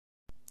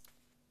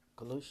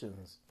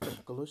Colossians,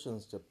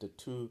 Colossians chapter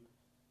 2,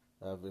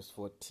 verse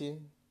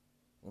 14.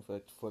 In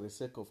fact, for the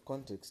sake of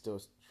context,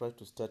 I'll try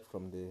to start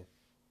from the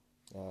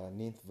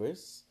ninth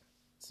verse.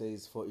 It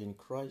says, "For in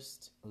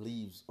Christ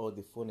lives all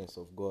the fullness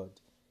of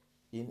God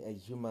in a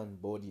human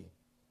body.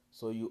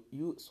 So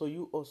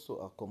you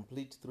also are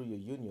complete through your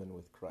union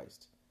with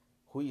Christ,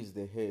 who is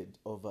the head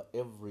over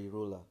every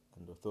ruler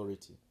and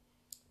authority.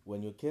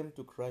 When you came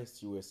to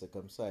Christ, you were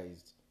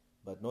circumcised,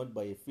 but not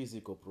by a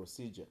physical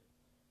procedure.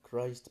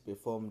 Christ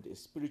performed a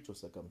spiritual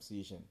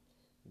circumcision,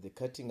 the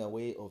cutting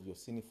away of your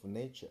sinful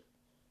nature.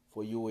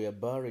 For you were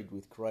buried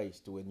with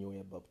Christ when you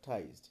were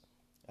baptized,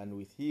 and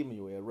with him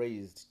you were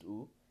raised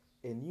to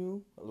a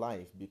new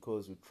life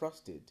because you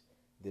trusted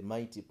the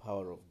mighty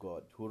power of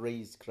God who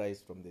raised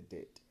Christ from the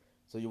dead.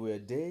 So you were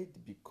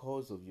dead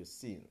because of your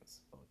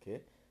sins."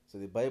 Okay? So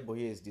the Bible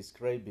here is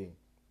describing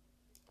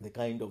the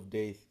kind of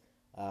death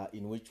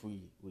in which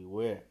we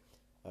were.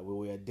 We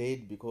were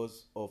dead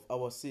because of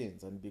our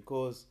sins, and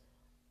because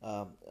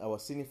our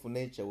sinful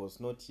nature was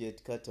not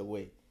yet cut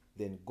away.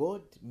 Then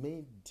God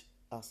made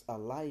us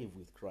alive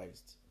with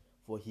Christ,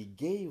 for he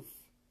gave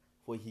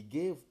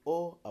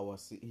all our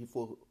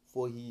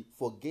for he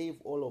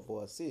forgave all of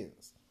our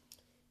sins.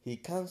 He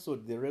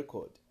cancelled the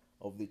record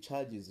of the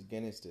charges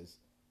against us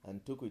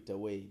and took it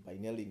away by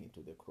nailing it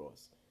to the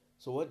cross.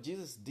 So what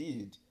Jesus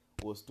did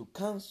was to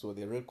cancel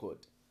the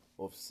record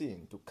of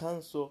sin, to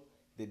cancel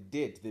the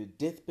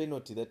death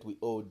penalty that we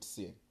owed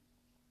sin.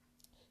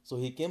 So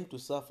he came to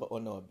suffer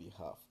on our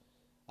behalf.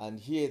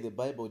 And here the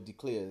Bible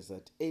declares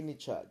that any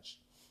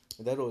charge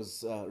that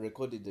was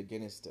recorded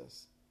against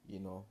us,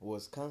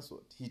 was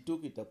cancelled. He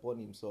took it upon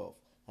himself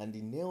and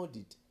he nailed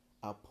it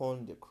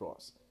upon the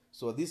cross.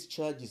 So this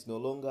charge is no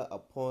longer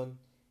upon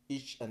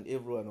each and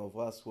every one of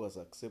us who has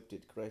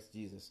accepted Christ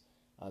Jesus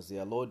as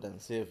their Lord and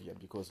Savior,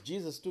 because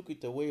Jesus took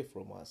it away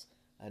from us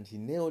and he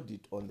nailed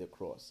it on the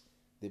cross.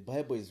 The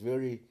Bible is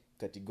very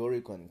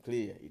categorical and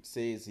clear. It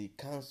says he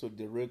cancelled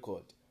the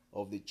record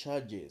of the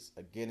charges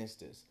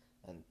against us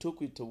and took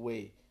it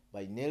away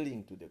by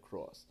nailing to the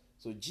cross.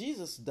 So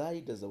Jesus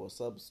died as our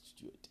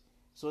substitute,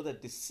 so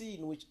that the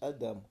sin which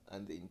Adam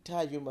and the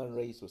entire human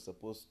race was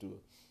supposed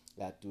to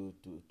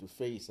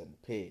face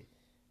and pay,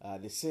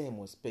 the same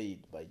was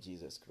paid by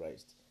Jesus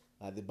Christ.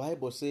 The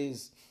Bible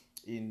says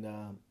in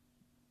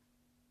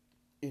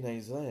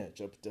Isaiah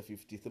chapter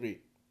 53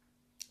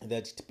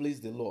 that it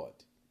pleased the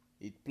Lord.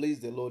 It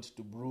pleased the Lord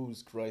to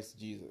bruise Christ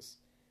Jesus.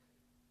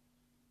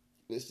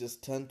 Let's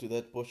just turn to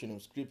that portion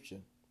of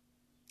scripture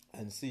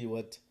and see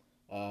what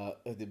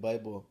the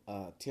Bible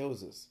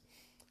tells us.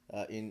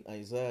 In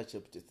Isaiah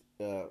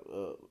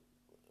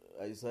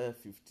Isaiah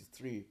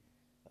 53,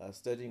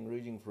 starting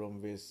reading from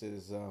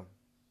verses,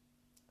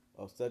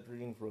 I'll start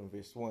reading from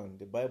verse 1.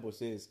 The Bible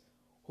says,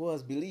 "Who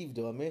has believed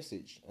our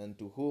message, and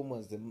to whom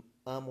has the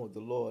arm of the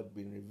Lord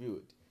been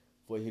revealed?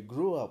 For he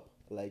grew up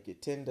like a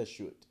tender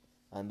shoot,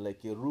 and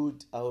like a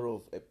root out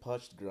of a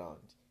parched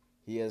ground.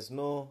 He has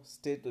no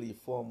stately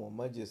form or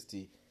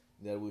majesty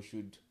that we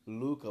should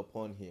look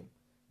upon him,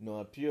 no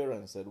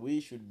appearance that we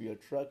should be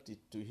attracted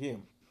to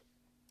him.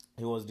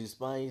 He was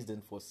despised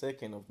and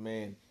forsaken of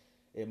men,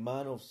 a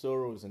man of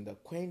sorrows and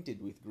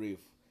acquainted with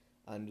grief,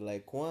 and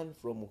like one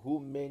from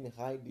whom men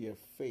hide their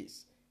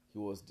face, he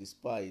was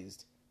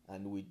despised,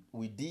 and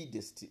we did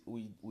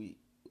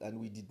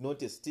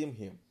not esteem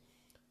him."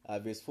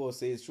 Verse 4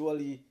 says,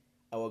 "Surely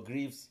our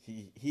griefs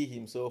he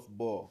himself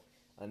bore,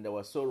 and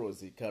our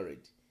sorrows he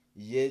carried.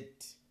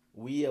 Yet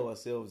we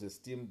ourselves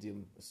esteemed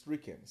him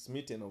stricken,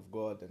 smitten of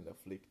God, and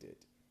afflicted.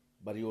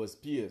 But he was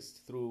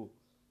pierced through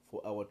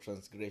for our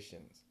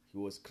transgressions. He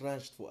was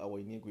crushed for our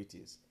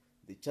iniquities.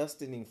 The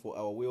chastening for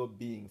our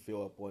well-being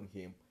fell upon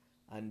him,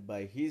 and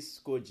by his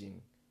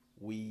scourging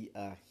we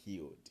are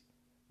healed."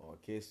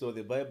 Okay, so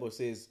the Bible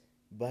says,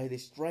 by the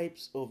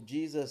stripes of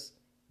Jesus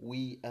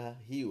we are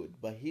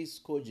healed. By his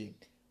scourging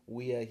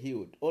we are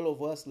healed. All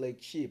of us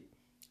like sheep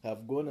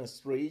have gone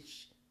astray.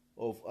 Each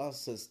of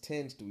us has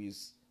turned to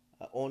his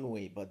own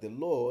way, but the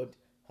Lord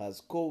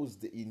has caused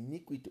the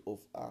iniquity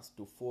of us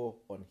to fall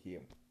on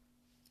him.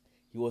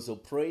 He was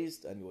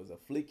oppressed and he was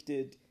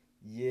afflicted,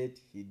 yet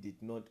he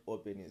did not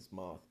open his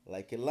mouth.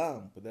 Like a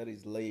lamb that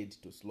is laid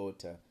to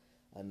slaughter,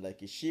 and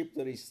like a sheep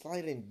that is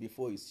silent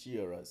before his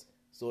shearers,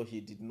 so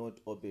he did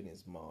not open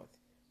his mouth.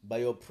 By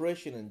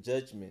oppression and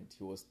judgment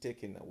he was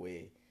taken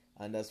away.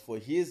 And as for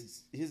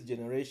his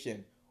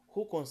generation,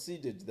 who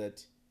considered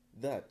that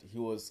he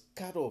was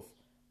cut off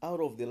out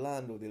of the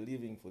land of the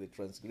living for the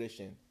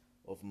transgression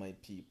of my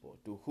people,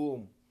 to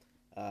whom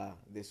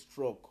the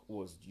stroke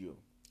was due.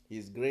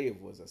 His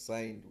grave was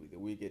assigned with the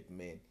wicked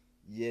men,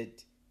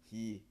 yet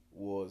he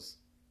was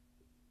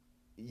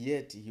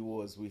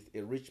with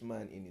a rich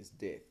man in his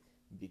death,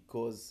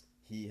 because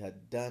he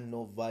had done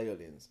no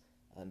violence,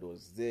 and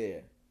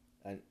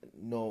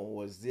nor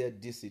was there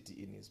deceit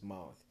in his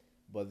mouth.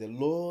 But the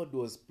Lord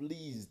was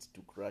pleased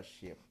to crush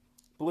him,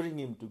 putting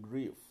him to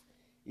grief.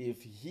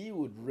 If he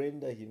would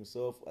render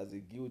himself as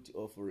a guilt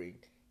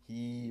offering,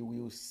 he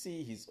will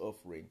see his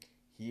offering.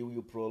 He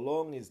will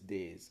prolong his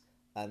days,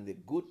 and the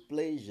good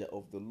pleasure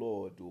of the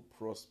Lord will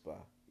prosper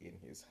in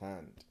his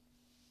hand.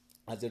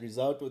 As a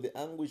result of the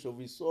anguish of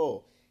his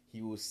soul,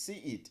 he will see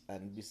it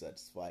and be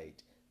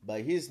satisfied.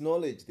 By his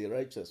knowledge, the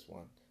righteous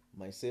one,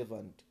 my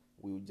servant,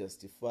 will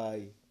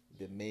justify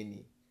the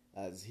many,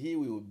 as he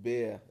will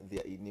bear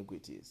their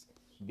iniquities.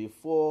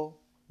 Therefore,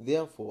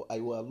 I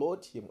will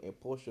allot him a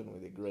portion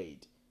with the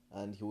great,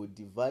 and he will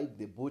divide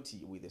the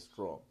booty with the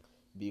strong,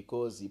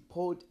 because he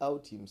poured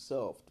out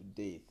himself to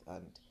death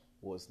and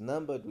was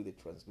numbered with the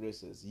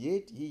transgressors.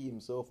 Yet he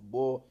himself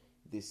bore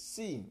the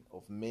sin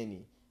of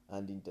many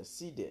and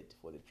interceded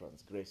for the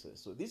transgressors.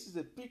 So this is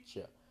a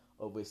picture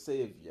of a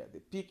Savior, the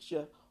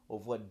picture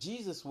of what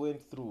Jesus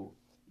went through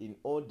in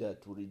order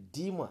to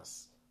redeem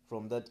us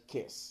from that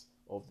curse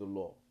of the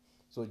law.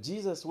 So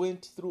Jesus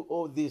went through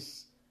all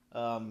this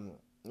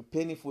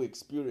painful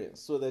experience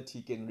so that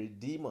he can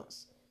redeem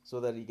us, so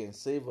that he can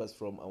save us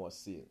from our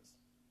sins.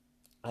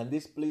 And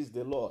this pleased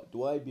the Lord.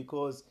 Why?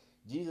 Because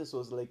Jesus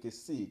was like a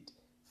seed.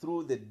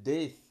 Through the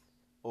death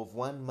of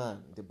one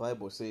man, the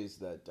Bible says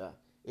that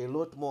a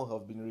lot more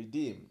have been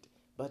redeemed.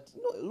 But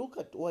look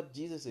at what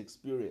Jesus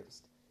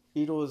experienced.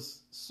 It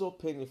was so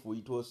painful.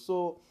 It was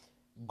so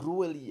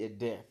gruelly a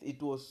death.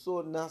 It was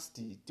so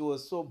nasty. It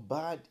was so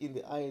bad in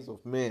the eyes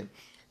of men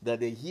that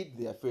they hid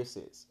their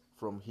faces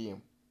from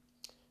him.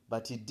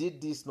 But he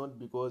did this not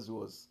because he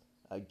was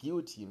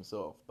guilty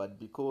himself, but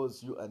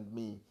because you and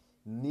me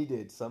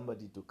needed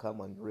somebody to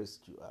come and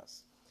rescue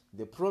us.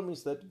 The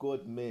promise that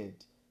God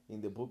made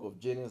in the book of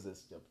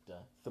Genesis chapter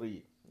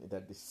 3,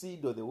 that the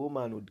seed of the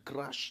woman would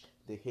crush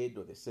the head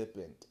of the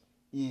serpent,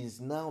 is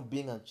now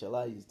being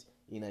actualized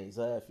in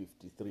Isaiah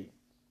 53.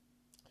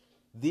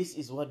 This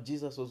is what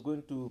Jesus was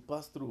going to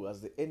pass through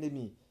as the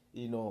enemy,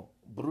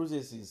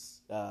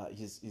 bruises as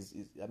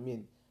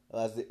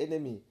the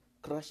enemy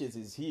crushes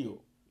his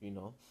heel,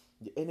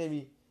 the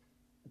enemy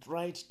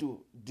tried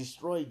to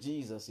destroy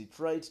Jesus. He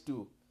tried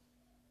to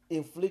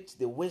inflict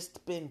the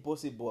worst pain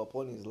possible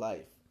upon his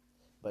life.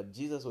 But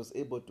Jesus was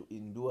able to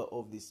endure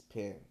all this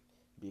pain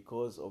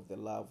because of the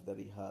love that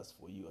he has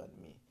for you and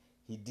me.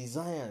 He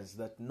desires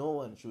that no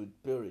one should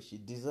perish. He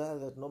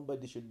desires that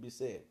nobody should be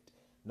saved.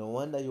 No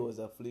wonder he was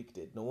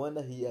afflicted. No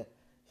wonder he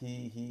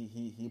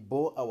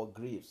bore our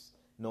griefs.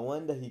 No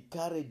wonder he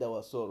carried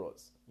our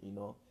sorrows,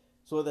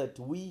 so that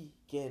we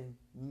can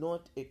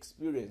not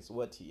experience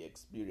what he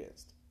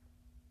experienced.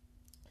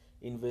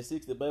 In verse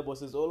 6, the Bible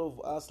says, all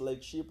of us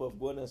like sheep have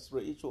gone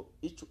astray.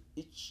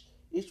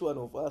 Each one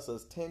of us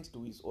has turned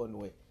to his own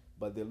way.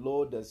 But the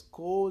Lord has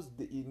caused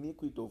the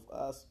iniquity of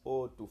us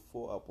all to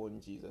fall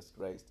upon Jesus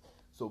Christ.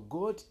 So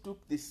God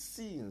took the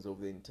sins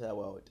of the entire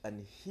world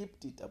and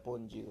heaped it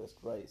upon Jesus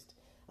Christ.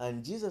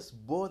 And Jesus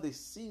bore the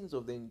sins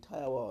of the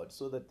entire world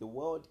so that the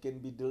world can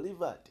be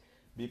delivered.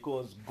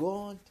 Because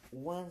God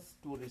wants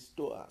to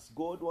restore us.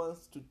 God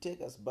wants to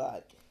take us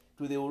back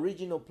to the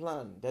original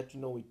plan that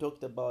we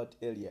talked about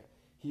earlier.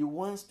 He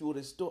wants to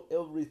restore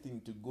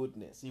everything to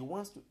goodness. He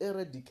wants to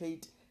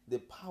eradicate the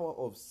power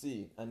of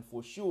sin. And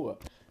for sure,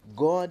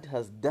 God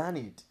has done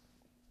it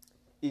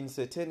in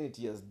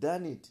certainty. He has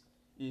done it,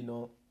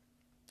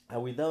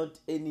 without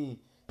any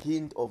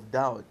hint of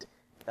doubt,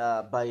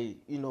 by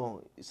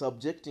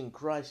subjecting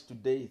Christ to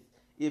death,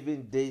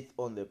 even death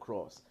on the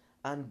cross.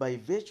 And by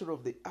virtue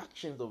of the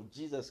actions of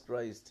Jesus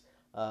Christ,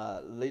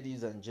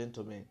 ladies and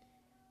gentlemen,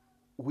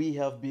 we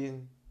have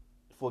been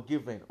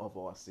forgiven of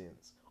our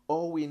sins.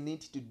 All we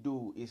need to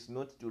do is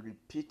not to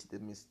repeat the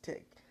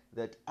mistake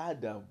that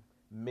Adam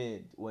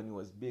made when he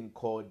was being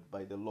called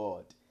by the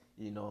Lord.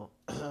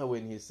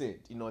 When he sinned,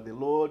 the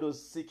Lord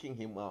was seeking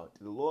him out.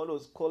 The Lord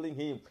was calling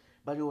him,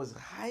 but he was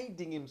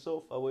hiding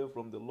himself away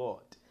from the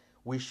Lord.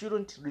 We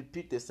shouldn't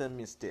repeat the same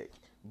mistake.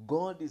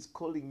 God is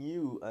calling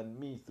you and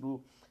me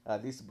through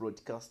this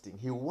broadcasting.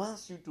 He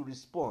wants you to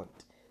respond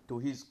to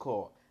his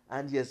call.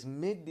 And he has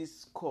made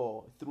this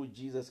call through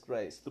Jesus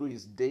Christ, through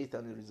his death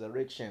and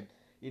resurrection.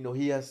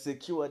 He has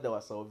secured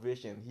our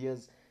salvation. He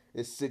has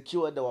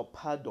secured our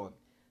pardon.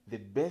 The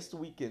best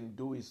we can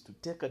do is to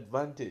take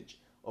advantage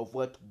of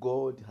what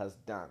God has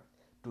done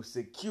to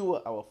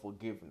secure our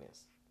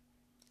forgiveness.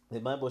 The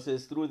Bible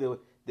says through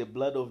the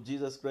blood of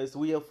Jesus Christ,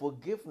 we have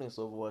forgiveness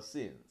of our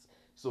sins.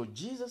 So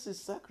Jesus'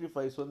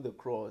 sacrifice on the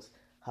cross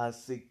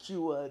has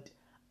secured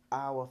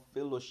our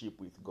fellowship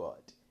with God.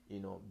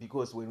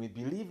 Because when we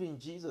believe in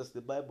Jesus, the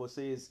Bible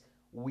says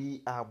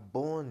we are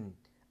born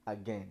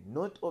again.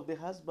 Not of the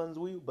husband's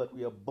will, but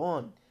we are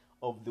born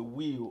of the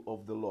will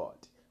of the Lord.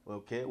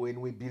 Okay? When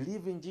we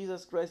believe in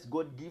Jesus Christ,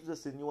 God gives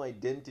us a new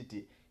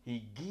identity.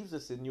 He gives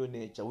us a new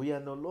nature. We are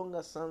no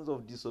longer sons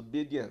of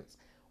disobedience.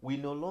 We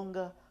no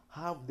longer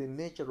have the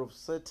nature of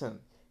Satan,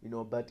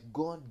 but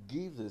God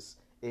gives us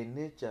a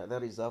nature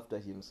that is after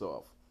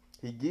himself.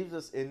 He gives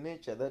us a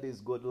nature that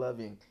is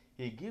God-loving.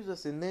 He gives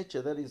us a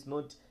nature that is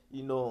not,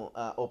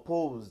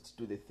 opposed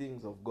to the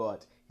things of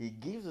God. He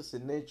gives us a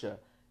nature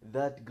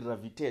that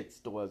gravitates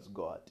towards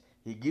God.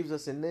 He gives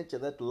us a nature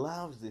that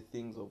loves the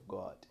things of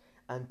God.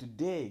 And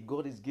today,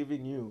 God is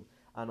giving you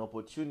an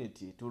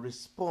opportunity to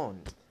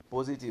respond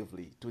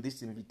positively to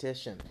this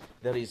invitation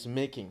that he's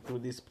making through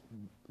this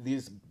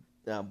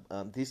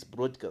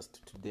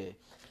broadcast today.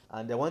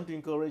 And I want to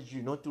encourage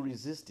you not to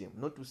resist him,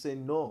 not to say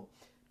no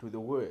to the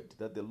word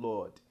that the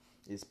Lord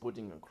is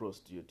putting across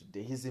to you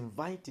today. He's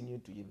inviting you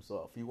to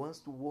himself. He wants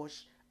to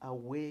wash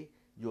away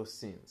your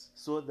sins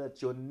so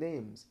that your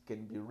names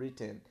can be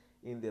written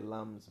in the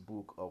Lamb's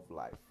book of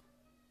life.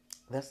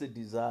 That's the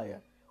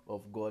desire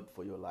of God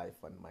for your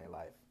life and my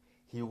life.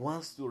 He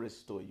wants to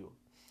restore you.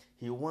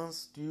 He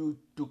wants you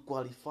to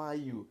qualify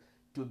you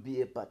to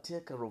be a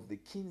partaker of the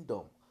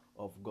kingdom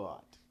of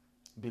God.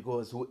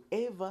 Because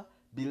whoever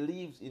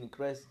believes in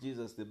Christ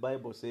Jesus, the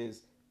Bible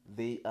says,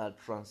 they are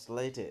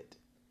translated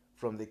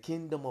from the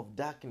kingdom of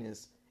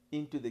darkness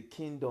into the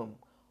kingdom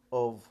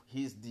of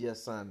his dear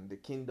Son, the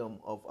kingdom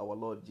of our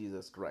Lord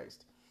Jesus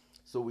Christ.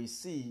 So we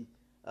see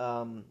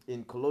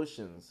in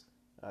Colossians,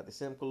 the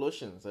same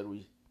Colossians that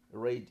we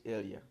read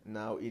earlier,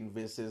 now in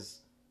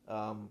verse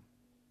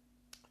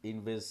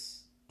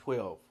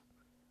 12.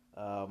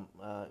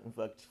 In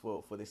fact,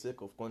 for the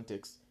sake of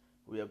context,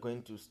 we are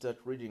going to start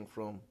reading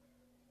from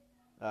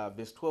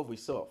verse 12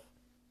 itself.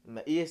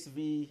 The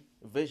ESV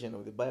version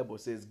of the Bible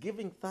says,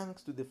 giving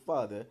thanks to the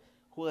Father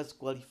who has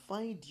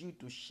qualified you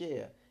to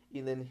share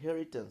in the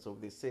inheritance of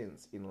the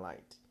saints in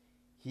light.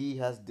 He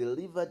has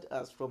delivered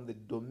us from the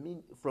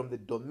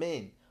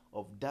domain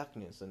of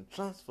darkness and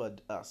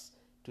transferred us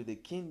to the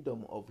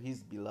kingdom of his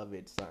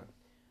beloved Son.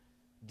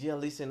 Dear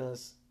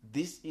listeners,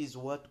 this is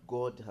what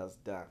God has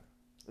done.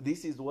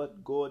 This is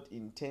what God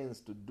intends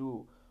to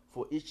do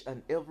for each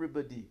and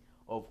everybody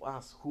of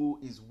us who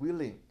is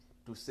willing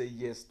to say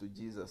yes to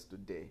Jesus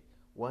today.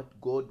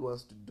 What God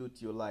wants to do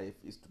to your life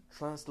is to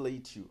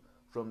translate you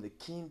from the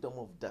kingdom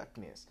of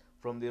darkness,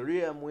 from the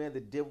realm where the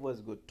devil has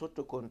got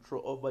total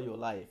control over your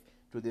life,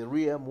 to the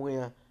realm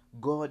where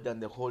God and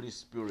the Holy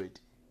Spirit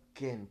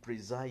can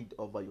preside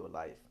over your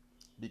life.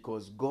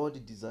 Because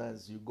God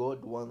desires you,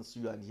 God wants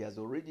you, and he has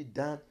already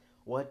done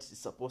what is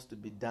supposed to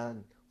be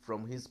done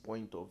from his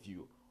point of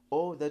view.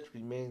 All that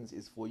remains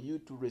is for you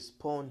to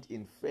respond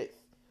in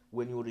faith.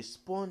 When you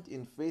respond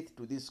in faith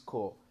to this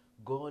call,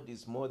 God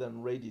is more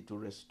than ready to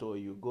restore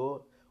you.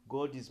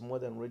 God is more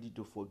than ready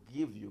to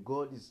forgive you.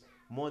 God is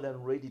more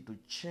than ready to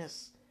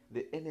chase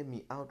the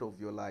enemy out of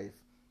your life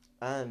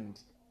and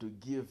to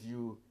give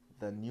you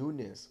the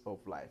newness of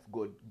life.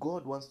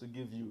 God wants to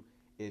give you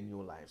a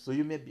new life. So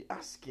you may be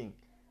asking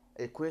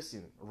a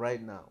question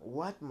right now.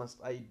 What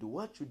must I do?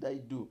 What should I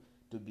do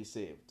to be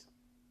saved?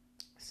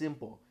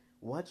 Simple.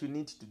 What you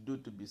need to do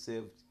to be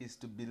saved is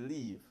to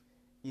believe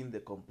in the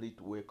complete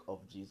work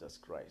of Jesus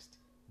Christ.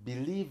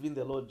 Believe in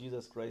the Lord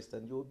Jesus Christ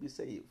and you will be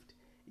saved.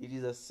 It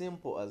is as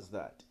simple as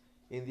that.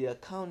 In the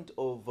account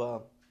of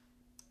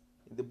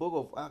in the book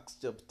of Acts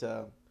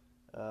chapter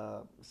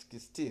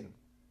 16,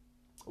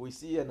 we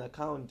see an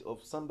account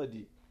of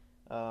somebody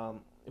who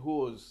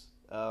was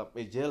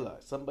a jailer,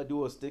 somebody who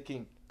was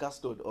taking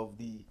custody of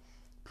the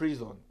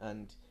prison,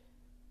 and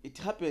it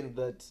happened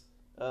that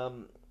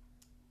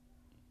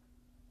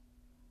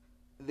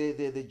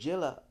the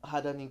jailer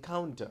had an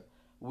encounter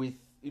with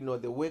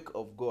the work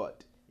of God,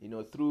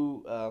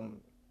 through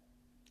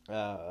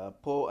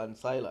Paul and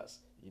Silas,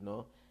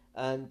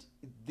 and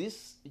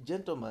this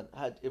gentleman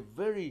had a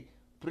very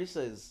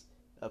precise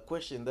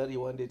question that he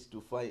wanted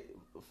to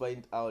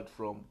find out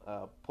from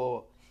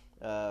Paul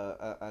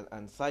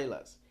and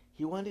Silas.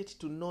 He wanted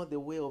to know the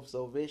way of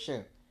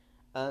salvation,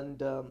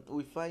 and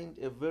we find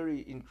a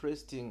very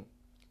interesting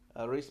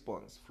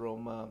response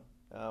from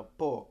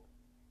Paul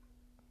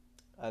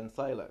and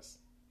Silas.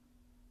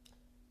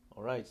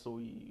 All right, so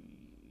we're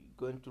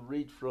going to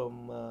read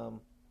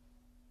from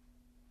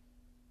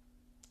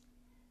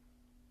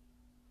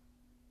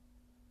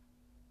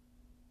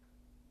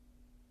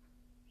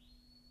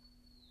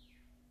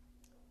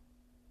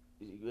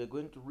we're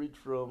going to read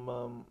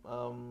from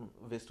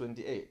verse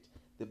 28.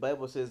 The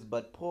Bible says,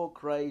 but Paul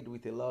cried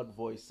with a loud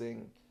voice,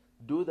 saying,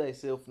 do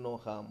thyself no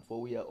harm,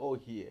 for we are all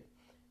here.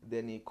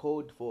 Then he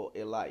called for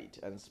a light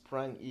and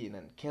sprang in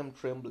and came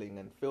trembling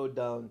and fell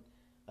down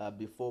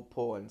before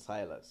Paul and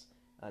Silas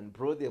and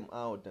brought them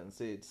out and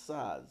said,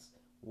 sirs,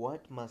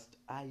 what must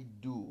I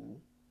do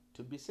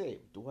to be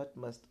saved? What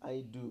must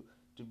I do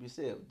to be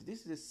saved?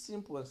 This is a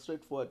simple and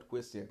straightforward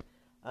question,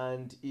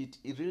 and it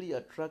really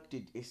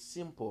attracted a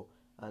simple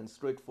and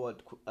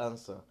straightforward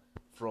answer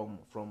from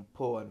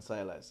Paul and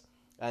Silas.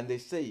 And they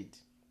said,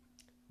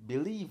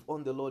 believe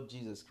on the Lord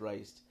Jesus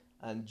Christ,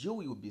 and you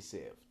will be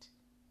saved,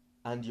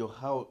 and your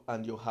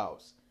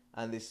house.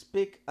 And they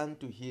spake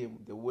unto him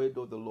the word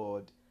of the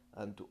Lord,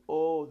 and to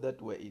all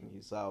that were in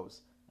his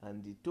house.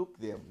 And he took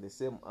them the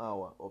same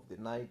hour of the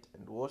night,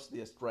 and washed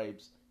their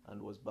stripes,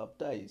 and was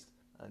baptized,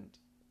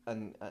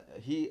 and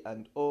he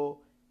and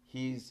all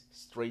his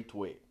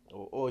straightway,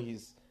 or all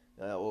his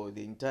or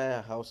the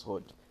entire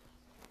household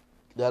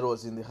that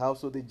was in the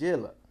house of the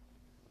jailer.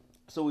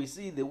 So we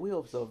see the way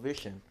of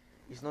salvation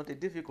is not a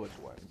difficult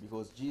one,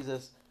 because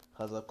Jesus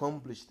has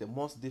accomplished the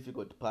most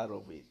difficult part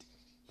of it.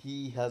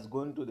 He has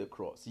gone to the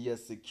cross. He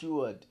has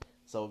secured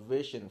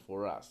salvation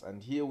for us,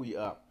 and here we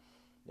are.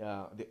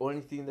 The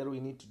only thing that we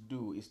need to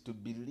do is to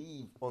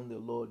believe on the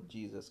Lord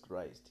Jesus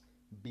Christ.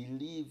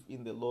 Believe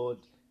in the Lord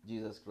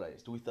Jesus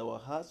Christ. With our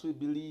hearts we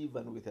believe,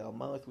 and with our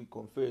mouth we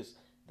confess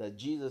that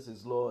Jesus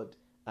is Lord,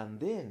 and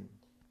then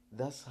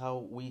that's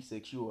how we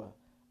secure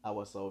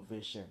our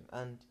salvation.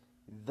 And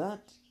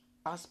that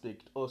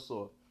aspect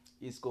also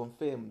is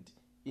confirmed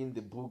in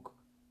the book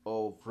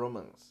of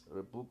Romans.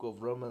 The book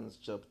of Romans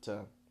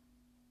chapter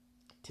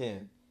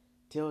 10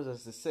 tells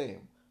us the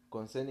same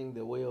concerning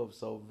the way of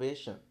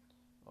salvation.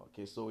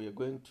 Okay, so we are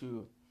going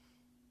to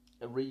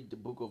read the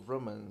book of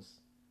Romans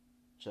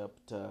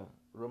chapter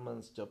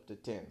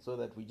 10, so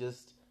that we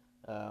just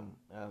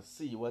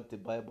see what the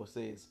Bible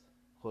says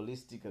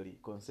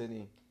holistically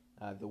concerning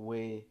the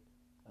way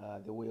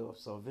of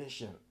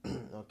salvation.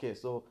 Okay,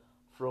 so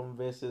from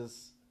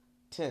verses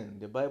 10,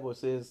 the Bible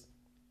says,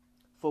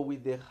 "For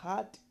with the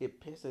heart a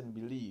person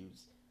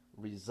believes,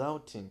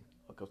 resulting."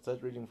 Okay, I'll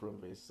start reading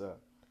from verse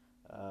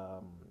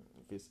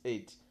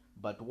 8.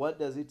 "But what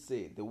does it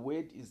say? The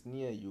word is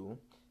near you,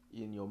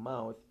 in your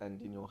mouth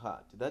and in your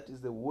heart." That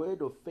is the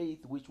word of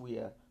faith which we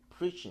are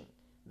preaching.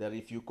 That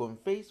if you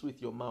confess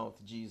with your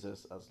mouth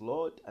Jesus as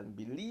Lord and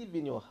believe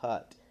in your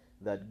heart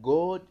that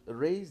God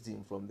raised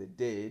him from the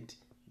dead,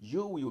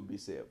 you will be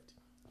saved.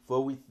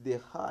 For with the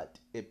heart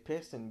a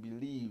person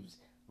believes,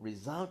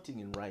 resulting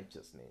in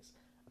righteousness,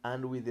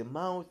 and with the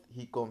mouth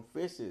he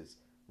confesses,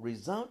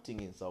 resulting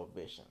in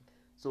salvation.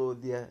 So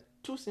there are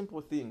two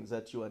simple things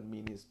that you and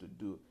me needs to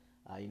do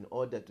in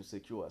order to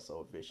secure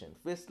salvation.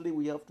 Firstly,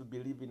 we have to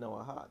believe in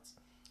our hearts.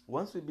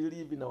 Once we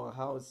believe in our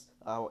hearts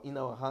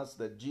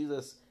that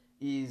Jesus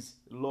is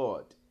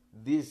Lord,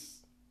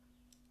 this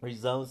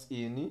results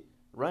in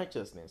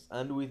righteousness.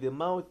 And with the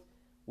mouth,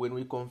 when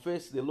we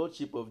confess the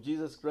Lordship of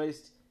Jesus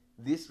Christ,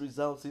 this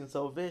results in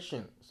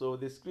salvation. So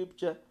the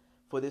scripture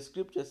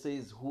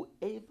says,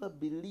 "Whoever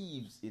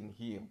believes in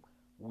him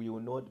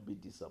will not be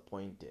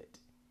disappointed."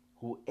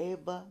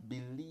 Whoever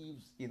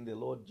believes in the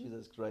Lord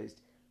Jesus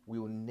Christ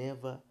will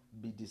never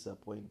be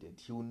disappointed.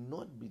 He will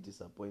not be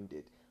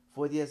disappointed.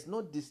 For there is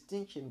no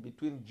distinction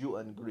between Jew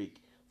and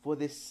Greek. For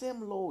the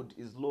same Lord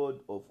is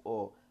Lord of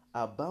all,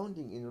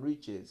 abounding in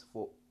riches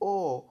for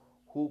all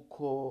who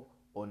call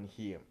on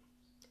him.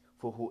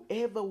 For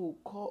whoever will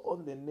call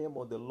on the name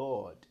of the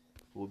Lord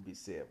will be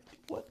saved.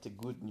 What a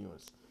good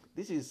news.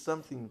 This is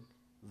something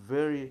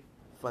very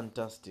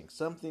fantastic,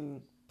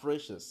 something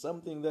precious,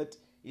 something that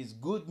is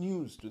good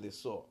news to the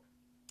soul,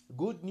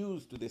 good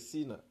news to the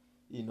sinner,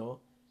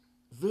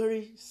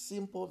 very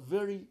simple,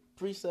 very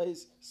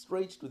precise,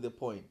 straight to the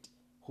point.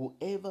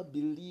 Whoever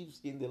believes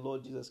in the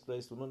Lord Jesus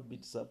Christ will not be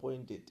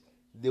disappointed.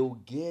 They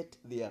will get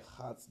their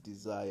heart's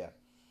desire.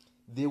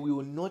 They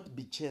will not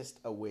be chased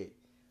away,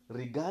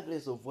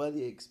 regardless of what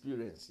they're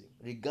experiencing,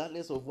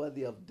 regardless of what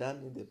they have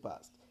done in the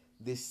past.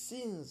 The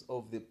sins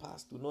of the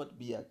past do not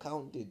be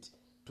accounted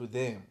to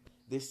them.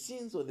 The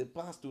sins of the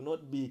past do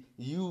not be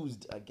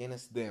used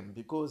against them,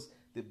 because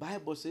the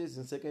Bible says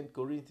in 2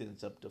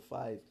 Corinthians chapter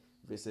 5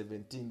 verse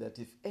 17 that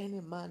if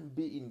any man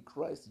be in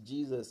Christ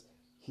Jesus,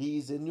 he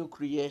is a new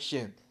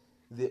creation.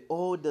 The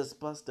old has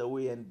passed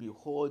away, and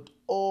behold,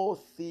 all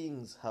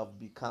things have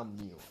become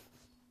new.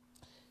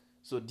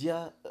 So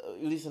dear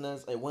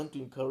listeners, I want to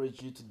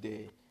encourage you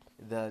today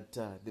that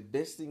the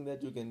best thing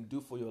that you can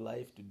do for your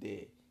life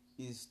today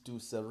is to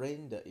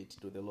surrender it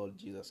to the Lord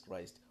Jesus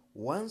Christ.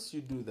 Once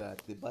you do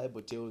that, the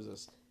Bible tells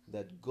us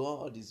that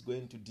God is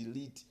going to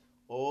delete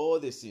all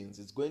the sins.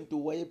 It's going to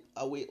wipe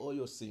away all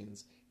your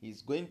sins.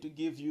 He's going to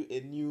give you a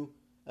new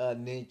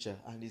nature,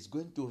 and He's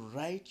going to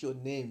write your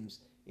names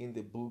in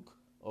the book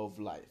of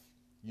life.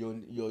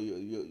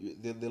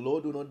 The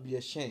Lord will not be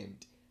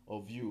ashamed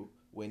of you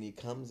when He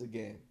comes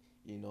again,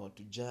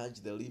 to judge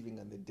the living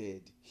and the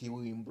dead. He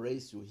will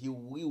embrace you. He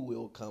will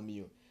welcome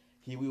you.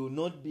 He will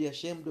not be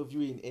ashamed of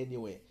you in any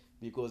way,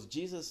 because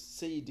Jesus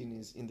said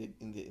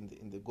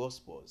in the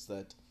Gospels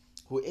that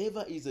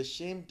whoever is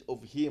ashamed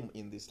of Him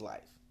in this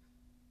life,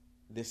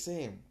 the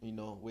same,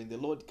 when the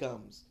Lord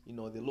comes, the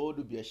Lord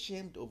will be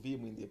ashamed of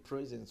him in the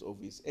presence of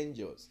His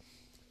angels.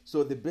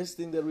 So the best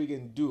thing that we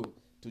can do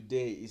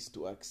today is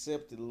to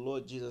accept the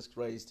Lord Jesus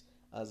Christ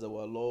as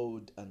our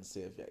Lord and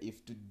Savior.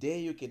 If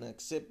today you can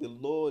accept the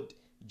Lord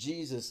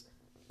Jesus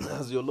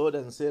as your Lord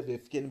and Savior,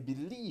 if you can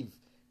believe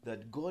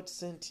that God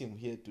sent Him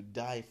here to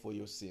die for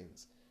your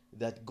sins,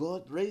 that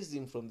God raised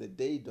Him from the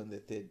dead on the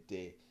third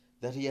day,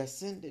 that He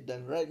ascended,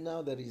 and right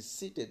now that He is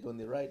seated on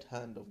the right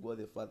hand of God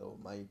the Father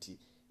Almighty,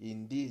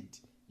 indeed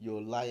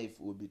your life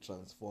will be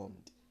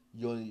transformed.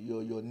 Your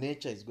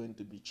nature is going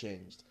to be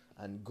changed,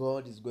 and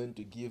God is going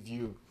to give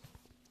you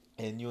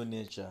a new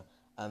nature,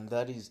 and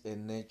that is a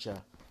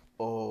nature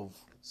of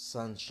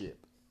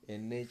sonship. A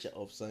nature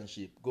of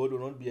sonship. God will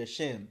not be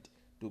ashamed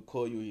to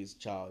call you His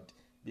child,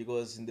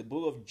 because in the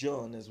book of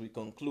John, as we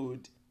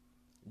conclude,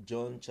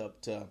 John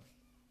chapter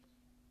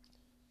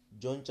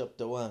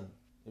 1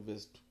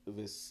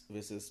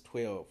 verses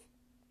 12.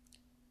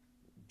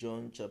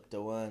 John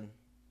chapter 1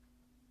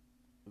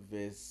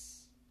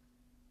 verse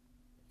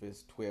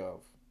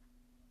 12.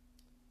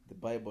 The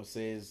Bible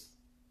says,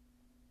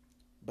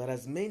 But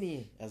as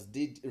many as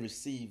did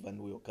receive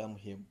and welcome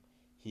him,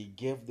 he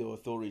gave the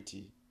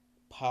authority,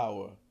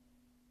 power,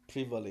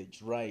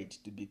 privilege, right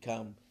to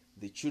become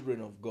the children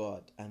of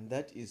God. And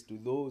that is to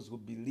those who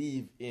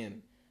believe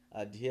in,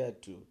 adhere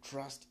to,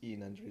 trust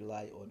in, and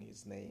rely on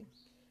his name.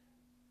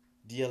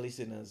 Dear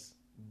listeners,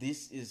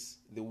 this is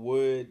the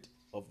word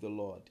of the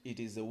Lord. It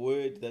is a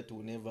word that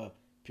will never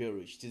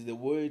perish. It is the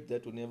word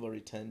that will never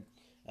return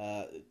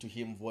to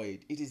him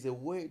void. It is a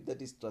word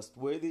that is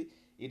trustworthy.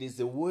 It is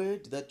a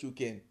word that you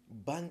can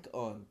bank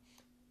on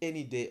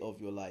any day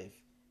of your life.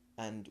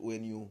 And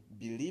when you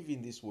believe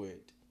in this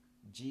word,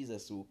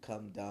 Jesus will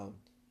come down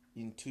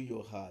into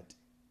your heart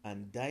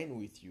and dine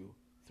with you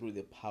through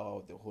the power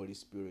of the Holy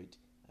Spirit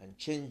and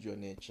change your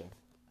nature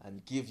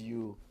and give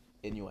you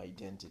a new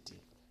identity.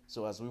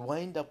 So as we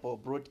wind up our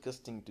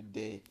broadcasting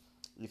today,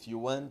 if you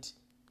want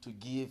to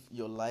give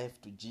your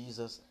life to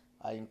Jesus,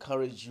 I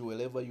encourage you,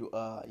 wherever you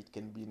are, it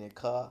can be in a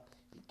car,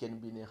 it can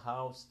be in a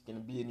house, it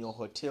can be in your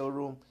hotel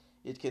room,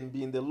 it can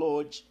be in the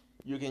lodge,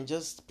 you can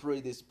just pray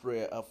this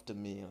prayer after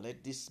me.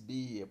 Let this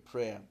be a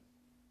prayer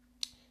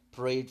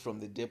prayed from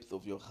the depth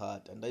of your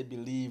heart. And I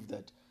believe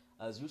that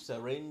as you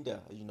surrender,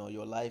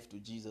 your life to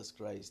Jesus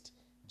Christ,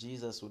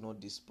 Jesus will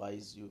not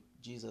despise you.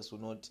 Jesus will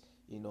not,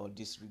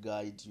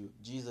 disregard you.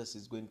 Jesus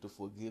is going to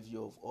forgive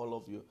you of all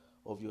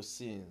of your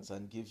sins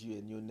and give you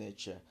a new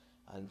nature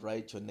and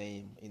write your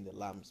name in the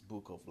Lamb's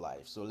book of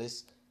life. So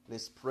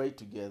let's pray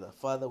together.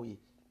 Father, we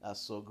are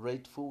so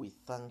grateful. We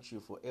thank you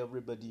for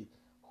everybody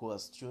who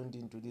has tuned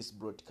into this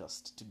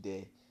broadcast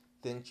today.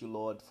 Thank you,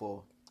 Lord,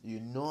 for you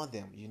know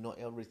them, you know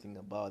everything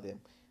about them,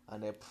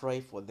 and I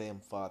pray for them,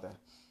 Father.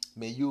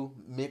 May you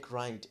make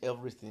right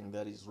everything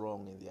that is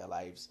wrong in their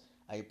lives.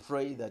 I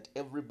pray that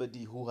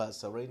everybody who has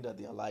surrendered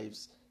their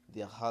lives,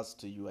 their hearts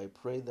to you, I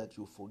pray that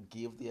you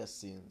forgive their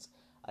sins.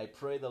 I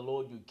pray that,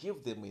 Lord, you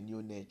give them a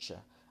new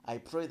nature. I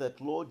pray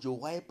that, Lord, you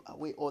wipe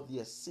away all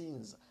their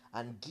sins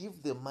and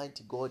give the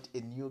mighty God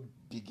a new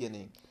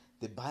beginning.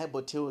 The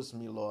Bible tells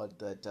me, Lord,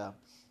 that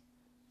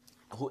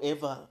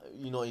whoever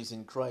is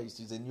in Christ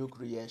is a new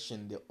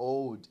creation. The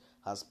old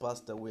has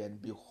passed away, and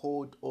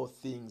behold, all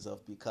things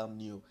have become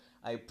new.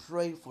 I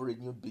pray for a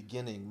new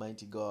beginning,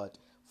 mighty God,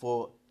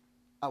 for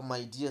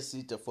my dear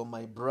sister, for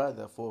my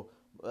brother, for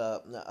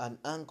an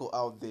uncle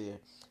out there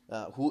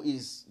who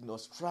is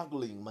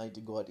struggling,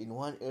 mighty God, in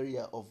one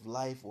area of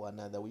life or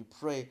another. We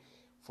pray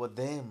for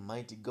them,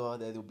 mighty God,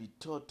 that there will be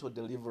total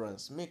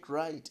deliverance. Make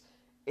right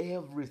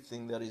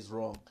everything that is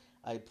wrong.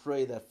 I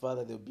pray that,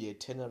 Father, there will be a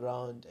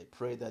turnaround. I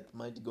pray that,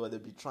 mighty God, there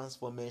will be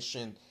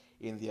transformation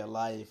in their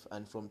life.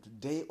 And from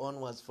today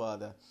onwards,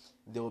 Father,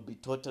 they will be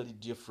totally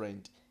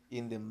different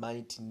in the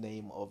mighty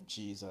name of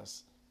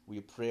Jesus. We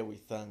pray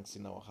with thanks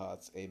in our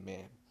hearts.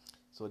 Amen.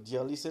 So,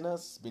 dear listeners,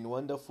 it's been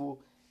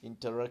wonderful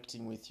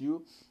interacting with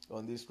you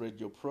on this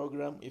radio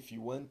program. If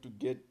you want to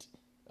get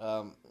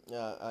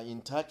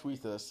in touch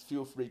with us,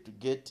 feel free to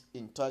get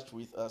in touch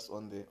with us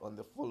on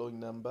the following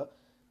number: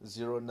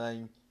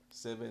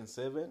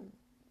 0977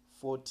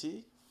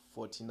 40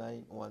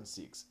 49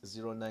 16,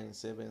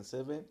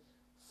 0977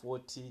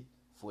 40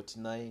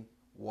 49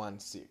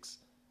 16.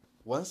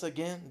 Once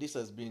again, this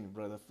has been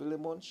Brother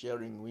Philemon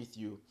sharing with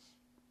you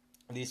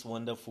this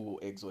wonderful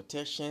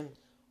exhortation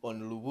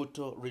on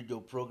Lubuto radio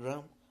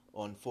program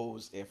on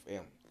Force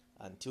FM.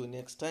 Until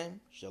next time,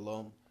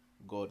 shalom.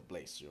 God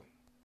bless you.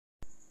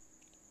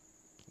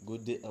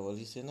 Good day, our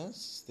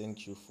listeners.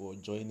 Thank you for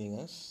joining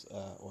us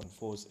on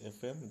Force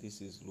FM.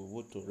 This is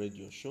Lubuto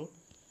Radio Show.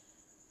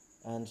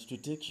 And to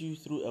take you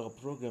through our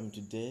program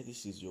today,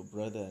 this is your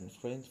brother and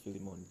friend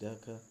Philemon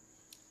Daka.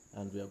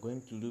 And we are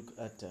going to look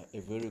at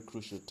a very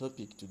crucial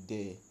topic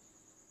today.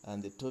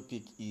 And the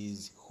topic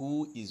is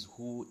who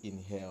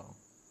in hell?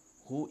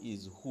 Who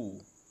is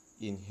who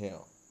in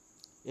hell?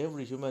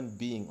 Every human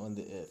being on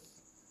the earth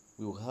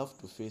will have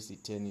to face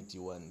eternity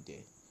one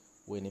day.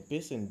 When a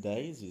person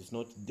dies, he's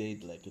not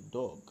dead like a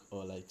dog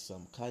or like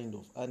some kind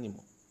of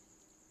animal.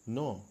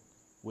 No,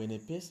 when a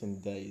person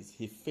dies,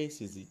 he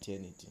faces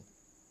eternity.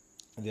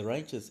 The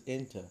righteous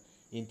enter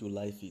into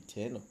life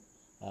eternal.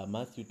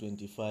 Matthew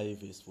 25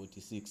 verse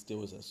 46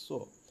 tells us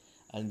so.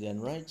 And the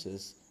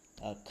unrighteous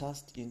are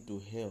cast into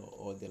hell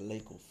or the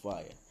lake of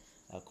fire,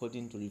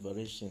 according to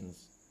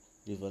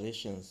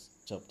Revelations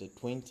chapter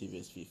 20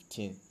 verse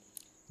 15.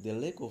 The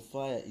lake of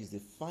fire is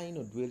the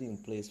final dwelling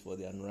place for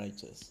the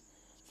unrighteous,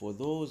 for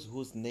those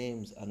whose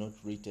names are not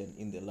written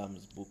in the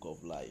Lamb's book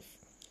of life.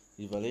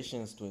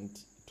 Revelations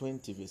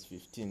 20 verse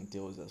 15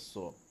 tells us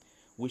so.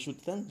 We should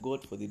thank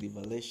God for the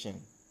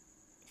revelation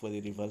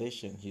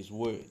His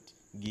word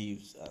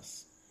gives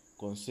us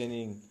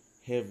concerning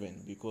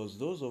heaven, because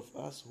those of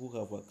us who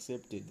have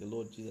accepted the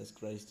Lord Jesus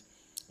Christ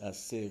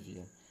as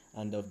Savior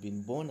and have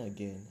been born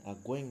again are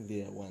going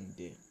there one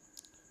day.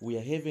 We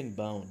are heaven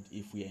bound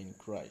if we are in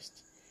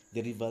Christ.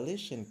 The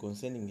revelation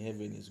concerning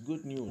heaven is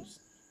good news,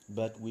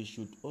 but we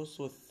should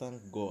also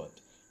thank God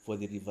for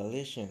the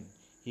revelation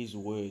His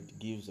word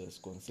gives us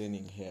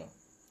concerning hell.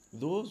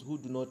 Those who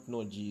do not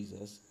know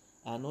Jesus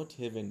are not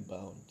heaven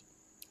bound.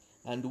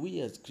 And we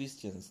as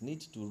Christians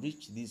need to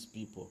reach these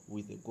people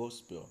with the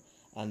gospel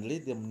and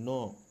let them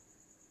know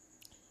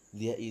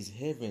there is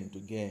heaven to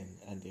gain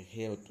and a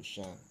hell to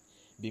shun.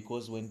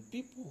 Because when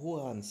people who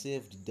are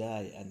unsaved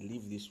die and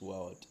leave this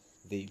world,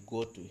 they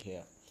go to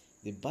hell.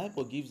 The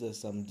Bible gives us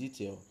some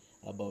detail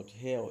about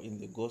hell in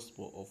the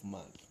Gospel of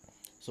Mark.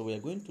 So we are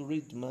going to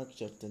read Mark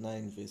chapter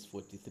 9 verse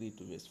 43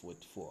 to verse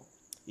 44.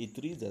 It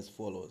reads as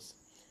follows: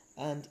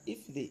 And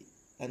if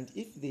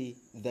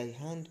thy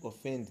hand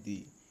offend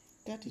thee,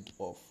 cut it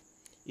off.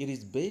 It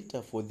is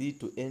better for thee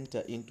to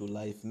enter into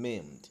life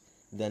maimed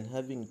than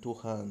having two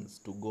hands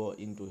to go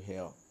into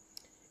hell,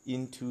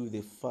 into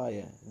the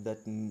fire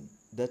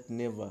that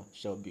never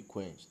shall be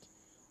quenched,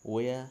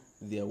 where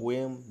their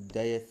worm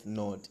dieth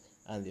not,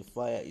 and the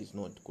fire is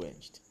not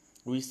quenched.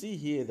 We see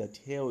here that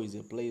hell is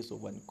a place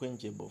of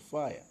unquenchable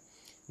fire.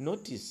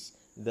 Notice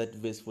that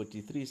verse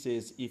 43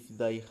 says, if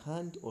thy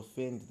hand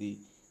offend thee,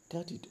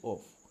 cut it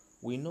off.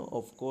 We know,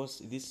 of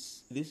course,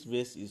 this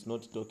verse is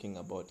not talking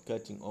about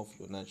cutting off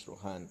your natural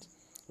hand.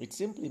 It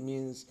simply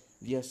means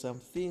there are some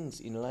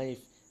things in life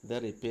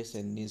that a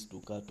person needs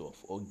to cut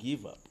off or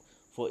give up.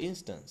 For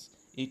instance,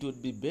 it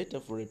would be better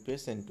for a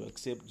person to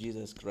accept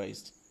Jesus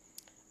Christ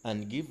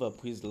and give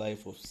up his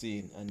life of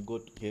sin and go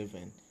to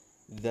heaven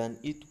than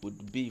it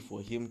would be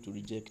for him to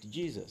reject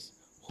Jesus,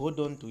 hold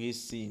on to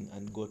his sin,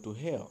 and go to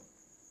hell,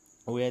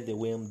 where the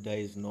worm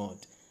dies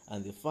not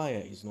and the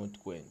fire is not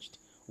quenched.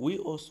 We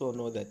also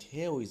know that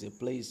hell is a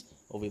place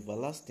of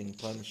everlasting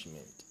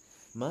punishment.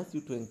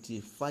 Matthew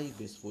 25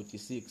 verse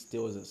 46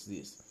 tells us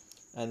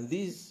this: and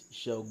these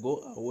shall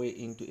go away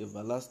into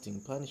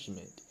everlasting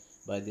punishment,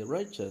 but the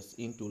righteous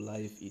into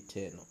life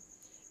eternal.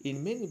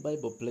 In many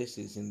Bible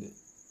places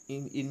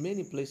in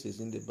many places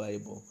in the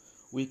Bible,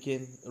 we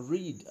can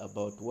read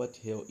about what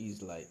hell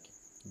is like,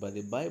 but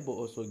the Bible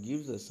also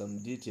gives us some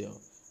detail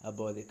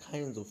about the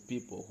kinds of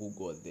people who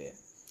go there.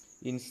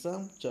 In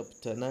Psalm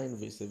chapter 9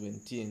 verse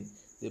 17,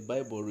 the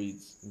Bible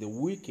reads, the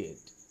wicked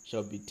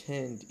shall be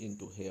turned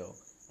into hell,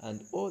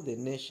 and all the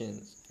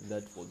nations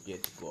that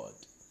forget God.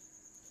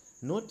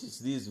 Notice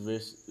this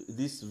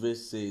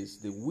verse says,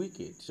 the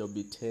wicked shall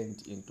be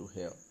turned into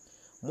hell.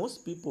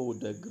 Most people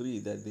would agree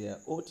that there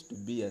ought to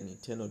be an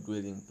eternal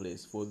dwelling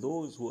place for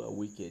those who are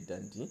wicked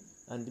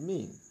and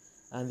mean.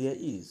 And there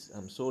is.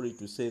 I'm sorry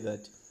to say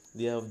that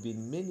there have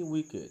been many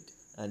wicked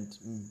and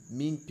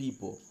mean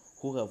people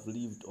who have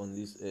lived on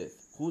this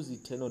earth, whose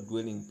eternal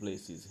dwelling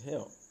place is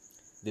hell.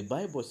 The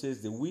Bible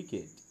says the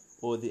wicked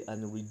or the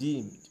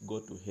unredeemed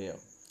go to hell.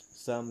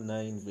 Psalm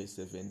 9 verse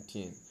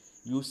 17.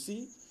 You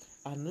see,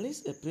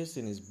 unless a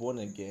person is born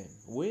again,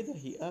 whether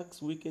he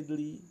acts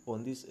wickedly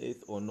on this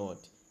earth or not,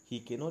 he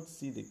cannot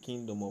see the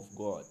kingdom of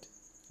God.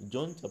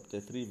 John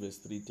chapter 3 verse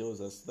 3 tells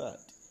us that.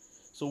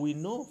 So we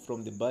know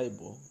from the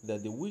Bible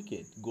that the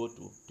wicked go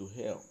to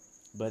hell.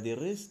 But the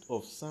rest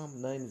of Psalm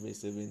 9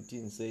 verse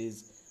 17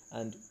 says,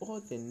 and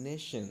all the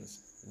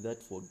nations that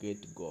forget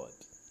God.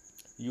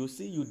 You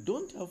see, you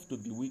don't have to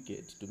be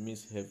wicked to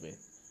miss heaven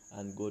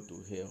and go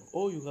to hell.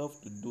 All you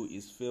have to do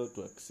is fail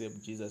to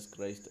accept Jesus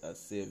Christ as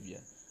Savior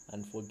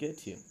and forget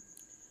him.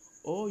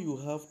 All you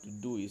have to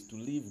do is to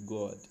leave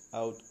God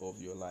out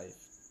of your life.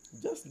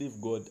 Just leave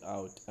God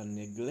out and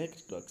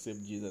neglect to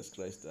accept Jesus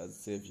Christ as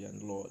Savior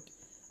and Lord,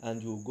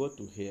 and you'll go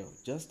to hell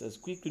just as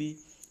quickly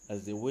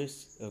as the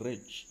worst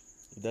wretch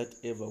that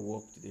ever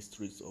walked the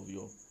streets of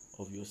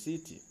your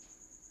city.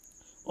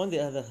 On the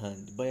other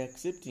hand, by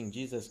accepting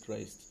Jesus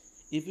Christ,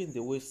 even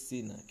the worst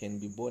sinner can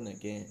be born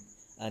again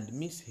and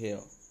miss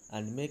hell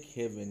and make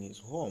heaven his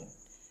home.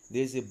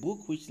 There is a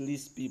book which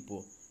lists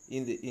people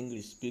in the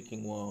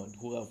English-speaking world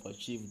who have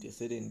achieved a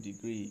certain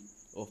degree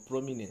of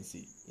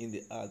prominency in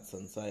the arts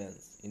and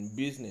science, in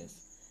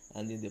business,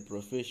 and in the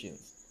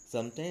professions.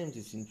 Sometimes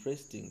it's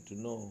interesting to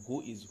know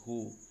who is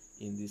who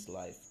in this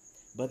life.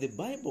 But the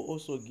Bible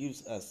also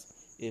gives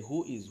us a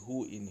who is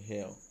who in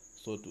hell,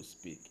 so to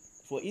speak.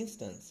 For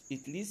instance,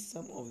 it lists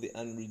some of the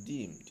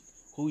unredeemed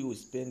who will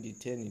spend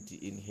eternity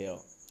in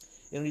hell.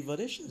 In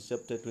Revelation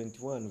chapter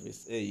 21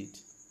 verse 8,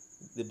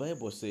 the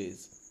Bible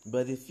says,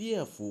 but the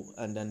fearful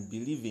and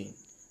unbelieving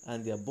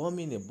and the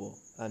abominable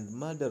and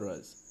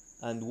murderers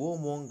and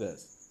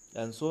warmongers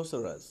and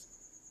sorcerers,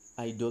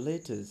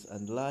 idolaters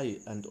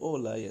and all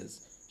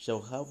liars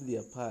shall have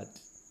their part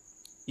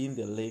in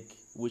the lake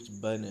which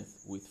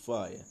burneth with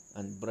fire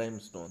and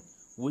brimstone,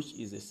 which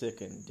is the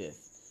second death.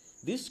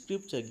 This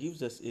scripture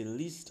gives us a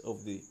list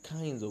of the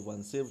kinds of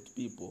unsaved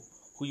people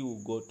who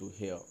will go to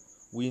hell.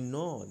 We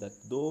know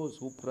that those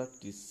who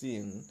practice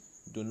sin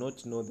do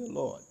not know the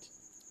Lord.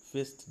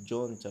 1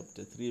 John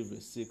chapter 3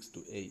 verse 6 to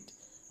 8.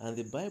 And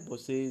the Bible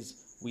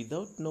says,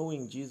 without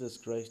knowing Jesus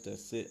Christ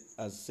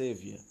as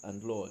Savior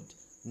and Lord,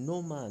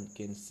 no man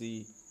can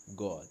see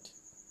God.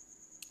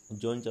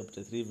 John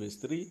chapter 3 verse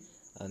 3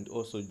 and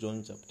also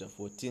John chapter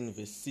 14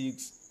 verse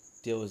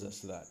 6 tells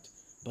us that.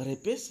 But a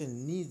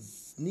person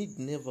need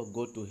never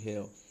go to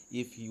hell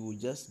if he will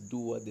just do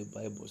what the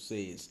Bible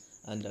says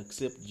and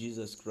accept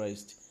Jesus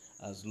Christ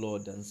as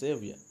Lord and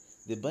Savior.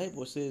 The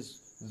Bible says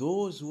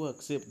those who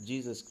accept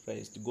Jesus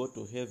Christ go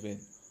to heaven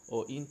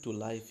or into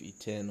life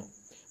eternal.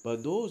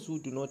 But those who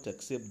do not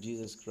accept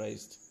Jesus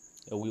Christ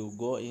will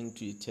go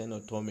into eternal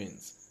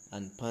torments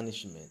and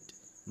punishment.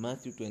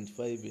 Matthew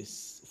 25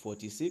 verse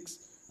 46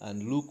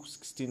 and Luke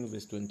 16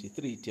 verse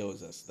 23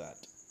 tells us that.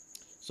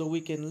 So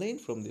we can learn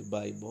from the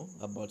Bible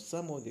about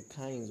some of the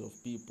kinds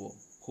of people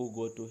who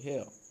go to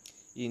hell.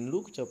 In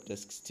Luke chapter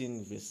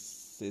 16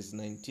 verses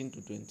 19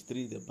 to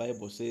 23, the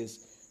Bible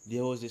says,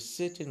 there was a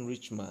certain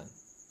rich man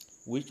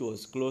which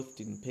was clothed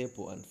in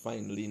purple and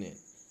fine linen,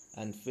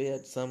 and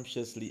fared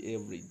sumptuously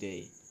every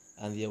day.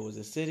 And there was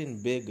a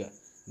certain beggar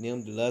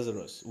named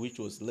Lazarus, which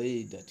was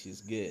laid at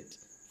his gate,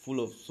 full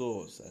of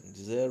sores, and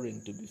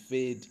desiring to be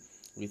fed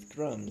with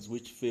crumbs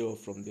which fell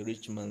from the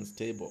rich man's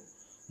table.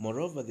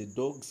 Moreover, the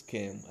dogs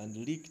came and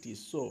licked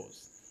his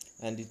sores.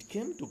 And it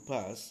came to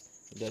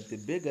pass that the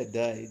beggar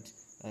died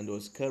and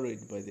was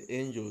carried by the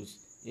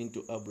angels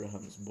into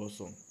Abraham's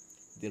bosom.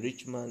 The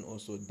rich man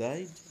also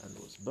died and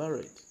was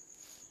buried.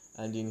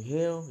 And in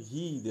hell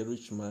he, the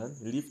rich man,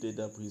 lifted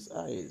up his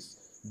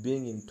eyes,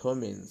 being in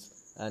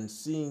torments, and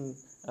seeing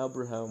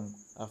Abraham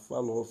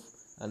afar off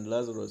and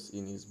Lazarus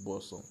in his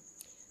bosom.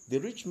 The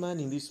rich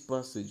man in this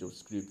passage of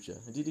scripture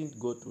didn't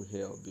go to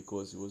hell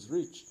because he was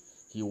rich.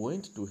 He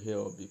went to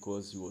hell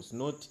because he was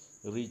not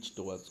rich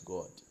towards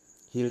God.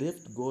 He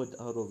left God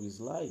out of his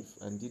life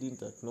and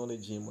didn't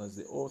acknowledge him as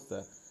the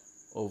author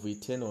of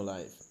eternal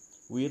life.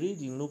 We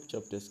read in Luke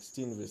chapter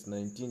 16 verse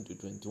 19 to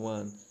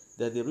 21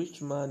 that the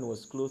rich man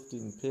was clothed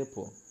in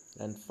purple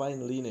and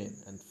fine linen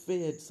and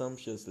fared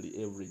sumptuously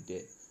every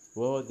day,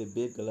 while the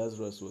beggar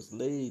Lazarus was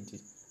laid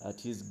at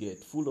his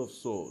gate full of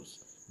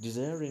sores,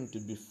 desiring to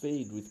be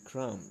fed with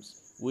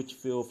crumbs which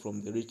fell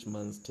from the rich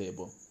man's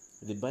table.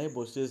 The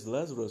Bible says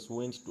Lazarus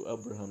went to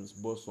Abraham's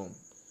bosom,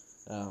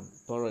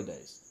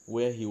 paradise,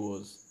 where he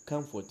was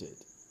comforted,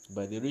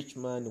 but the rich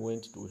man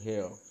went to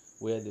hell,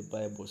 where the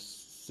Bible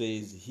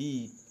says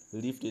he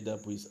lifted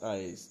up his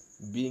eyes,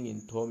 being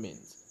in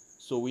torments.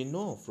 So we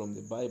know from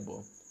the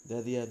Bible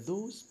that there are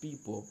those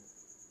people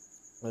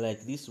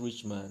like this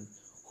rich man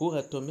who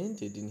are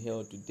tormented in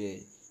hell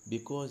today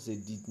because they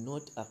did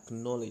not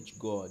acknowledge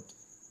God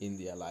in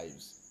their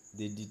lives.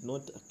 They did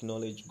not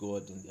acknowledge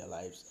God in their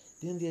lives.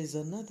 Then there is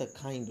another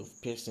kind of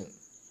person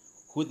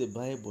who the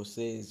Bible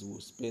says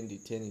will spend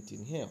eternity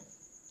in hell.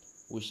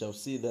 We shall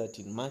see that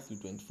in Matthew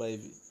 25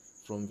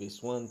 from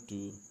verse 1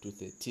 to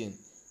 13.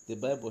 The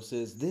Bible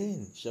says,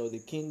 then shall the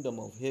kingdom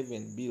of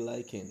heaven be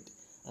likened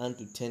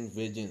unto 10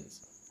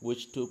 virgins,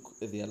 which took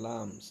their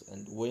lamps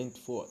and went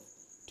forth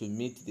to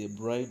meet the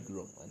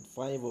bridegroom, and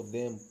 5 of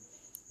them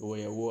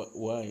were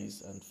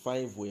wise, and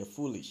 5 were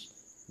foolish.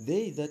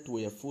 They that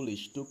were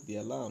foolish took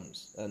their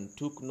lamps, and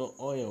took no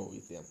oil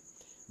with them,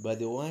 but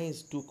the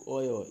wise took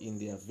oil in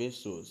their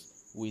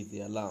vessels with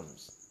their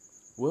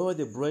lamps. While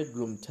the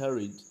bridegroom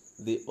tarried,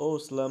 they all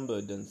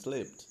slumbered and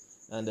slept.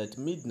 And at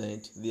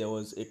midnight there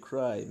was a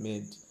cry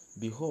made,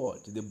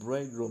 behold, the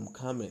bridegroom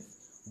cometh,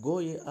 go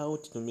ye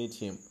out to meet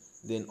him.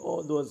 Then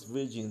all those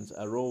virgins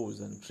arose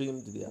and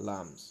trimmed their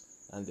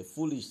lamps. And the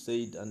foolish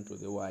said unto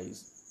the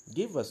wise,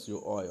 give us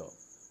your oil,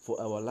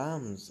 for our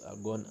lamps are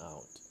gone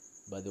out.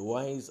 But the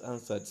wise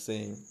answered,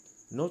 saying,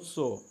 not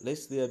so,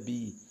 lest there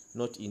be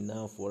not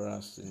enough for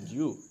us and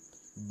you.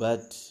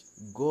 But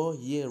go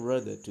ye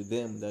rather to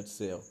them that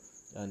sell,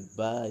 and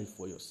buy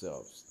for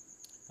yourselves.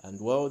 And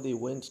while they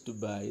went to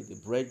buy, the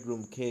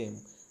bridegroom came,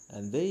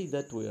 and they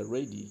that were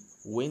ready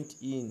went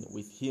in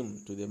with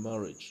him to the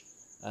marriage,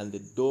 and the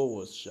door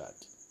was shut.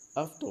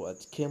 Afterward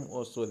came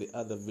also the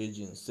other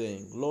virgins,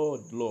 saying,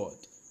 Lord, Lord,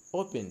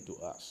 open to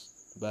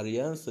us. But he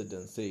answered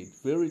and said,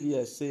 verily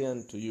I say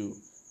unto you,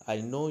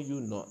 I know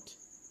you not.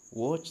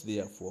 Watch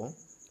therefore,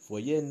 for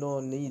ye know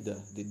neither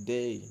the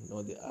day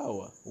nor the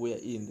hour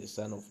wherein the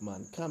Son of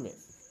Man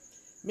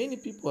cometh. Many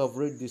people have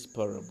read this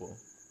parable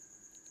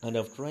and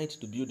have tried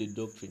to build a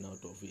doctrine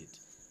out of it.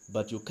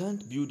 But you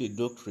can't build a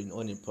doctrine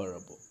on a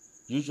parable.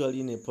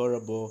 Usually in a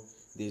parable,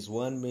 there's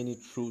one main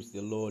truth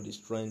the Lord is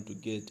trying to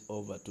get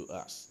over to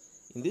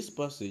us. In this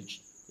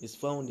passage, is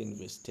found in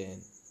verse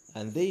 10.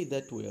 And they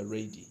that were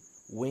ready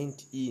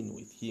went in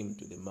with him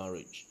to the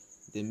marriage.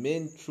 The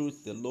main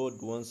truth the Lord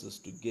wants us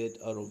to get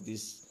out of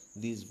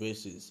these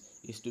verses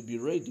is to be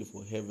ready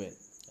for heaven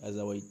as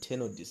our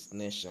eternal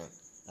destination,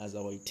 as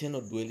our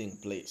eternal dwelling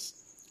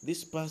place.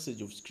 This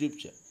passage of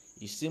scripture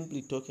is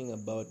simply talking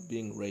about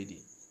being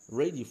ready.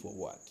 Ready for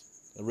what?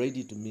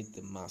 Ready to meet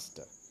the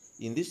Master.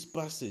 In this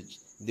passage,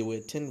 there were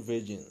 10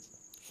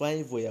 virgins.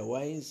 5 were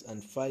wise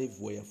and 5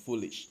 were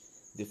foolish.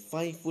 The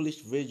 5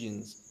 foolish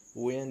virgins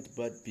weren't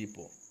bad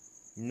people.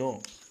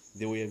 No,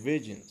 they were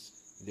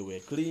virgins. They were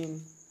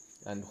clean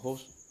and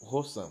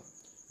wholesome.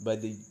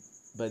 But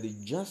they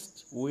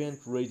just weren't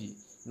ready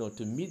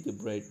to meet the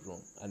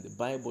bridegroom. And the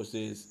Bible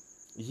says,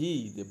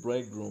 he, the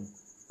bridegroom,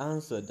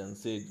 answered and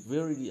said,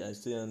 verily I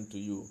say unto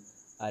you,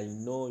 I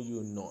know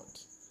you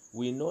not.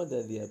 We know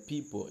that there are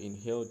people in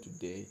hell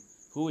today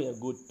who are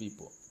good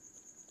people,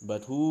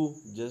 but who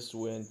just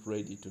weren't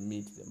ready to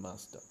meet the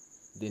Master.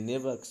 They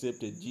never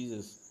accepted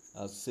Jesus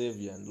as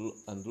Savior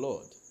and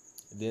Lord.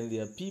 Then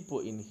there are people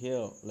in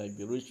hell, like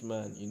the rich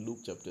man in Luke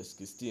chapter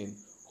 16,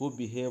 who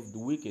behaved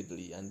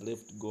wickedly and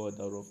left God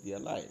out of their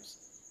lives.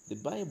 The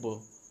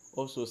Bible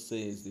also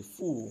says the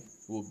fool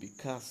will be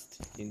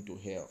cast into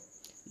hell.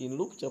 In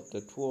Luke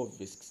chapter 12,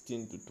 verse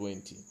 16 to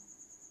 20,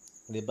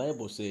 the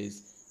Bible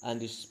says,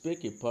 "And he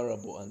spake a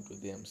parable unto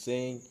them,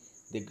 saying,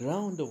 The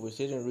ground of a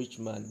certain rich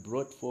man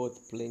brought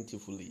forth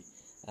plentifully,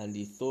 and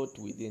he thought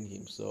within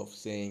himself,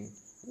 saying,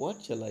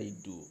 What shall I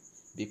do?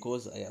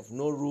 Because I have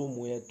no room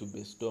where to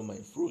bestow my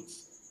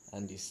fruits.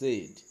 And he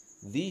said,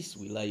 This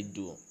will I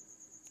do.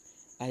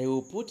 I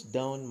will put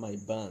down my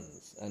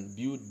barns and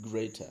build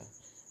greater,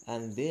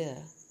 and there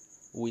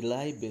will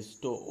I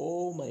bestow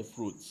all my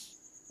fruits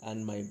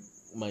and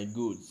my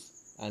goods.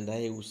 And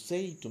I will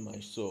say to my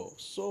soul,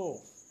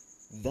 Soul,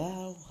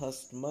 thou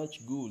hast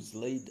much goods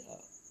laid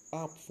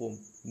up for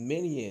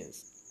many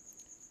years.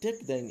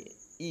 Take thine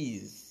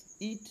ease,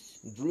 eat,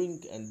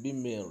 drink, and be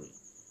merry.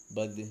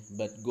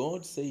 But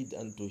God said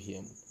unto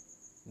him,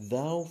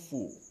 Thou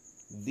fool,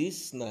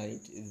 this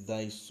night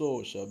thy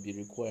soul shall be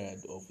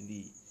required of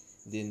thee.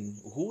 Then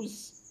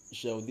whose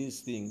shall these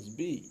things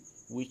be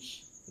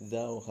which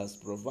thou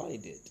hast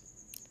provided?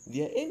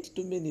 There ain't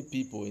too many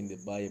people in the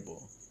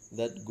Bible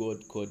that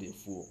God called a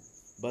fool.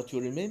 But you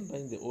remember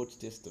in the Old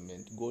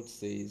Testament, God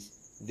says,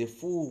 The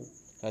fool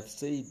hath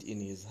said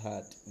in his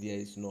heart, There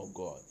is no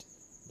God.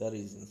 That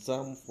is in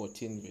Psalm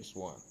 14 verse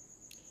 1.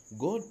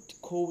 God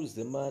calls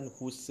the man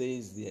who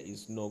says there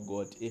is no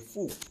God a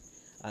fool.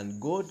 And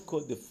God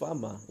called the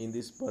farmer in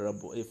this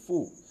parable a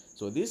fool.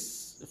 So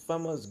this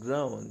farmer's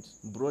ground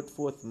brought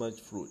forth much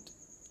fruit.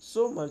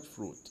 So much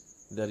fruit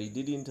that he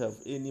didn't have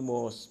any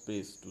more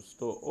space to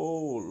store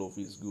all of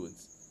his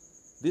goods.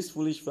 This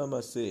foolish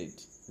farmer said,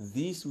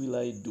 This will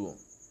I do.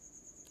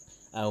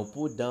 I will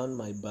put down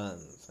my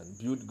barns and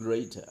build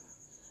greater,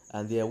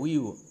 and there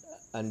will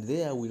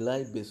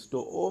I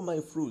bestow all my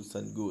fruits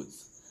and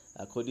goods,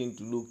 according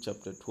to Luke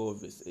chapter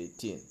 12 verse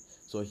 18.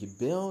 So he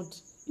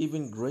built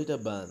even greater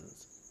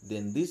barns.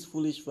 Then this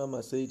foolish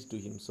farmer said to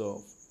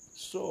himself,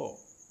 So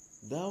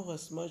thou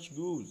hast much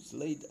goods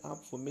laid up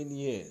for many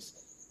years.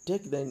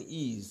 Take thine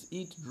ease,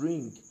 eat,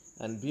 drink,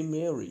 and be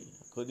merry,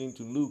 according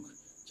to Luke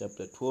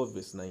chapter 12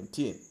 verse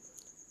 19.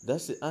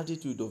 That's the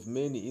attitude of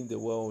many in the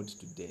world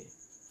today.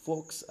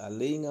 Folks are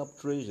laying up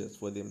treasures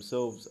for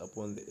themselves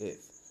upon the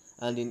earth,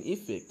 and in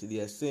effect they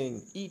are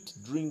saying, Eat,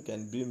 drink,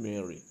 and be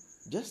merry.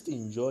 Just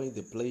enjoy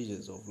the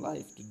pleasures of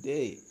life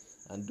today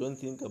and don't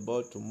think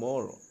about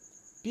tomorrow.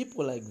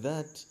 People like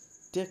that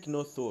take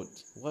no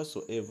thought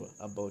whatsoever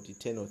about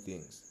eternal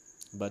things.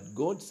 But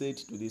God said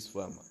to this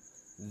farmer,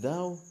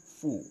 Thou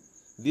fool,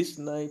 this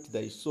night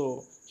thy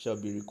soul shall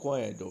be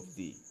required of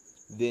thee.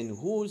 Then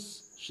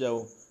whose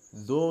shall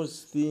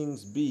those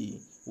things be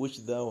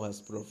which thou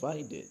hast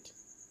provided?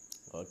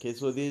 Okay,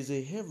 so there is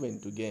a heaven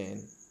to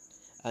gain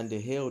and a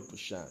hell to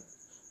shun.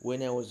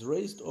 When I was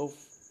raised off,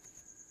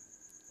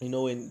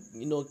 when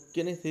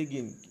Kenneth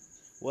Hagin,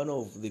 one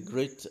of the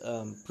great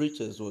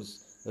preachers,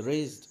 was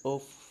raised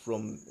off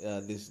from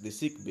the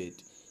sick bed.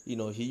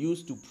 He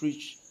used to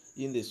preach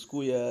in the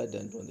schoolyard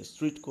and on the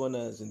street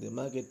corners, in the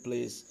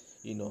marketplace.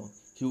 He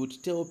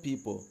would tell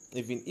people,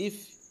 even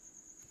if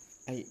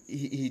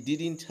he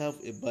didn't have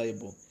a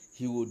Bible,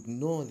 he would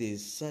know there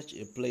is such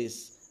a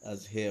place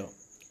as hell.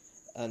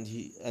 And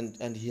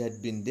he had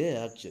been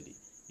there actually,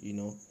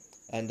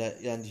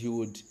 and he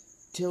would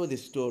tell the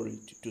story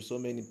to so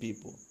many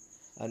people,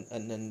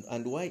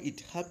 and why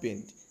it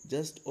happened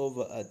just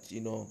over at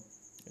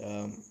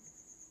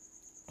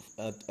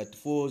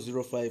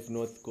 405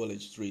 North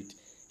College Street.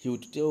 He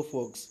would tell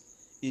folks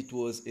it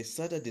was a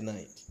Saturday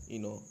night,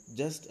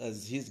 just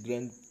as his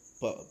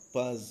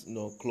grandpa's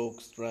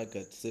clock struck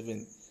at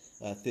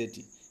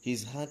 7:30.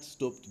 His heart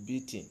stopped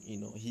beating.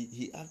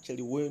 He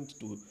actually went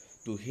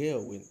to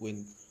hell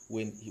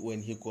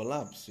when he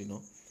collapsed.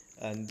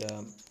 And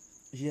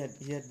he had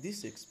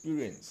this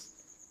experience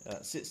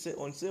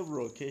on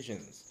several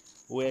occasions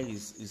where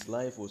his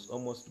life was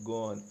almost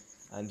gone,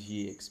 and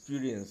he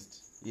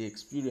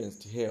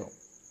experienced hell.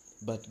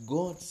 But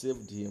God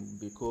saved him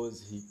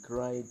because he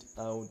cried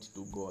out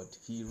to God.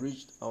 He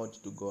reached out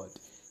to God.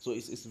 So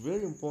it's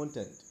very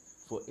important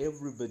for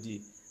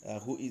everybody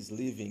who is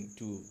living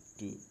to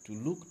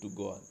look to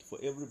God, for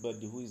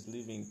everybody who is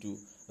living to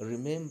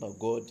remember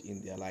God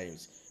in their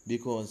lives.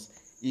 Because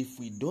if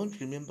we don't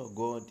remember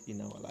God in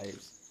our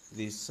lives,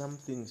 there's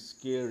something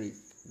scary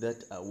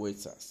that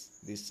awaits us.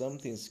 There's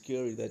something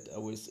scary that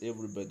awaits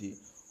everybody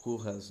who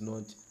has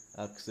not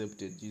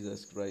accepted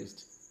Jesus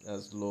Christ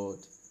as Lord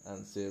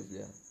and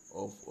Savior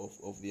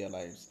of their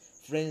lives.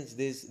 Friends,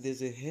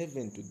 there's a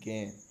heaven to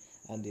gain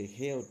and a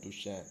hell to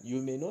shun.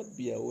 You may not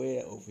be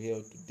aware of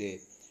hell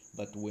today,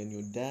 but when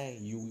you die,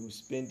 you will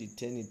spend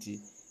eternity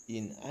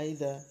in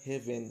either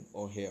heaven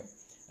or hell.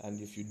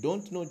 And if you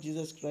don't know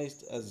Jesus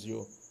Christ as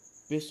your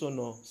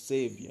personal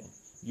Savior,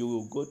 you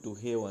will go to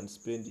hell and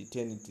spend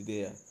eternity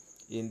there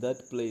in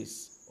that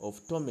place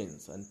of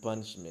torments and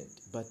punishment.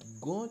 But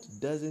God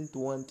doesn't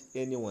want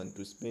anyone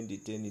to spend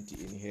eternity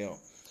in hell.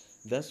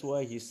 That's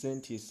why he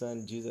sent his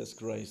son Jesus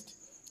Christ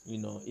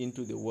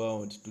into the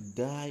world to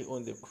die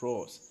on the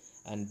cross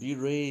and be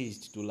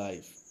raised to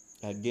life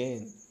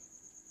again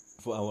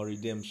for our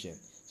redemption.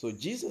 So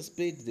Jesus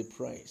paid the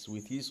price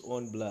with his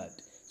own blood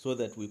so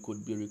that we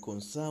could be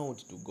reconciled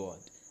to God.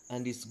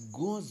 And it's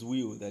God's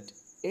will that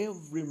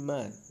every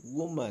man,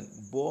 woman,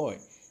 boy,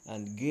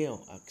 and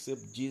girl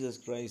accept Jesus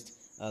Christ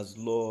as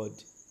Lord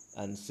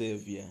and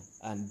Savior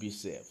and be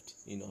saved.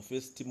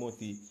 First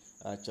Timothy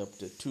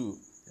chapter 2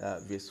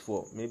 verse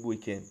 4. Maybe we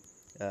can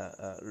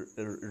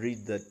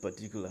read that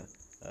particular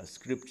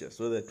scripture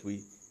so that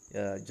we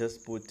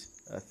just put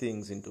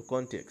things into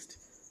context.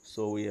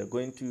 So we are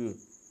going to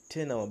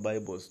turn our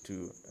Bibles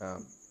to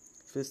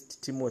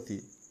First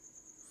Timothy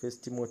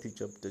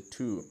chapter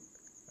 2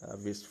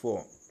 verse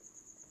 4.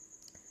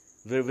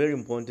 Very, very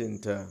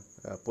important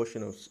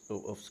portion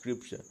of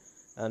scripture,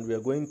 and we are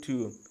going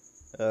to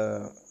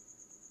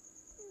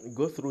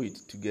go through it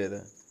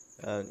together.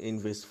 In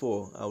verse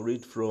 4, I'll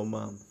read from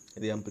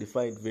the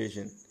Amplified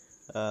Version.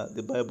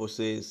 The Bible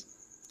says,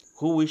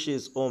 "Who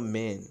wishes all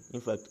men,"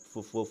 in fact,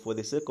 for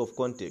the sake of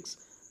context,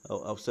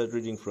 I'll start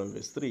reading from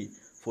verse 3.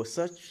 "For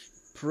such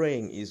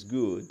praying is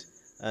good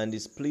and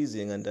is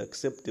pleasing and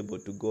acceptable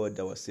to God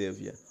our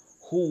Savior,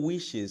 who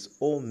wishes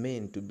all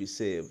men to be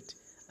saved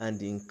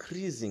and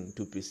increasing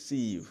to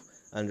perceive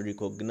and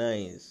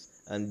recognize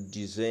and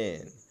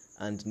discern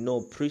and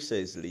know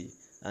precisely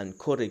and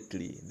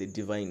correctly the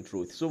divine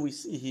truth." So we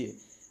see here,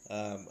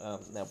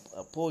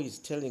 Paul is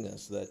telling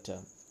us that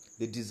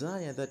the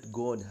desire that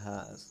God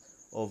has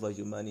over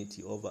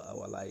humanity, over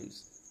our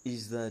lives,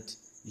 is that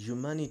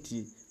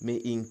humanity may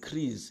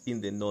increase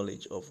in the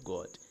knowledge of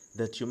God,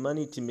 that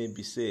humanity may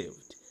be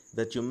saved,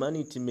 that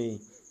humanity may,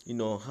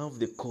 have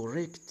the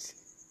correct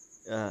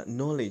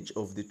knowledge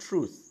of the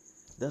truth.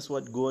 That's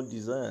what God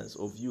desires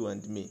of you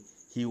and me.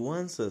 He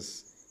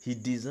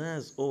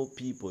desires all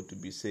people to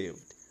be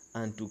saved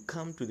and to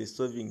come to the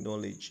saving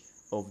knowledge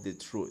of the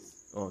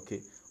truth.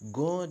 Okay.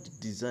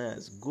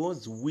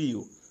 God's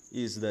will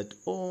is that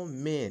all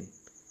men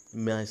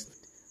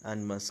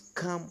must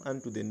come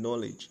unto the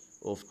knowledge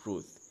of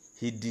truth.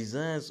 He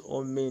desires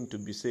all men to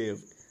be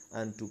saved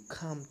and to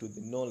come to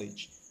the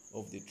knowledge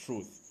of the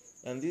truth.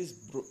 And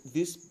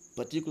this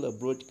particular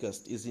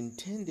broadcast is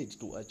intended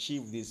to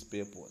achieve this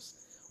purpose.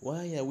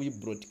 Why are we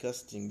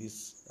broadcasting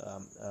this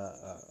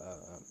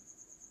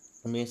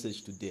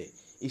message today?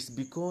 It's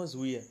because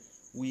we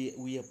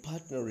are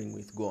partnering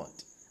with God.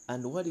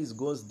 And what is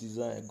God's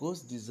desire?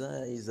 God's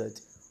desire is that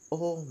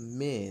all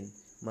men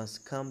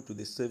must come to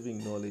the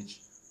saving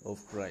knowledge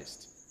of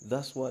Christ.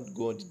 That's what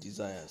God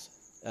desires.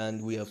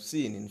 And we have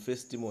seen in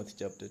 1 Timothy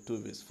chapter 2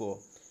 verse 4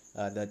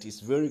 that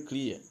is very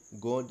clear.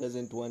 God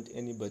doesn't want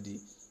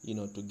anybody,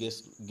 to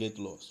get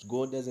lost.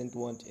 God doesn't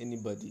want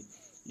anybody,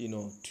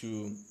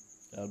 to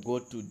go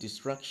to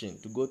destruction,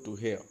 to go to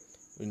hell,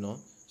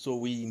 So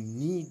we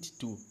need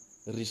to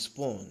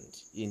respond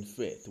in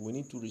faith. We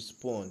need to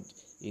respond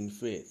in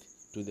faith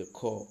to the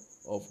call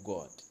of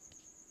God.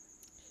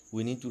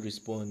 We need to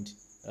respond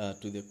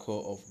to the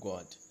call of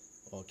God.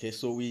 Okay,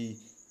 so we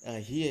are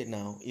here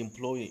now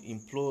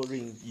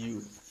imploring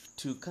you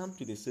to come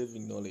to the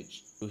saving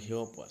knowledge, to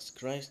help us.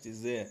 Christ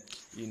is there,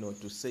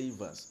 to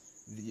save us.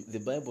 The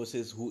Bible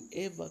says,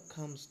 whoever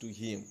comes to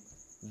him,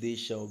 they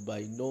shall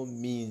by no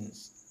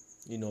means,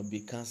 be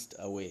cast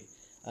away.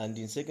 And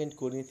in 2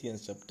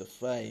 Corinthians chapter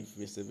 5,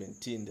 verse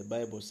 17, the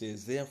Bible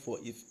says, therefore,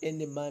 if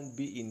any man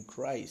be in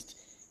Christ,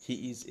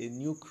 he is a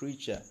new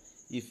creature.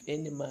 If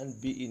any man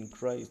be in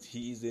Christ,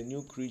 he is a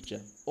new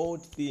creature.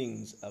 Old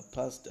things are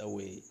passed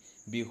away.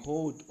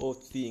 Behold, all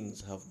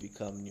things have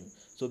become new.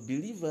 So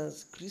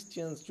believers,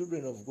 Christians,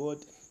 children of God,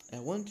 I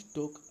want to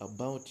talk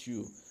about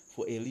you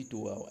for a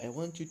little while. I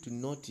want you to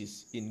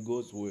notice in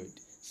God's word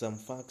some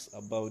facts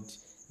about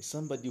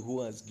somebody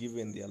who has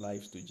given their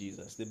lives to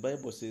Jesus. The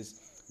Bible says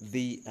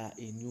they are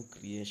a new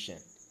creation.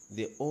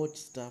 The old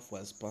stuff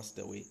has passed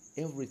away.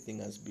 Everything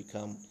has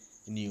become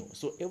new.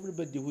 So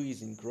everybody who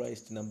is in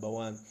Christ, number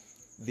one,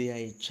 they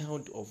are a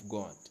child of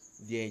God.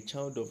 They are a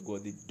child of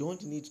God. They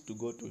don't need to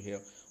go to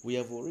hell. We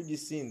have already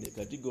seen the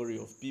category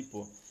of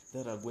people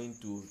that are going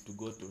to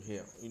go to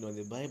hell.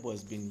 The Bible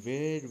has been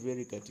very,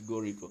 very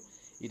categorical.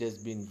 It has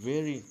been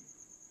very,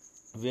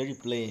 very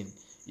plain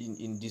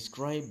in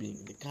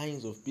describing the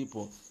kinds of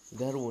people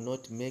that will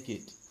not make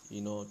it,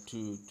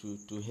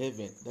 to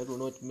heaven, that will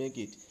not make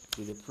it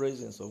to the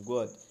presence of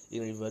God.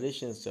 In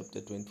Revelation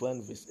chapter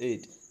 21, verse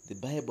 8, the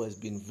Bible has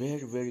been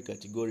very, very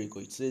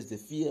categorical. It says the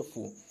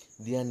fearful,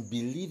 the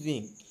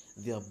unbelieving,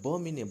 the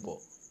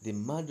abominable, the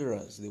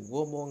murderers, the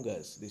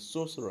warmongers, the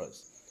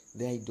sorcerers,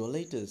 the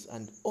idolaters,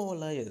 and all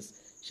liars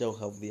shall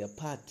have their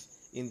part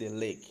in the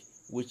lake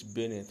which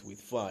burneth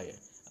with fire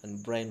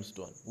and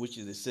brimstone, which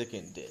is the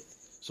second death.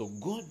 So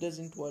God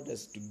doesn't want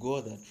us to go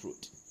that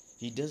route.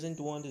 He doesn't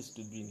want us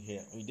to be in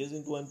hell. He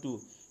doesn't want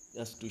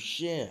us to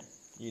share,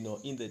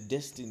 in the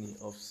destiny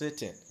of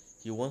Satan.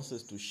 He wants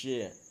us to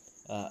share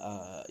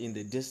in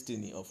the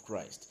destiny of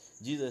Christ.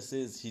 Jesus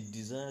says he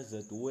desires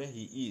that where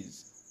he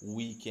is,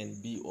 we can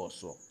be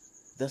also.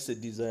 That's the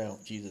desire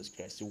of Jesus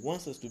Christ. He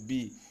wants us to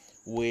be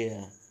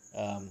where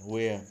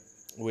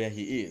where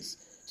he is.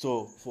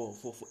 So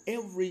for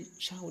every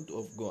child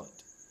of God,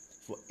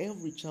 for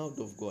every child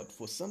of God,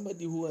 for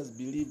somebody who has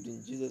believed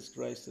in Jesus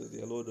Christ as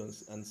their Lord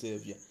and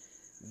Savior,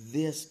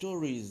 their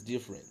story is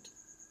different.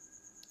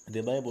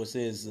 The Bible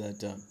says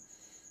that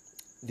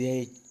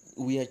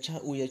we are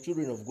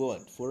children of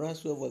God. For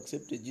us who have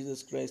accepted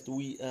Jesus Christ,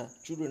 we are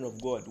children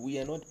of God. We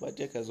are not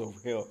partakers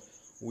of hell.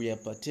 We are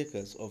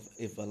partakers of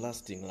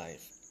everlasting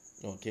life.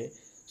 Okay,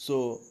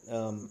 so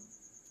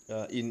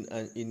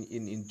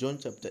in John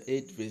chapter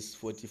 8 verse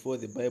 44,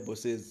 the Bible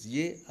says,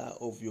 "Ye are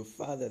of your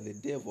father the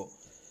devil."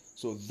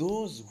 So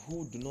those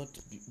who do not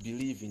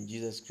believe in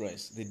Jesus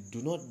Christ, they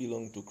do not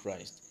belong to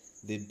Christ.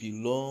 They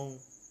belong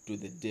to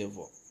the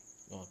devil.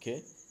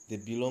 Okay, they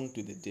belong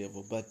to the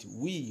devil. But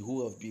we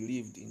who have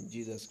believed in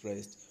Jesus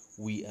Christ,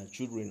 we are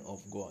children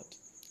of God.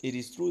 It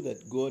is true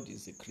that God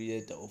is the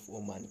creator of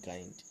all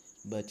mankind,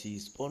 but he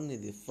is only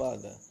the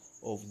father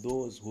of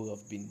those who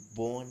have been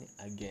born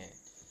again.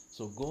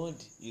 So God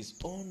is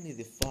only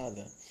the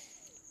father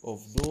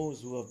of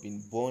those who have been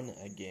born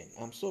again.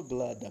 I'm so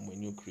glad I'm a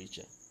new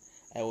creature.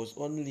 I was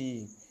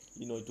only,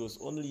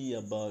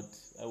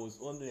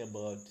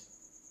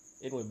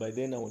 anyway, by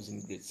then I was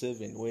in grade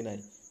 7 when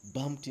I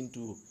bumped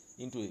into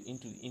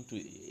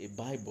a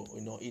Bible,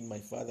 in my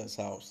father's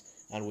house.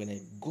 And when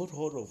I got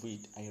hold of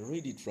it, I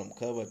read it from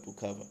cover to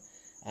cover.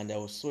 And I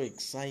was so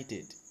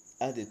excited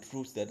at the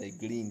truth that I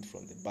gleaned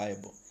from the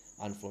Bible.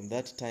 And from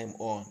that time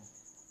on,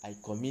 I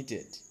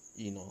committed,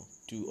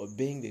 to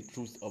obeying the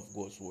truth of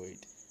God's word.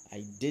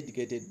 I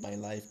dedicated my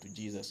life to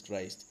Jesus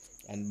Christ,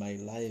 and my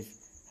life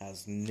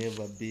has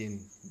never been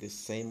the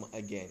same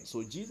again.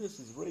 So Jesus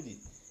is ready,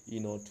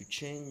 to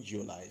change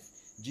your life.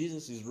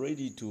 Jesus is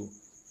ready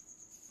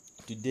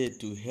today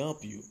to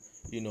help you,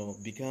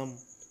 become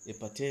a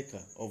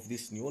partaker of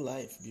this new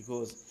life,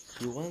 because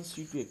he wants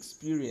you to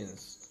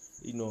experience,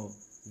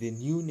 the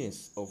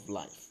newness of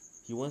life.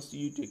 He wants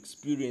you to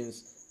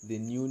experience the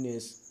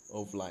newness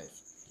of life.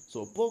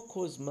 So Paul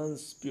calls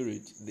man's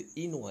spirit the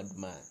inward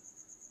man,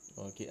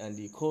 okay, and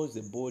he calls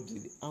the body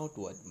the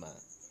outward man.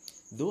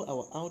 Though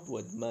our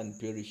outward man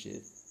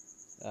perisheth,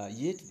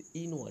 yet the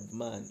inward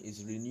man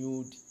is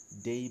renewed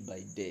day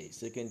by day.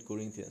 2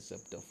 Corinthians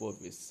chapter 4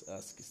 verse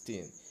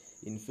 16.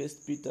 In 1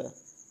 Peter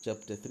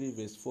chapter 3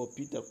 verse 4,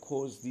 Peter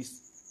calls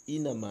this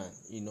inner man,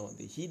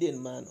 the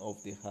hidden man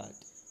of the heart.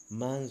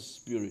 Man's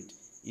spirit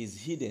is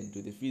hidden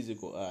to the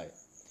physical eye.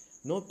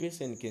 No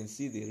person can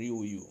see the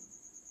real you.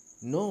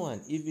 No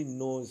one even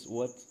knows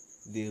what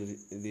the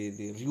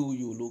real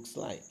you looks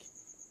like.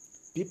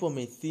 People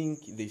may think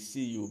they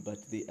see you, but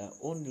they are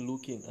only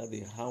looking at the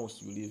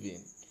house you live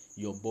in,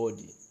 your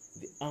body,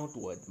 the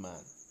outward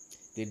man.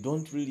 They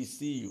don't really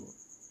see you.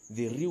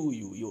 The real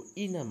you, your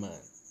inner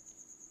man,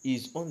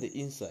 is on the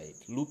inside,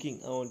 looking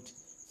out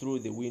through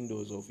the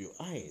windows of your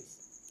eyes.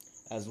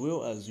 As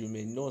well as you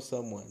may know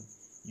someone,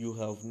 you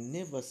have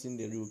never seen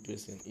the real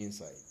person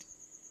inside.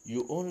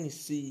 You only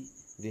see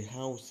the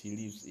house he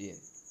lives in.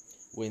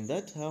 When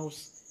that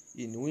house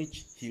in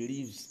which he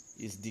lives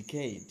is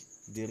decayed,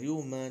 the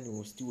real man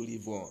will still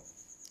live on.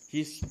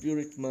 His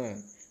spirit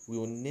man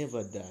will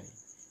never die.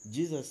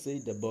 Jesus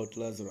said about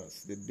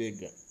Lazarus the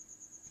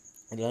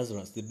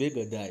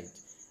beggar died,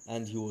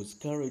 and he was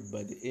carried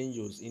by the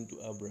angels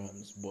into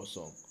Abraham's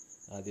bosom.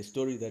 The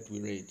story that we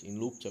read in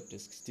Luke chapter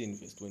 16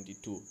 verse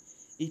 22.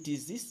 It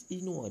is this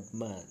inward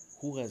man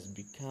who has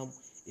become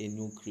a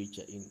new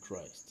creature in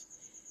Christ.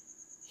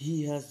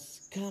 He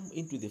has come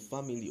into the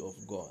family of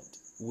God.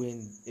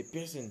 When a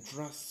person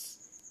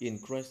trusts in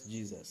Christ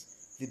Jesus,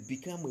 they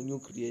become a new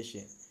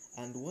creation.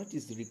 And what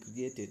is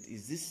recreated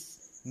is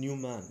this new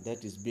man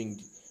that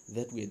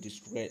we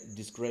are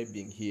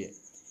describing here.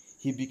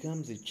 He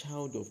becomes a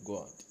child of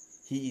God.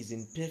 He is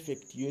in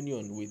perfect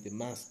union with the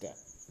Master.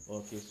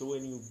 Okay, so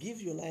when you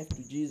give your life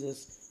to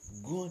Jesus,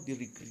 God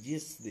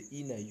recreates the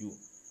inner you.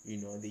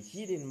 The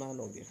hidden man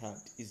of the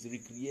heart is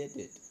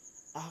recreated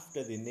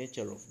after the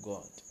nature of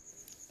God.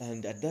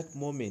 And at that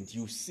moment,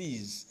 you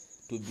cease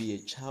to be a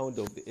child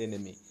of the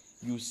enemy.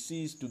 You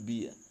cease to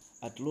be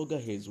at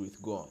loggerheads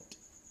with God.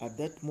 At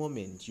that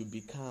moment, you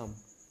become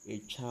a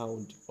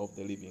child of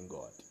the living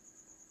God.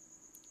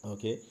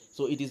 Okay,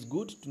 so it is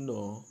good to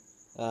know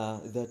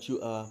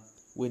that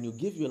when you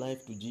give your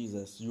life to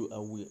Jesus, you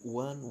are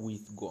one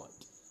with God.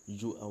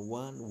 You are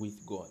one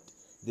with God.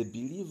 The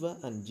believer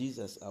and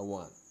Jesus are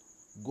one.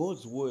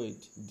 God's word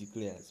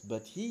declares,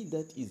 but he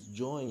that is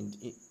joined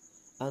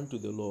unto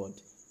the Lord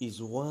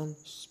is one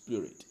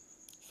spirit.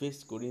 1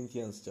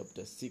 Corinthians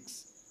chapter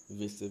 6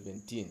 verse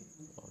 17.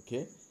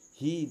 Okay,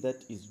 he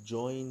that is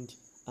joined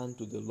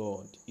unto the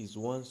Lord is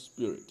one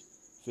spirit.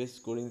 1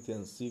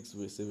 Corinthians 6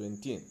 verse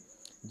 17.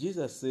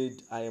 Jesus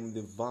said, I am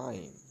the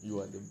vine, you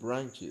are the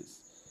branches.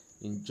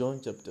 In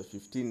John chapter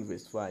 15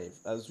 verse 5.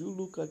 As you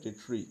look at a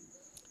tree,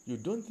 you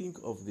don't think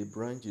of the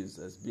branches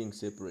as being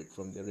separate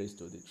from the rest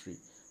of the tree.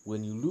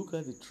 When you look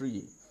at the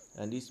tree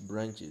and its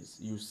branches,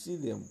 you see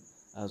them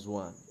as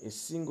one, a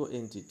single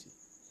entity.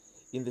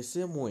 In the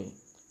same way,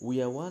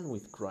 we are one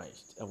with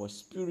Christ. Our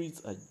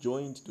spirits are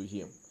joined to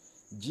him.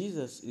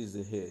 Jesus is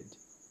the head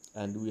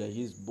and we are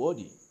his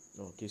body.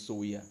 Okay, so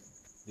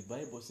the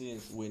Bible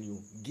says when you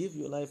give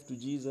your life to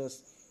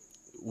Jesus,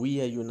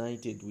 we are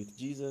united with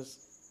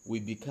Jesus. We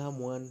become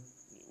one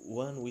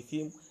with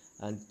him.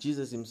 And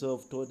Jesus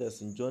himself told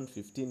us in John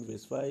 15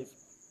 verse 5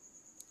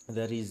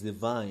 that he is the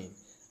vine.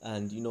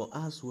 And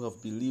us who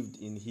have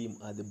believed in him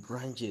are the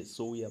branches.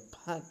 So we are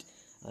part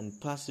and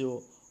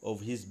parcel of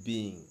his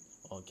being.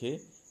 Okay,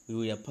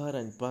 we are part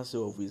and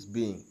parcel of his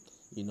being.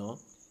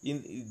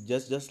 In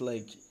just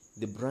like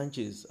the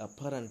branches are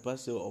part and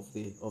parcel of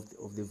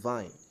the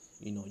vine.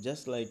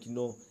 Just like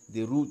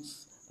the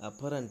roots are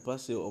part and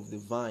parcel of the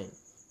vine.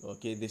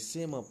 Okay, the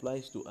same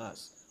applies to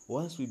us.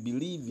 Once we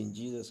believe in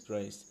Jesus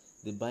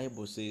Christ, the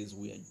Bible says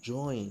we are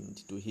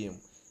joined to him.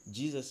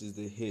 Jesus is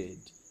the head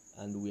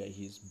and we are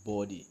his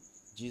body.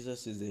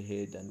 Jesus is the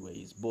head and we are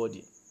his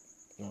body.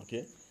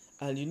 Okay,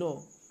 and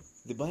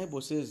the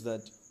Bible says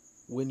that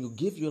when you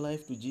give your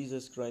life to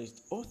Jesus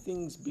Christ, all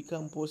things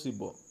become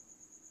possible.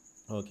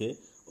 Okay,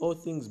 all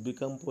things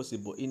become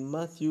possible. In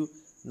Matthew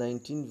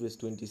 19 verse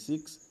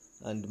 26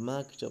 and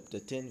Mark chapter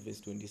 10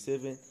 verse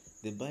 27,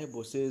 the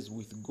Bible says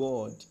with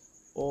God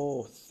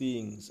all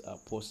things are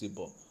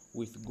possible.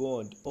 With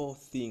God all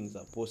things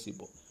are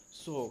possible.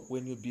 So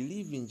when you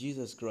believe in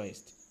Jesus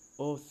Christ,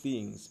 all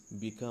things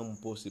become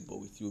possible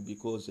with you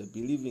because you're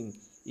believing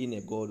in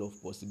a God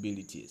of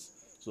possibilities.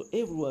 So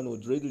everyone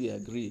would readily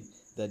agree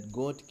that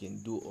God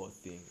can do all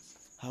things.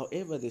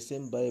 However, the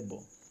same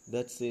Bible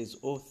that says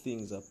all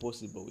things are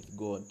possible with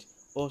God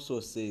also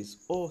says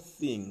all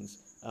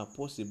things are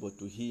possible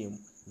to him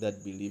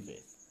that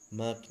believeth.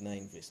 Mark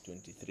 9 verse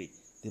 23.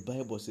 The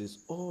Bible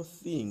says all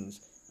things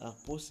are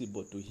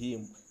possible to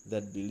him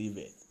that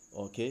believeth.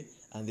 Okay,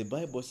 and the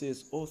Bible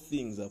says all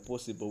things are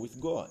possible with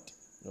God.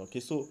 Okay,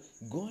 so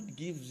God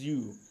gives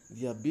you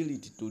the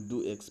ability to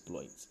do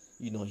exploits,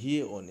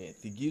 here on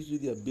earth. He gives you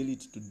the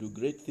ability to do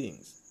great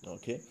things.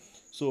 Okay,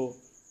 so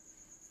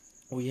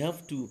we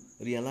have to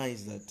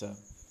realize that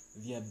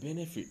there are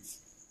benefits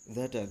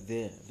that are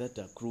there, that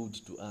are accrued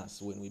to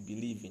us when we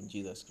believe in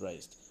Jesus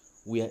Christ.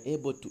 We are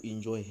able to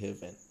enjoy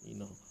heaven.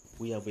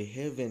 We have a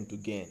heaven to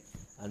gain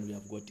and we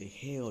have got a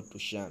hell to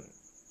shun.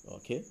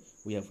 Okay,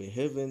 we have a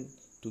heaven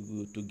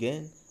to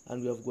gain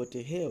and we have got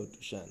a hell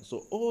to shun.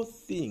 So all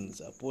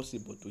things are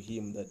possible to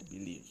him that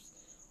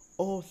believes.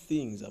 All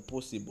things are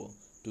possible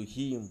to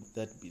him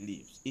that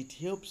believes. It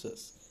helps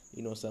us,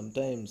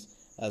 sometimes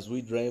as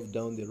we drive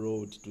down the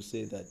road to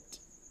say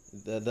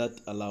that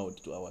aloud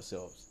to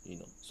ourselves,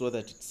 so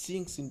that it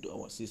sinks into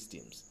our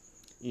systems.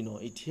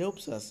 It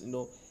helps us,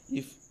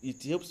 if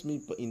it helps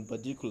me in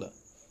particular,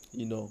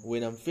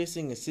 when I'm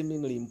facing a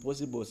seemingly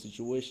impossible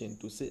situation,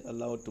 to say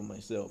aloud to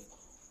myself,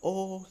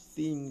 all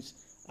things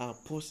are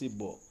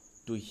possible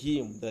to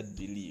him that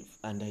believe,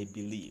 and I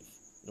believe.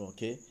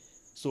 Okay,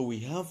 so we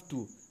have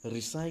to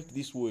recite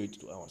this word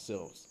to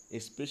ourselves,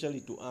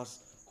 especially to us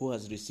who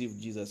has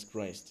received Jesus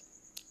Christ.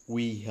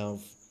 We have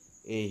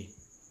a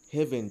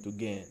heaven to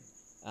gain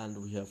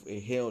and we have a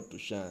hell to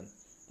shun,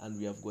 and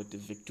we have got a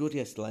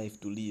victorious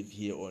life to live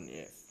here on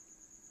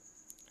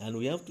earth. And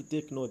we have to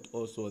take note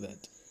also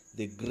that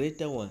the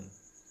greater one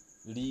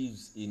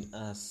lives in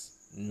us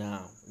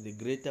now. The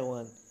greater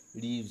one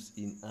lives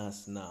in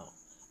us now.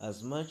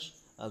 As much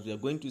as we are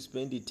going to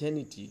spend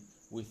eternity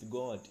with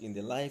God in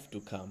the life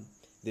to come,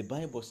 the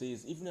Bible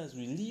says even as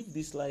we live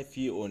this life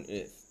here on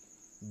earth,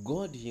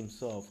 God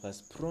himself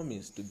has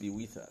promised to be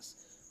with us.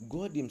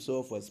 God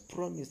himself has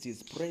promised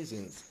his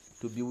presence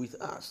to be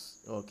with us.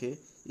 Okay,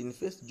 in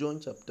 1 John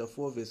chapter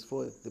 4 verse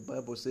 4, the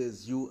Bible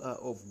says, you are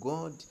of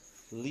God,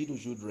 little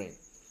children,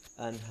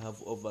 and have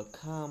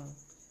overcome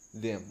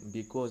them,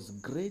 because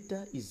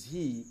greater is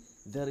he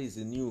that is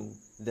in you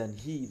than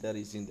he that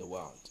is in the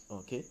world.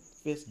 Okay,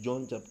 1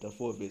 John chapter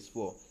 4 verse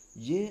 4,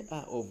 ye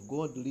are of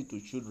God, little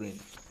children,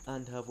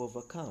 and have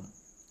overcome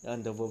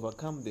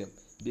them,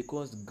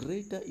 because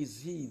greater is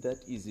he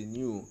that is in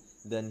you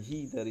than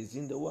he that is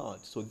in the world.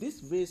 So this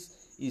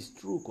verse is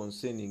true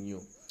concerning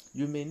you.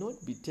 You may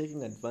not be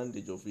taking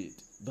advantage of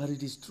it, but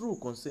it is true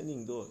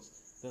concerning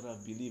those that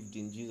have believed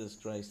in Jesus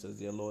Christ as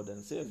their Lord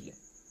and Savior.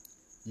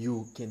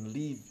 You can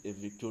live a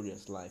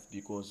victorious life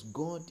because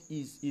God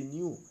is in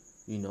you.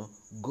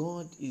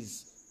 God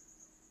is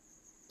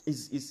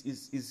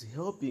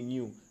helping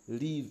you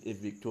live a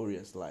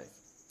victorious life.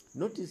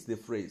 Notice the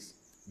phrase,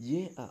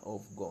 ye are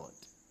of God.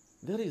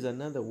 That is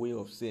another way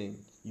of saying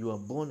you are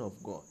born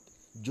of God.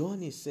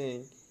 John is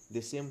saying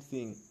the same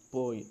thing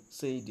Paul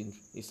said in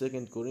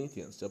 2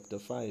 Corinthians chapter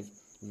 5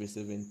 verse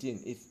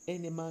 17. If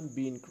any man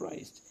be in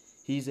Christ,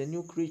 he is a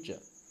new creature.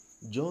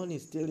 John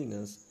is telling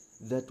us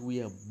that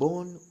we are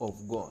born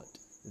of God,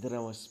 that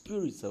our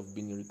spirits have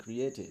been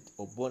recreated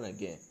or born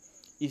again.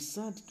 It's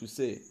sad to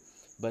say,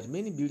 but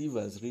many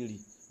believers really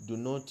do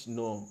not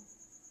know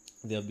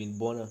they have been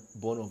born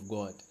of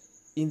God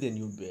in the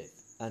new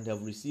birth and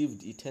have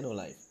received eternal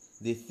life.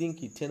 They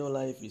think eternal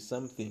life is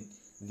something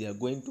they are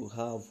going to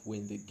have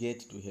when they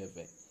get to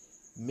heaven.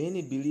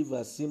 Many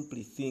believers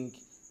simply think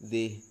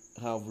they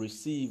have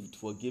received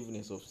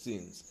forgiveness of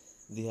sins.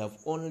 They have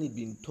only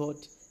been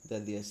taught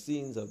that their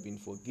sins have been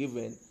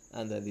forgiven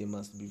and that they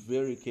must be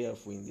very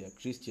careful in their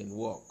Christian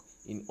walk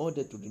in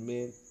order to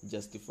remain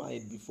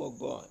justified before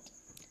God.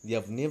 They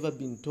have never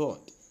been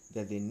taught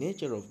that the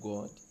nature of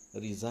God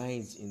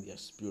resides in their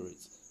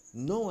spirits.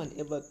 No one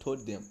ever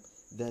taught them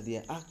that they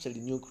are actually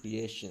new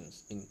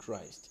creations in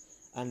Christ.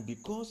 And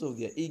because of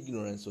their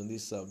ignorance on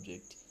this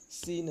subject,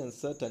 sin and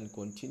Satan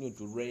continue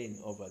to reign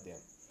over them.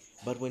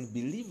 But when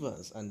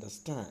believers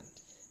understand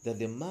that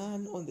the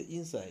man on the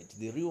inside,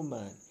 the real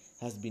man,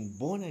 has been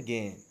born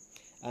again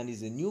and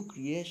is a new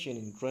creation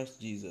in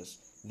Christ Jesus,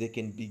 they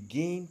can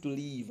begin to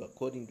live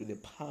according to the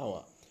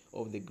power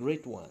of the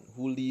great one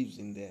who lives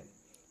in them.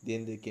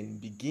 Then they can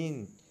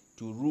begin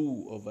to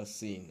rule over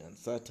sin and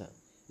Satan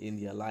in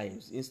their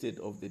lives instead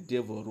of the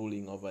devil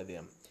ruling over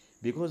them.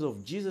 Because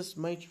of Jesus'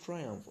 mighty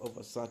triumph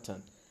over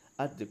Satan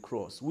at the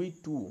cross, we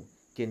too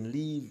can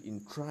live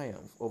in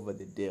triumph over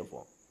the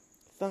devil.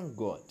 Thank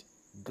God,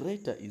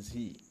 greater is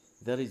he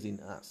that is in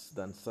us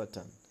than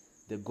Satan,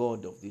 the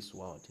god of this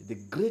world. The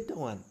greater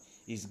one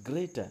is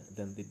greater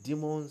than the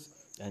demons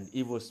and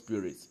evil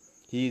spirits.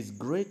 He is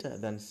greater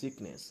than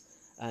sickness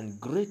and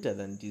greater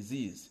than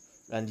disease,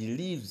 and he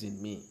lives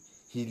in me.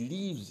 He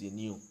lives in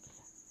you.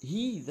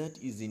 He that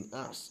is in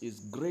us is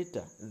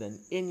greater than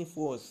any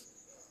force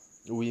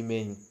we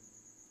may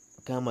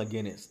come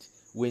against.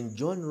 When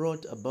John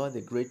wrote about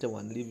the greater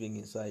one living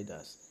inside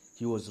us,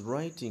 he was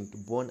writing to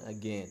born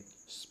again,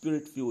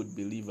 spirit-filled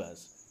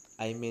believers.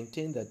 I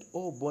maintain that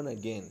all born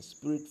again,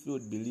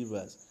 spirit-filled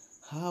believers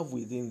have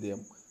within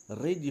them,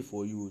 ready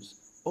for use,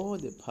 all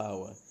the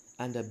power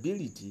and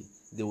ability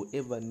they will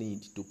ever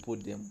need to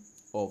put them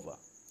over.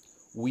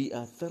 We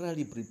are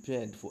thoroughly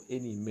prepared for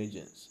any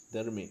emergence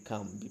that may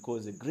come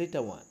because the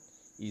greater one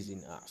is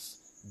in us.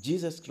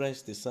 Jesus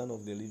Christ, the Son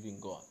of the living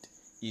God,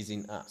 is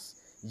in us.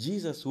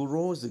 Jesus, who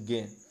rose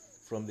again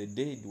from the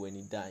dead when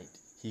he died,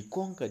 he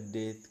conquered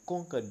death,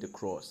 conquered the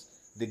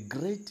cross. The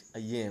great I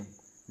am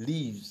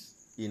lives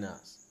in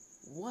us.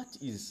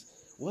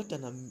 What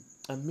an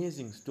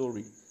amazing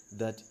story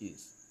that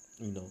is.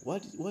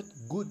 What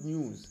good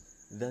news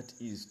that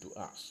is to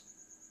us.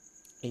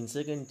 In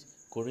 2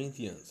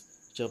 Corinthians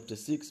chapter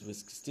 6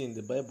 verse 16,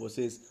 the Bible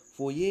says,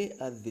 "For ye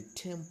are the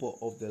temple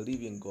of the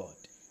living God.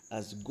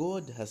 As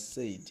God has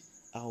said,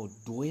 I will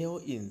dwell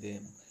in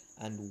them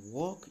and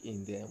walk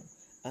in them,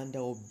 and I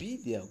will be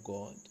their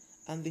God,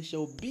 and they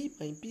shall be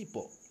my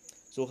people."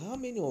 So how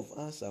many of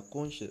us are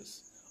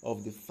conscious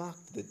of the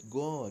fact that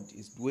God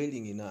is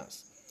dwelling in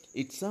us?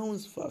 It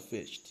sounds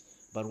far-fetched,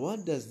 but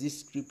what does this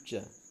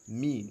scripture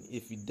mean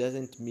if it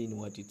doesn't mean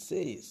what it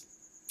says?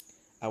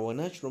 Our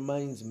natural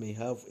minds may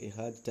have a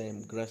hard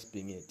time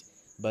grasping it,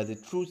 but the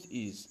truth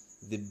is,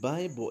 the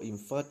Bible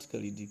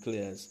emphatically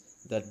declares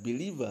that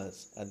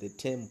believers are the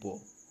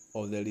temple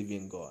of the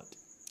living God,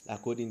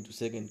 according to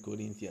 2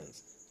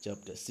 Corinthians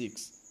chapter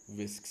 6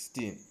 verse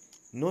 16.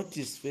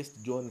 Notice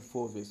 1 John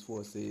 4 verse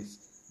 4 says,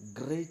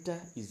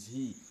 "Greater is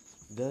he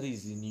that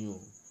is in you."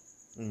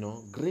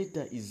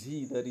 Greater is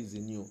he that is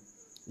in you.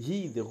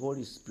 He, the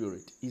Holy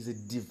Spirit, is a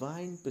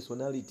divine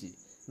personality,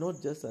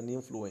 not just an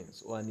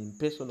influence or an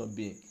impersonal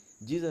being.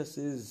 Jesus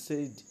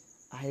said,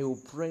 "I will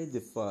pray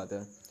the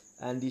Father,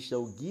 and he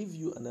shall give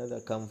you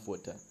another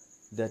comforter,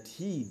 that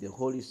he, the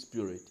Holy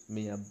Spirit,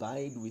 may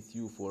abide with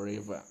you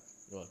forever."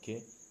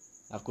 Okay?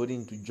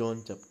 According to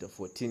John chapter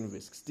 14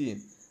 verse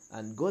 16.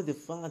 And God the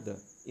Father,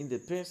 in the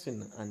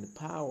person and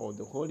power of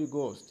the Holy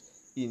Ghost,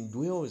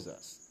 indwells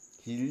us.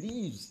 He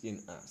lives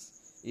in us.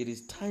 It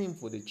is time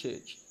for the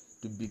church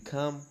to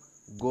become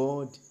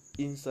God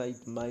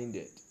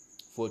inside-minded.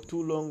 For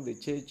too long, the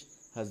church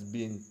has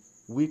been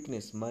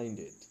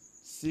weakness-minded,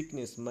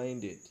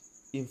 sickness-minded,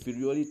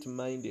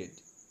 inferiority-minded,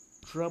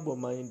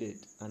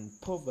 trouble-minded,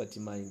 and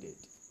poverty-minded.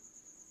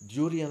 Do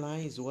you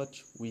realize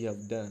what we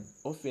have done?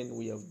 Often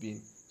we have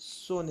been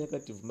so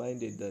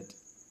negative-minded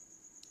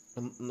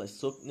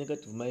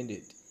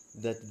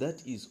that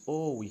that is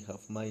all we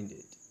have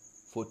minded.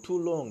 For too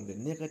long, the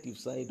negative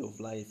side of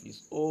life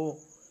is all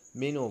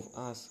many of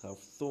us have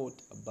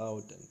thought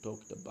about and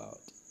talked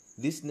about.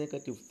 This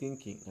negative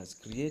thinking has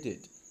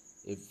created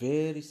a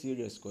very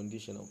serious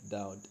condition of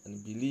doubt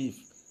and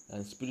belief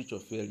and spiritual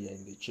failure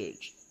in the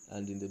church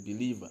and in the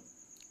believer.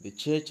 The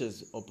church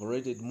has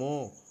operated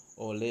more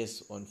or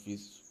less on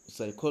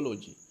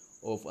psychology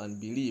of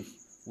unbelief,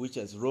 which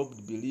has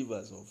robbed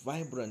believers of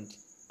vibrant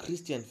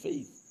Christian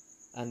faith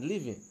and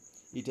living.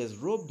 It has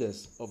robbed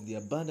us of the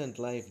abundant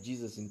life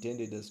Jesus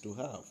intended us to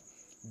have.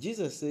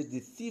 Jesus said, "The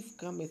thief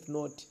cometh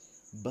not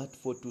but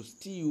for to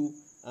steal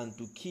and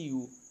to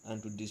kill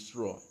and to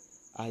destroy.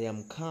 I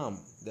am come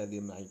that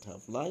they might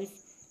have life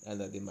and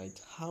that they might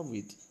have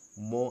it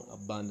more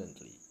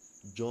abundantly."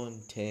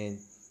 John 10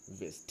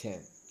 verse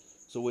 10.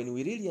 So when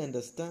we really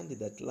understand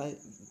that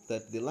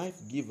the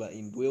life giver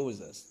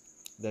indwells us,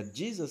 that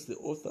Jesus, the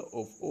author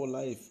of all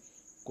life,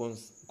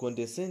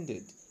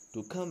 condescended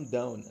to come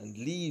down and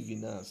live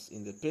in us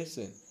in the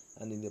person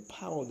and in the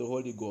power of the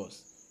Holy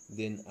Ghost,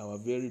 then our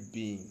very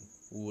being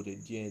will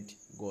radiate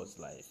God's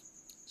life.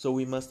 So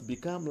we must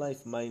become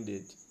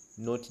life-minded,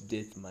 not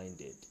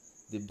death-minded.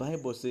 The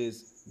Bible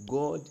says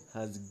God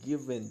has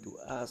given to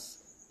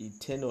us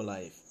eternal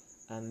life,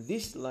 and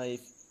this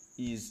life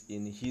is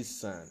in His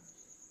Son.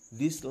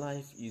 This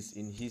life is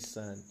in His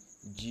Son,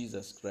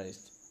 Jesus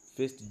Christ.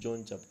 1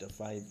 John chapter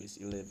 5 verse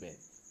 11.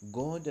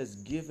 God has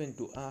given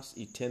to us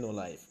eternal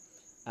life,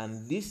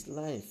 and this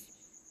life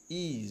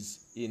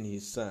is in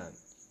His Son,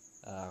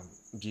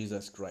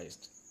 Jesus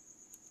Christ.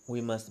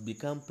 We must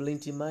become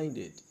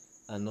plenty-minded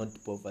and not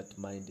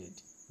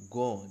poverty-minded.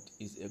 God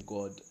is a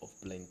God of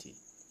plenty.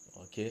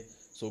 Okay,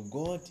 so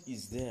God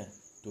is there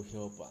to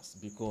help us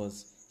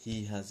because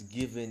He has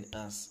given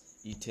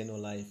us eternal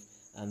life,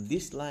 and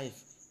this life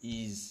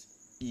is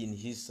in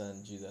His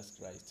Son Jesus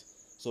Christ.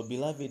 So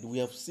beloved, we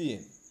have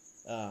seen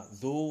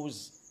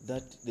those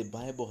that the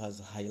Bible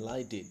has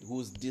highlighted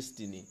whose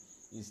destiny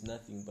is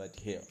nothing but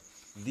hell.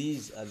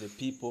 These are the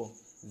people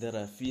that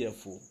are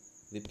fearful,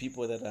 the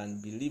people that are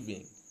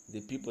unbelieving,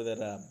 the people that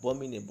are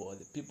abominable,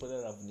 the people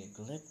that have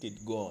neglected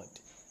God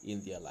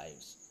in their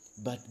lives.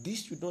 But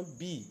this should not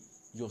be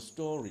your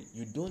story.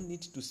 You don't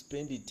need to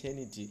spend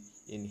eternity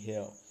in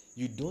hell.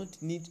 You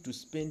don't need to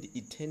spend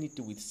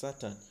eternity with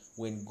Satan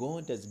when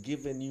God has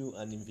given you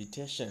an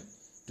invitation.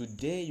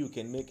 Today you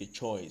can make a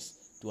choice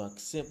to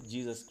accept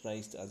Jesus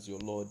Christ as your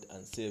Lord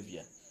and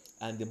Savior.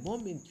 And the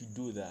moment you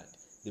do that,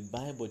 the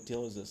Bible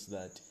tells us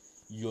that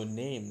your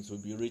names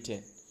will be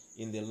written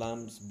in the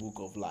Lamb's book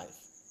of life.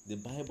 The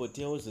Bible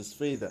tells us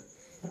further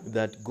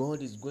that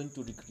God is going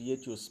to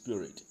recreate your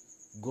spirit.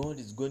 God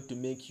is going to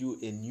make you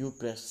a new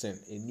person,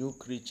 a new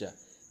creature.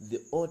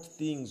 The old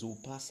things will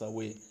pass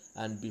away,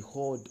 and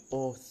behold,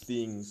 all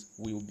things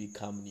will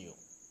become new.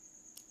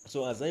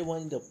 So as I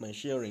wind up my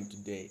sharing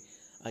today,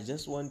 I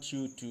just want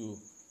you to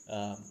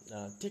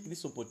take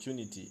this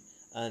opportunity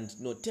and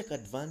take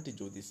advantage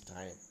of this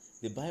time.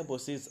 The Bible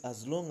says,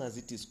 as long as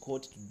it is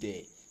called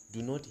today,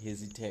 do not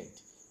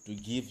hesitate to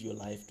give your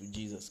life to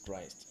Jesus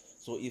Christ.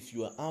 So if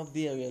you are out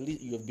there,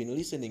 you have been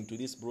listening to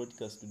this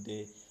broadcast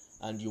today,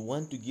 and you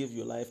want to give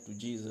your life to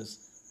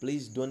Jesus,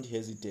 please don't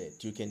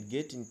hesitate. You can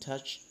get in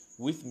touch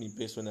with me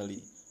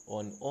personally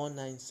on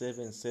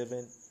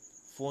 0977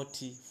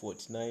 40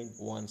 49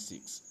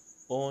 16.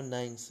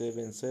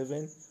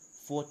 0977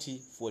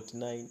 40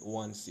 49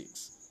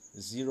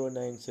 16.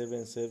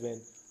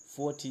 0977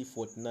 40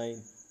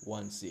 49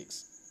 16.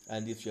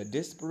 And if you're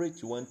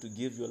desperate, you want to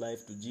give your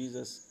life to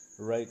Jesus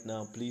right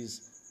now,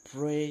 please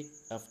pray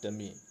after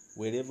me.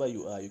 Wherever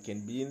you are, you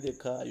can be in the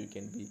car, you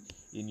can be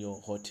in your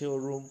hotel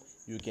room,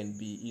 you can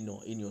be in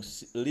your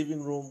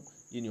living room,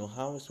 in your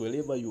house,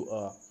 wherever you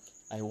are.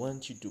 I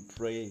want you to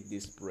pray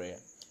this prayer.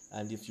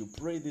 And if you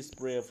pray this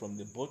prayer from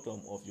the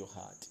bottom of your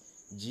heart,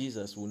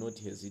 Jesus will not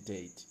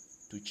hesitate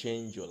to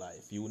change your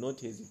life. He will not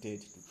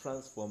hesitate to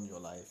transform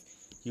your life.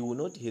 He will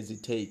not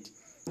hesitate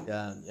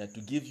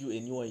to give you a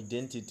new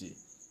identity,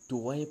 to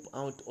wipe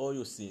out all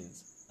your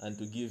sins, and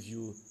to give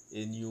you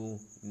a new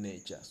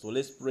nature. So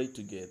let's pray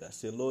together.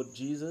 Say, Lord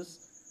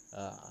Jesus,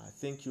 I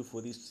thank you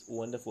for this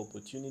wonderful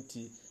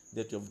opportunity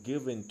that you have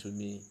given to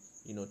me,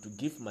 to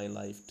give my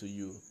life to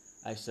you.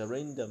 I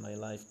surrender my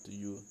life to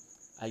you.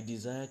 I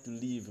desire to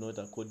live not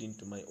according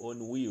to my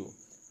own will.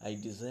 I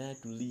desire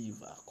to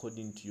live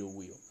according to your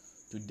will.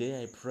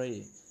 Today I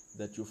pray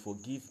that you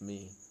forgive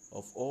me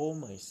of all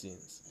my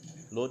sins.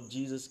 Lord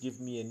Jesus,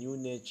 give me a new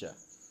nature.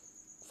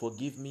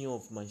 Forgive me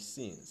of my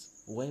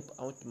sins. Wipe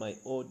out my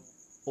old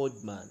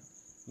man.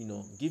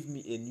 Give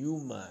me a new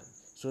man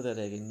so that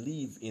I can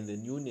live in the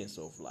newness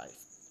of life.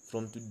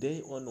 From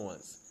today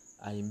onwards,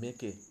 I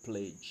make a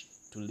pledge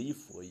to live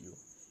for you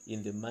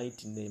in the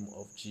mighty name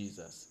of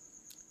Jesus.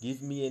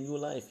 Give me a new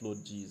life,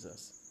 Lord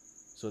Jesus,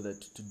 so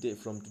that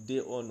from today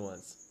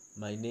onwards,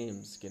 my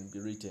names can be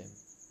written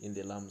in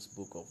the Lamb's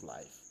book of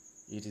life.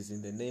 It is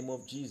in the name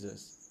of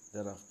Jesus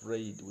that I've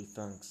prayed with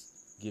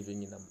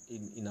thanksgiving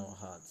in our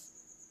hearts.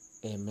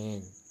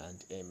 Amen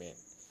and amen.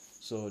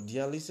 So,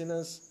 dear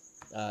listeners,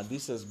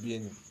 this has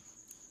been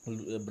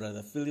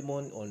Brother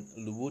Philemon on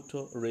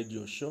Lubuto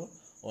Radio Show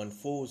on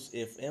Force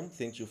FM.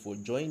 Thank you for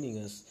joining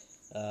us,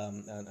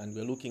 and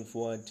we're looking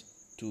forward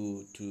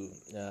to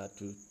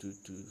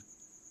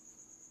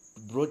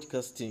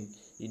broadcasting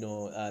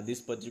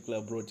this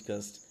particular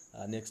broadcast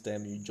next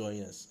time you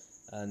join us.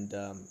 And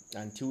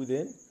until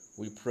then,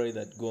 we pray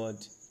that God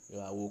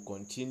will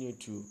continue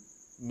to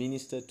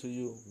minister to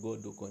you.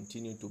 God will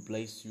continue to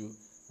bless you.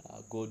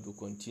 God will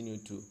continue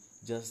to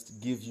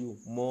just give you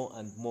more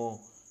and more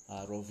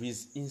of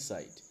His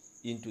insight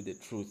into the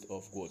truth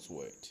of God's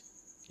word.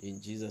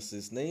 In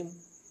Jesus' name,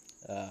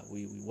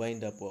 we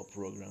wind up our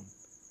program.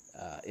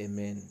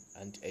 Amen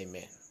and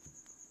amen.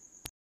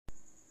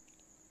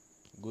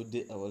 Good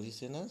day, our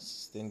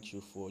listeners. Thank you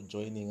for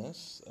joining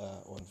us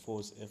on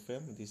Force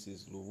FM. This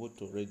is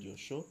Lubuto Radio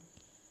Show.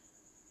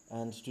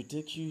 And to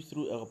take you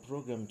through our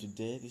program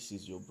today, this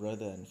is your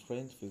brother and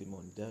friend,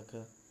 Philemon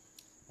Daka.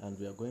 And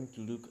we are going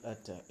to look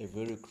at a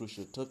very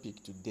crucial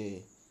topic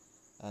today.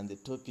 And the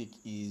topic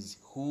is,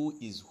 who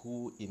is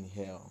who in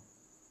hell?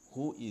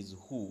 Who is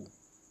who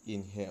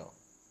in hell?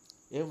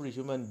 Every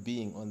human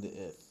being on the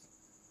earth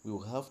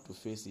will have to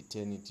face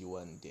eternity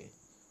one day.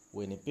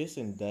 When a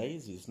person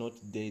dies, he's not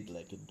dead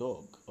like a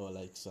dog or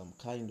like some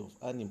kind of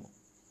animal.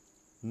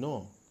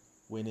 No,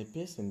 when a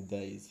person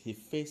dies, he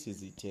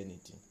faces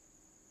eternity.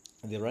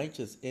 The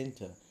righteous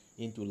enter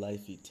into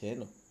life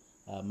eternal.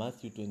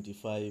 Matthew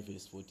 25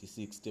 verse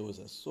 46 tells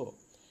us so.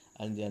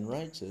 And the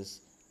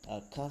unrighteous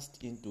are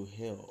cast into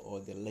hell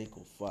or the lake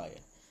of fire,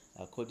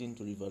 according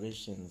to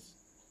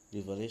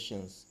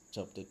Revelations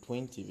chapter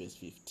 20 verse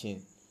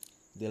 15.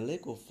 The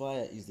lake of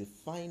fire is the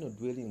final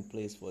dwelling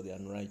place for the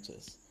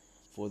unrighteous,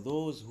 for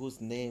those whose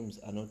names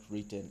are not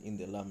written in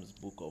the Lamb's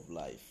book of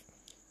life.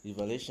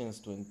 Revelations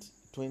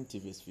 20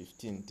 verse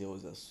 15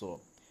 tells us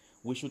so.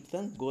 We should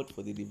thank God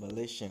for the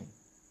revelation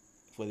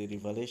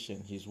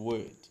His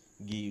word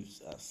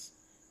gives us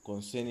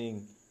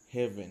concerning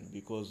heaven,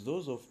 because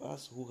those of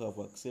us who have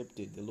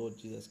accepted the Lord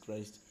Jesus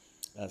Christ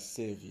as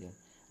Savior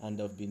and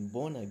have been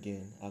born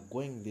again are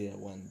going there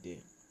one day.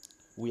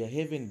 We are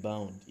heaven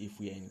bound if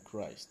we are in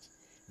Christ.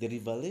 The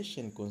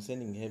revelation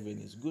concerning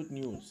heaven is good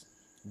news,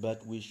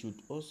 but we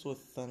should also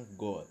thank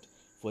God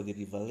for the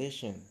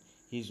revelation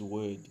His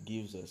word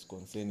gives us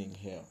concerning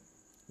hell.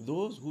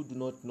 Those who do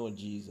not know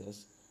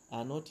Jesus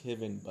are not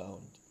heaven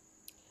bound,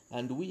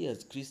 and we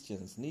as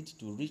Christians need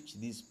to reach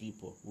these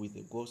people with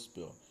the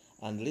gospel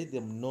and let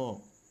them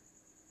know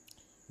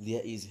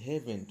there is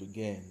heaven to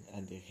gain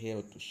and a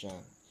hell to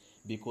shun.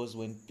 Because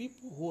when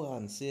people who are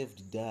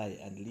unsaved die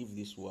and leave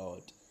this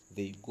world,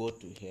 they go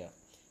to hell.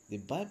 The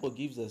Bible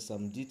gives us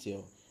some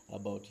detail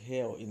about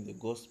hell in the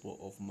Gospel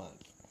of Mark.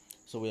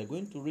 So we are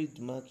going to read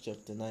Mark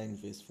chapter 9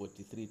 verse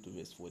 43 to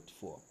verse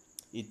 44.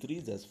 It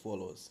reads as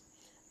follows: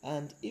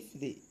 And if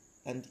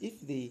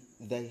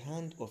thy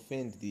hand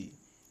offend thee,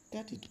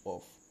 cut it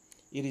off.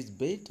 It is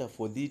better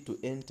for thee to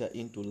enter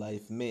into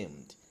life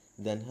maimed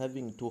than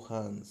having two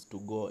hands to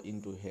go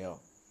into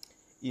hell,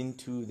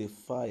 into the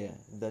fire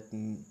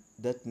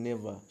that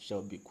never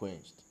shall be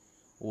quenched,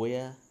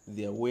 where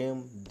their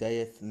worm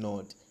dieth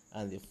not,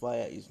 and the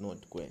fire is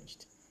not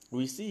quenched.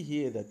 We see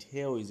here that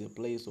hell is a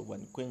place of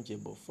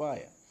unquenchable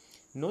fire.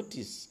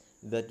 Notice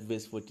that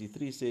verse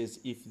 43 says,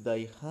 if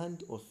thy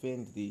hand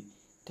offend thee,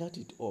 cut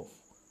it off.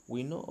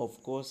 We know,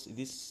 of course,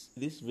 this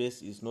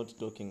verse is not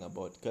talking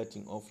about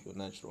cutting off your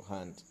natural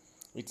hand.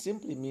 It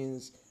simply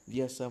means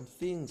there are some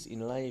things in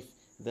life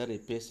that a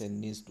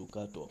person needs to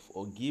cut off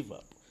or give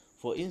up.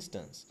 For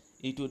instance,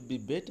 it would be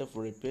better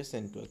for a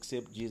person to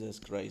accept Jesus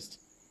Christ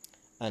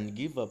and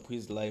give up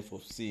his life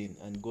of sin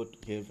and go to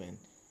heaven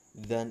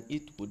than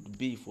it would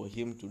be for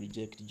him to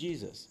reject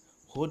Jesus,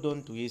 hold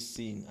on to his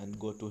sin, and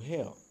go to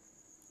hell,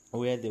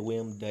 where the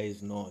worm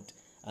dies not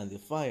and the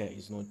fire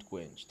is not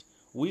quenched.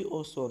 We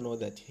also know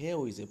that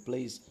hell is a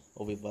place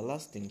of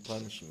everlasting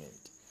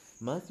punishment.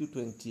 Matthew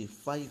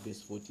 25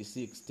 verse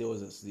 46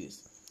 tells us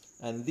this: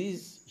 And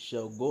these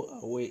shall go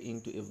away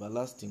into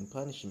everlasting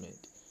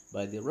punishment,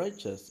 but the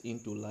righteous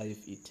into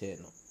life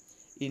eternal.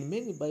 In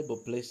many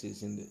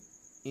places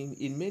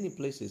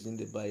in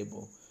the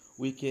Bible,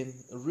 we can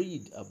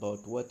read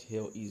about what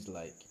hell is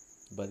like,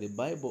 but the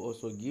Bible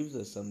also gives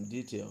us some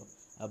detail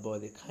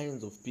about the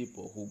kinds of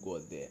people who go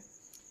there.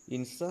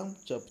 In Psalm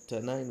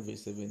chapter 9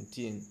 verse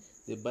 17,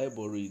 the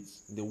Bible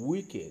reads, The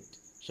wicked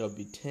shall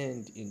be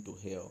turned into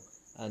hell,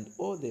 and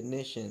all the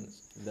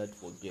nations that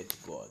forget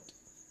God.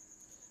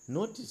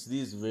 Notice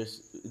this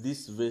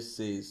verse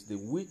says, the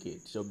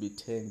wicked shall be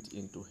turned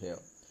into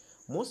hell.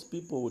 Most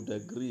people would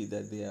agree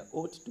that there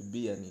ought to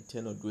be an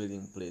eternal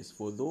dwelling place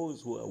for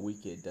those who are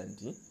wicked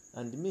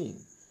and mean.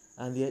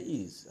 And there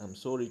is. I'm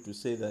sorry to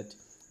say that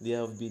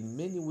there have been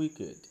many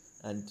wicked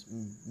and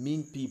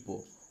mean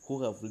people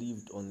who have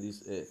lived on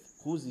this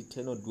earth, whose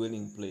eternal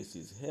dwelling place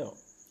is hell.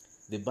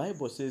 The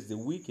Bible says the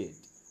wicked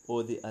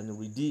or the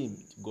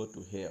unredeemed go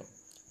to hell.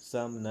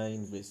 Psalm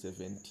 9 verse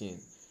 17.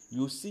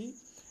 You see,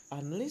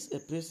 unless a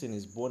person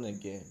is born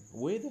again,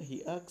 whether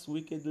he acts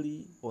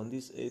wickedly on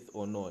this earth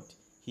or not,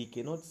 he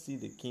cannot see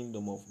the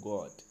kingdom of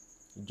God.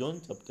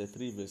 John chapter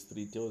 3 verse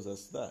 3 tells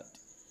us that.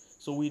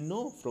 So we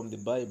know from the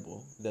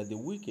Bible that the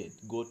wicked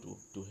go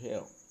to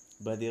hell.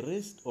 But the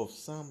rest of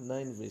Psalm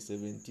 9 verse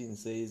 17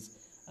 says,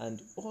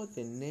 and all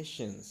the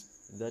nations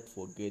that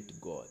forget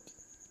God.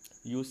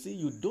 You see,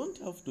 you don't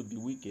have to be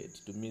wicked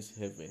to miss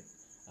heaven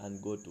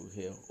and go to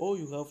hell. All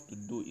you have to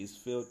do is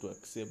fail to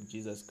accept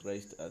Jesus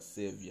Christ as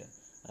Savior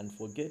and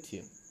forget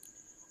Him.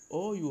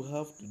 All you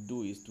have to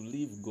do is to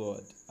leave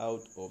God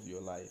out of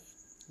your life.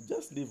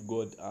 Just leave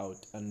God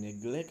out and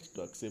neglect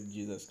to accept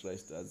Jesus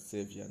Christ as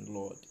Savior and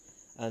Lord,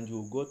 and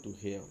you'll go to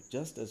hell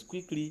just as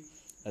quickly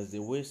as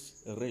the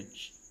worst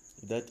wretch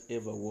that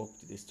ever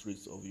walked the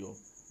streets of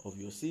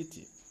your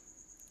city.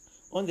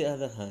 On the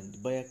other hand,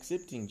 by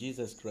accepting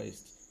Jesus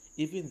Christ,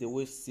 even the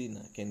worst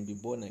sinner can be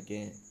born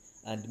again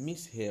and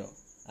miss hell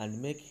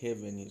and make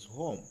heaven his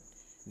home.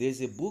 There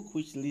is a book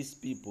which lists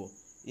people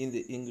in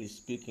the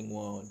English-speaking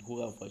world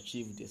who have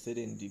achieved a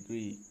certain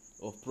degree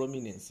of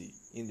prominency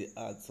in the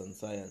arts and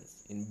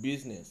science, in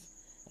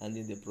business, and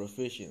in the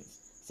professions.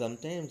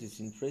 Sometimes it's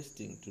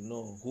interesting to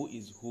know who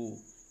is who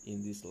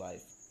in this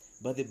life.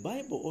 But the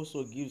Bible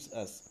also gives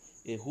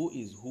us a who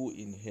is who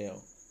in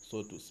hell,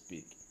 so to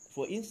speak.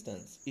 For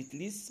instance, it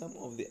lists some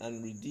of the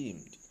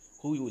unredeemed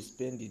who will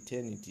spend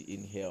eternity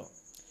in hell.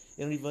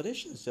 In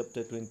Revelation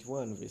chapter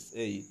 21 verse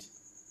 8,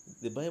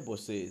 the Bible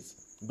says,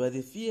 "But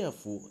the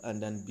fearful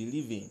and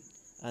unbelieving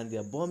and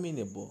the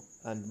abominable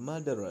and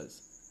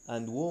murderers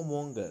and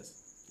warmongers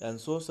and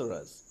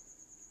sorcerers,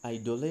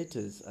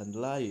 idolaters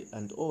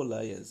and all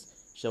liars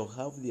shall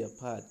have their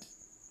part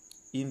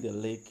in the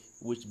lake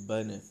which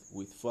burneth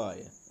with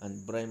fire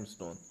and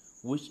brimstone,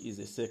 which is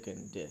a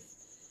second death."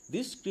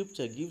 This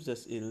scripture gives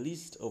us a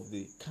list of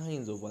the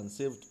kinds of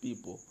unsaved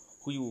people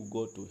who will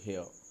go to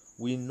hell.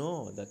 We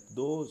know that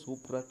those who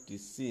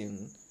practice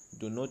sin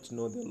do not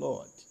know the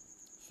Lord.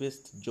 1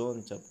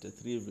 John chapter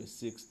 3 verse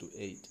 6 to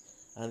 8.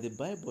 And the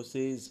Bible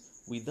says,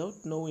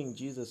 without knowing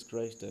Jesus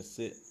Christ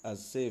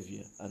as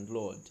Savior and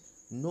Lord,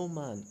 no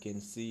man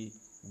can see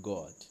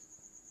God.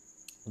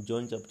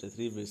 John chapter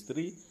 3 verse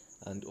 3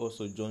 and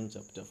also John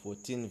chapter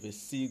 14 verse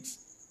 6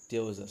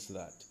 tells us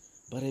that.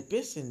 But a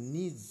person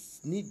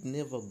need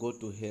never go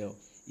to hell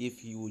if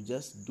he will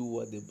just do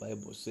what the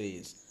Bible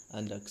says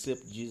and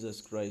accept Jesus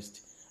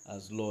Christ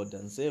as Lord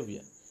and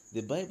Savior.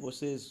 The Bible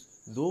says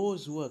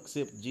those who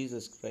accept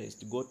Jesus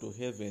Christ go to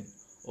heaven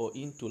or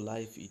into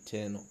life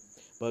eternal.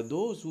 But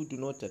those who do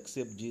not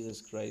accept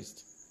Jesus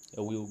Christ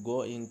will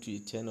go into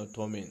eternal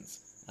torments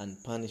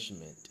and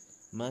punishment.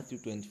 Matthew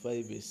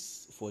 25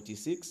 verse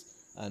 46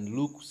 and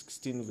Luke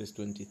 16 verse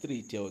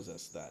 23 tells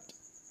us that.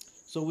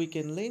 So we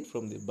can learn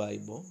from the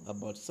Bible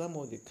about some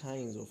of the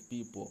kinds of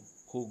people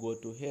who go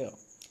to hell.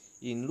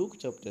 In Luke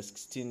chapter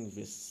 16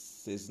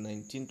 verses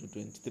 19 to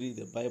 23,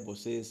 the Bible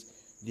says,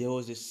 "There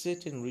was a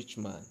certain rich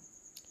man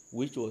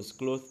which was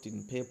clothed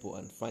in purple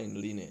and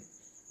fine linen,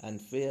 and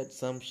fared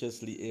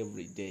sumptuously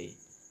every day.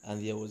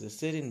 And there was a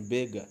certain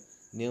beggar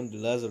named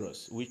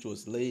Lazarus, which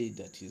was laid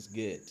at his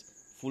gate,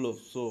 full of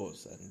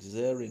sores, and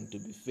desiring to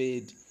be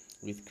fed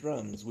with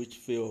crumbs which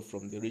fell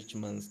from the rich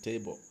man's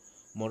table.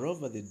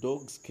 Moreover, the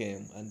dogs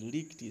came and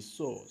licked his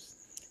sores.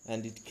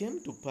 And it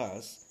came to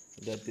pass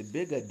that the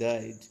beggar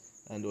died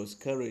and was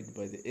carried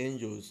by the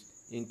angels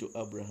into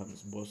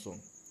Abraham's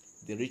bosom.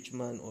 The rich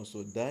man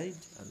also died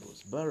and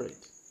was buried.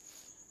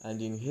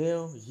 And in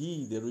hell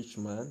he, the rich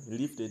man,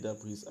 lifted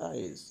up his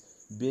eyes,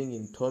 being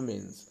in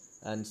torments,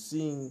 and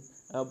seeing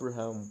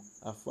Abraham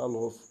afar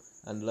off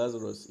and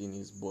Lazarus in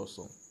his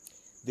bosom."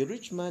 The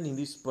rich man in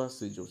this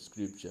passage of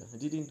scripture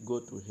didn't go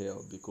to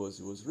hell because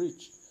he was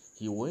rich.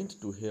 He went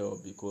to hell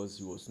because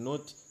he was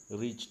not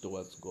rich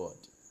towards God.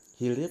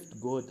 He left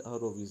God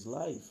out of his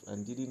life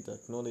and didn't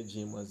acknowledge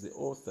him as the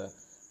author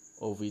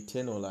of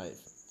eternal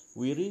life.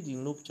 We read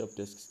in Luke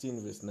chapter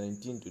 16 verse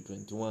 19 to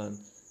 21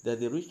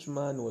 that the rich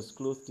man was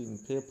clothed in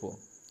purple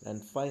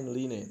and fine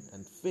linen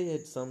and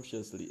fared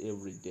sumptuously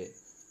every day,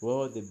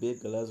 while the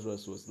beggar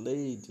Lazarus was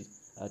laid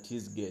at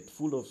his gate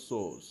full of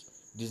sores,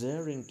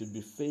 desiring to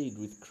be fed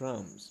with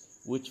crumbs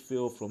which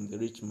fell from the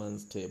rich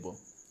man's table.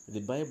 The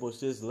Bible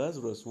says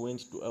Lazarus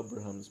went to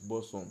Abraham's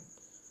bosom,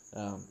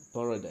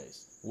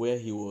 paradise, where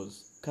he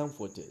was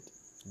comforted.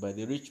 But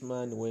the rich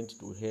man went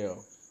to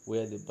hell,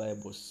 where the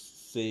Bible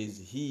says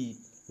he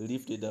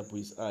lifted up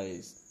his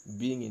eyes,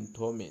 being in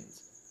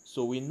torments.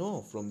 So we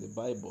know from the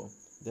Bible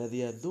that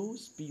there are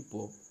those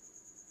people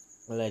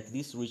like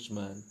this rich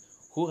man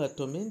who are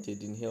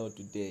tormented in hell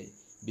today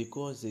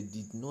because they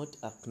did not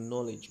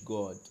acknowledge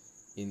God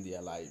in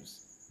their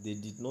lives. They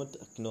did not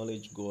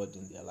acknowledge God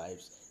in their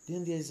lives.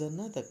 Then there is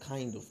another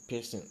kind of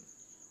person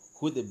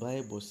who the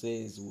Bible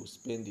says will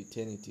spend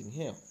eternity in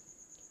hell.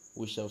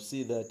 We shall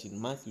see that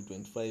in Matthew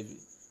 25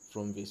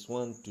 from verse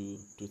 1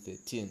 to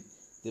 13.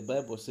 The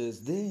Bible says,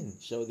 "Then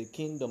shall the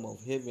kingdom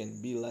of heaven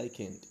be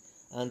likened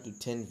unto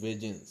 10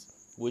 virgins,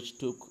 which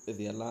took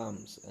their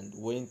lamps and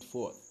went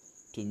forth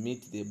to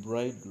meet the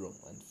bridegroom,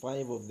 and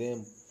 5 of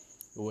them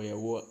were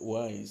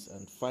wise,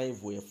 and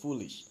 5 were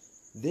foolish.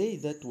 They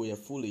that were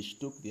foolish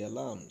took their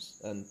lamps,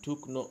 and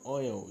took no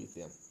oil with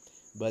them.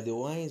 But the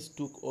wise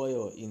took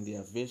oil in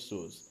their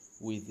vessels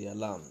with their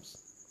lamps.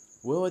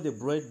 While the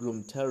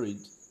bridegroom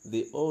tarried,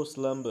 they all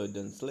slumbered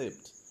and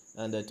slept.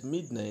 And at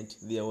midnight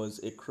there was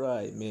a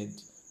cry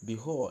made,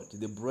 Behold,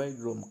 the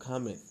bridegroom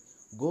cometh,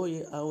 go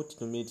ye out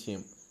to meet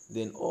him.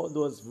 Then all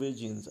those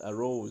virgins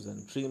arose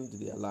and trimmed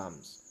their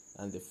lamps.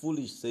 And the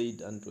foolish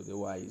said unto the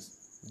wise,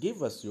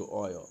 Give us your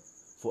oil,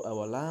 for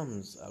our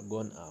lamps are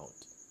gone out.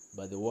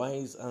 But the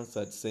wise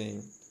answered,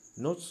 saying,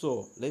 Not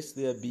so, lest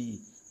there be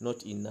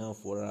not enough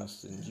for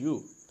us and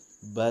you.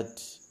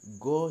 But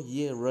go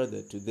ye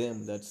rather to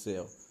them that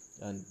sell,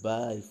 and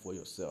buy for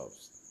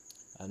yourselves.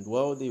 And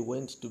while they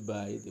went to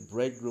buy, the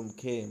bridegroom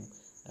came,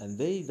 and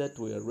they that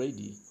were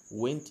ready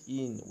went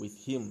in with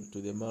him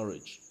to the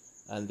marriage,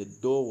 and the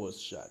door was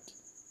shut.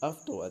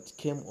 Afterward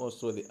came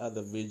also the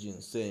other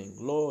virgins, saying,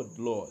 Lord,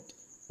 Lord,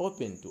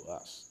 open to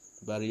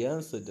us. But he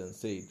answered and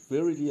said,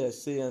 Verily I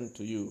say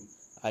unto you,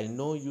 I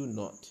know you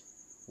not.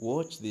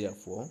 Watch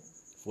therefore,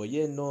 for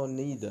ye know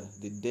neither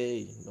the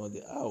day nor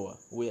the hour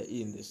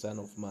wherein the Son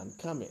of Man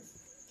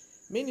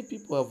cometh. Many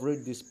people have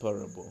read this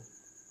parable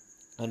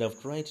and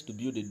have tried to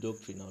build a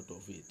doctrine out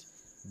of it.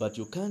 But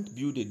you can't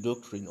build a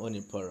doctrine on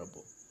a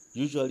parable.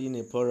 Usually in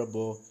a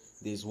parable,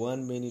 there's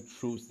one many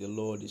truth the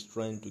Lord is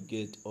trying to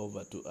get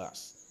over to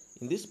us.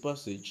 In this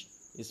passage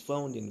is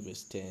found in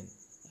verse 10.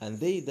 And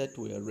they that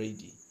were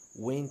ready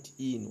went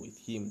in with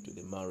him to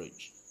the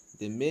marriage.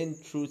 The main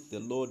truth the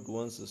Lord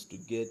wants us to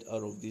get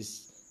out of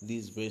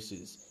these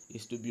verses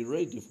is to be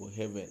ready for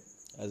heaven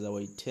as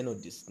our eternal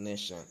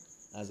destination,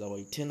 as our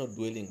eternal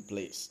dwelling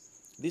place.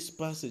 This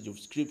passage of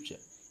scripture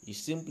is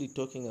simply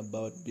talking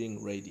about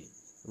being ready.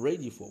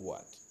 Ready for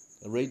what?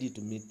 Ready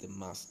to meet the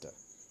master.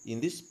 In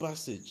this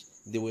passage,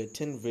 there were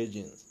 10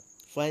 virgins.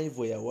 5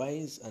 were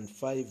wise and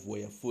 5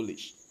 were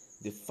foolish.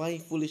 The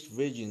 5 foolish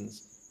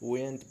virgins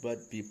weren't bad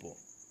people.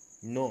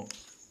 No,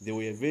 they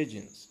were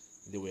virgins.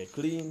 They were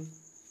clean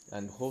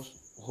and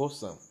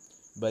wholesome.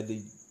 But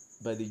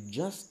they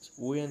just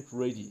weren't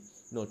ready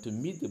to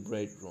meet the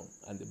bridegroom.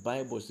 And the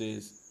Bible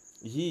says,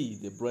 he,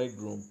 the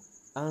bridegroom,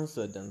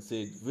 answered and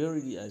said,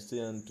 Verily I say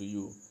unto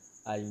you,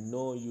 I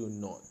know you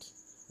not.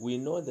 We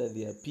know that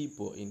there are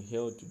people in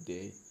hell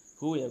today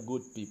who were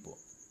good people,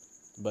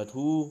 but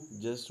who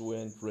just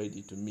weren't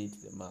ready to meet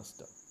the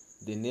master.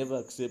 They never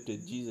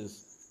accepted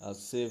Jesus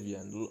as Savior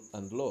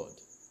and Lord.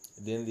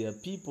 Then there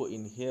are people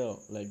in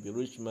hell, like the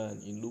rich man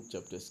in Luke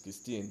chapter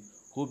 16,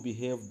 who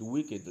behaved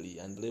wickedly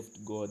and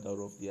left God out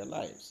of their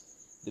lives.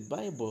 The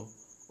Bible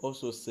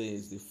also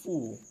says the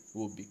fool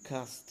will be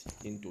cast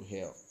into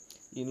hell.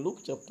 In Luke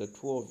chapter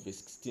 12, verse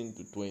 16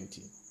 to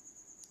 20,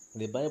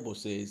 the Bible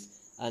says,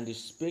 And he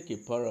spake a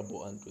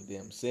parable unto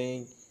them,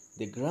 saying,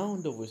 The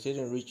ground of a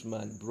certain rich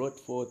man brought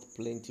forth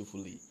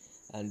plentifully,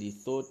 and he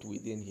thought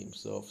within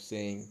himself,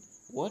 saying,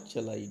 What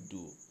shall I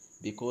do?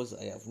 Because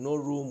I have no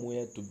room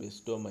where to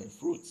bestow my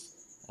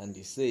fruits. And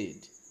he said,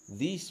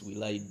 This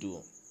will I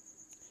do.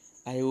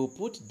 I will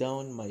put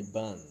down my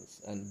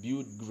barns and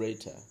build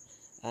greater,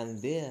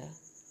 and there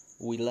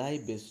will I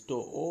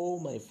bestow all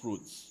my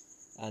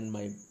fruits and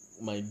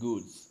my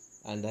goods.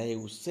 And I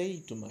will say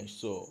to my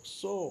soul,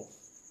 Soul,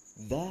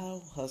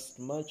 thou hast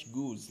much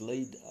goods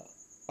laid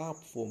up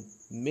for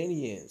many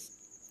years.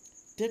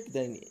 Take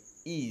thine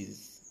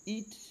ease,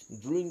 eat,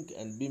 drink,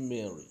 and be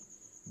merry.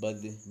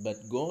 But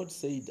God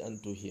said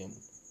unto him,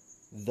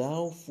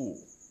 Thou fool,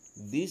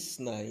 this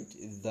night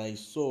thy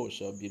soul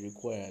shall be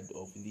required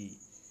of thee.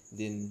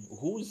 Then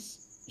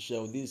whose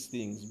shall these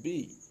things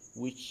be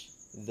which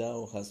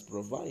thou hast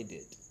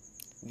provided?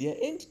 There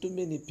ain't too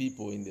many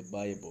people in the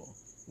Bible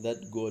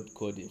that God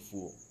called a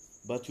fool.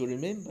 But you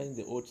remember in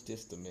the Old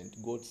Testament,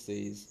 God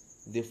says,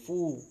 The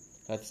fool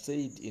hath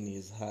said in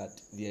his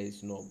heart, There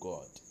is no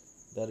God.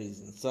 That is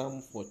in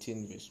Psalm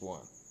 14 verse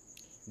 1.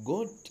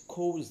 God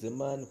calls the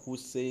man who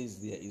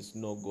says there is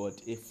no God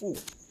a fool.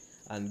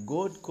 And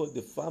God called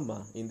the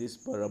farmer in this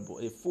parable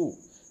a fool.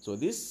 So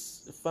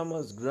this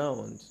farmer's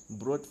ground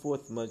brought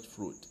forth much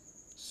fruit.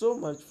 So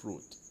much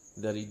fruit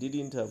that he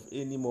didn't have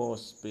any more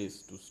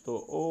space to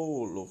store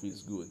all of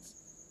his goods.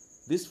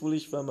 This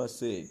foolish farmer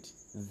said,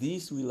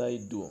 This will I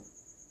do.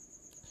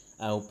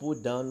 I'll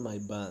put down my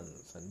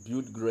barns and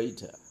build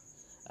greater,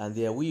 and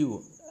there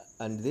will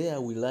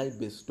I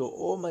bestow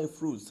all my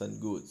fruits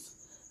and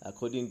goods,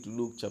 according to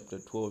Luke chapter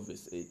 12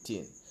 verse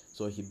 18.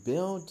 So he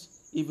built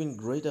even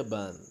greater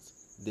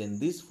barns. Then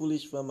this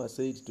foolish farmer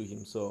said to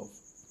himself,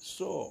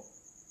 So,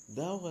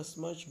 thou hast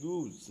much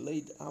goods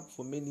laid up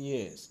for many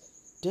years.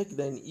 Take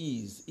thine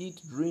ease,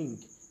 eat, drink,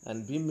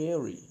 and be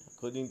merry,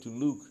 according to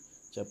Luke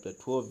chapter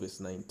 12 verse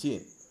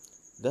 19.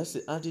 That's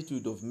the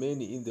attitude of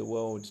many in the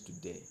world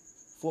today.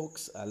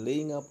 Folks are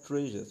laying up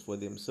treasures for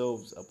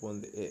themselves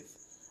upon the earth.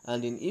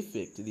 And in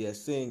effect, they are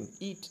saying,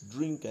 Eat,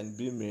 drink, and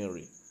be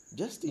merry.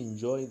 Just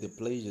enjoy the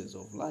pleasures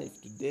of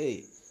life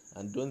today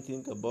and don't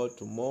think about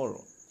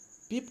tomorrow.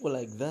 People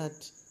like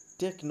that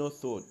take no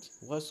thought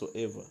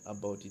whatsoever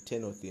about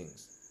eternal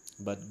things.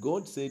 But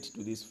God said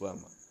to this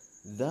farmer,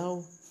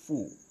 Thou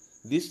fool,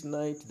 this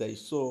night thy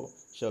soul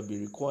shall be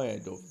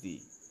required of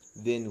thee.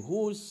 Then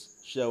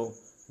whose shall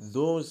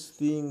those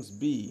things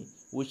be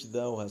which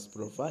thou hast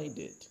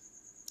provided?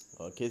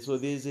 Okay, so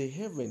there is a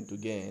heaven to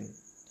gain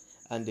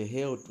and a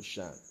hell to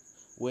shun.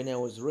 When I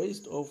was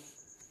raised off,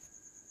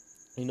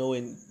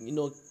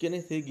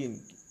 Kenneth Hagin,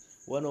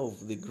 one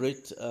of the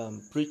great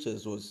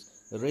preachers, was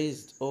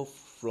raised off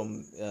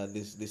from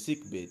the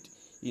sick bed.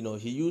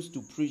 He used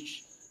to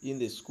preach in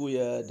the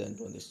schoolyard and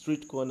on the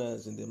street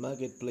corners, in the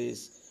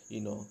marketplace.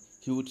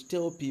 He would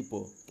tell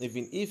people,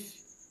 even if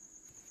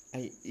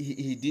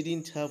he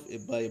didn't have a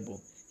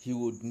Bible, he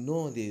would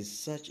know there is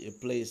such a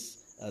place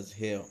as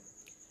hell.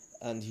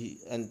 And he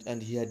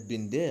had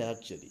been there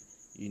actually,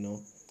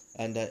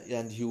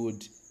 and he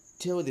would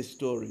tell the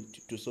story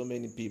to so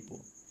many people,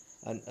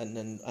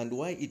 and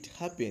why it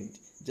happened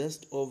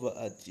just over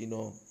at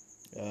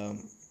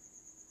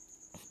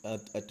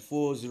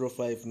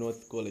 405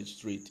 North College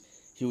Street.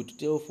 He would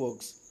tell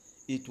folks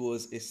it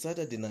was a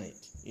Saturday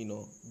night,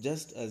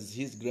 just as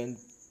his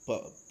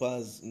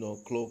grandpa's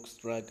clock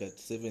struck at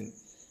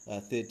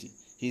 7:30.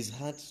 His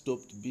heart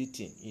stopped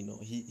beating.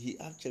 He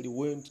actually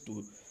went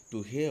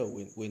to hell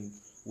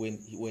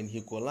when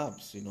he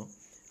collapsed.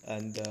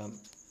 And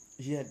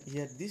he had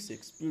this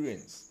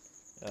experience,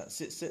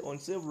 on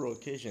several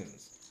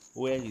occasions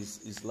where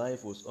his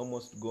life was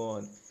almost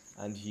gone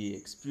and he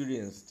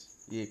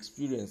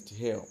experienced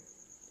hell.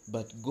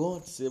 But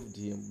God saved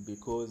him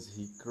because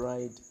he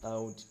cried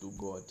out to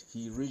God.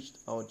 He reached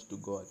out to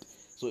God.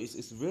 So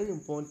it's very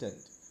important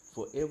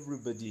for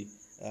everybody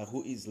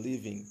who is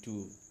living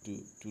to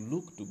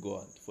look to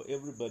God, for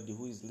everybody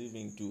who is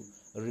living to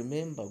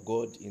remember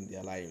God in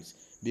their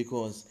lives.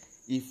 Because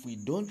if we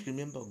don't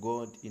remember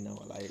God in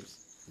our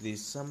lives,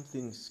 there's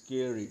something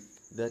scary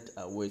that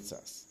awaits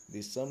us.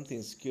 There's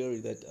something scary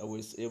that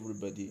awaits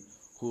everybody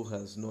who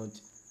has not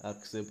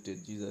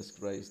accepted Jesus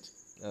Christ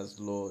as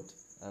Lord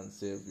and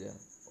Savior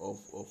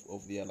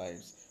of their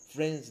lives.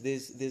 Friends,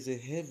 there's a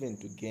heaven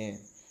to gain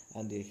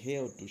and a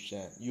hell to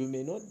shine. You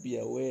may not be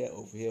aware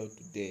of hell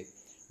today,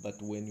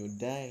 but when you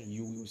die,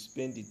 you will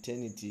spend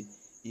eternity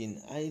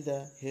in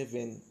either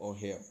heaven or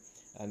hell.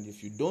 And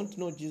if you don't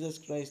know Jesus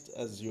Christ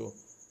as your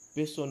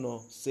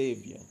personal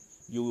Savior,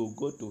 you will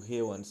go to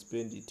hell and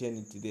spend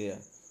eternity there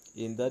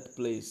in that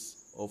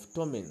place of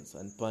torments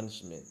and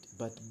punishment.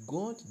 But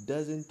God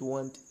doesn't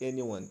want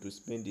anyone to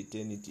spend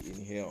eternity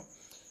in hell.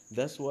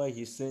 That's why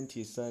he sent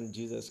his son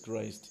Jesus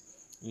Christ,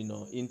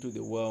 into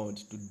the world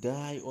to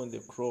die on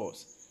the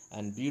cross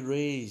and be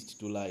raised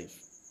to life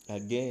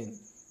again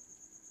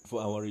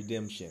for our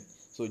redemption.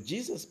 So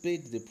Jesus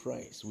paid the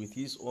price with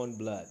his own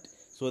blood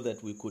so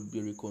that we could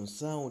be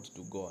reconciled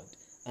to God.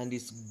 And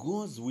it's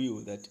God's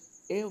will that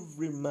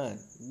every man,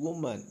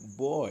 woman,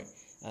 boy,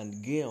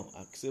 and girl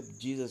accept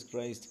Jesus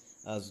Christ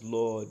as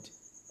Lord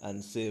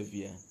and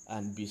Savior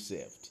and be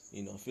saved.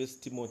 1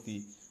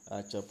 Timothy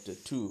chapter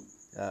 2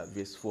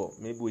 verse 4.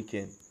 Maybe we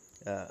can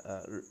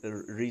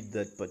read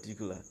that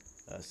particular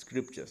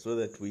scripture so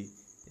that we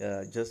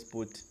just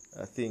put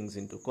things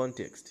into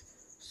context.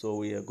 So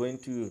we are going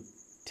to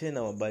turn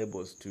our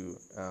Bibles to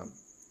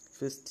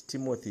 1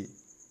 Timothy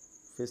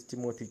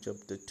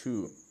chapter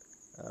 2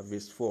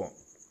 verse 4.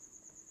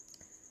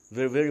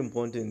 Very, very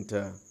important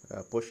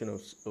portion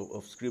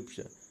of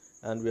scripture,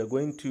 and we are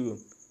going to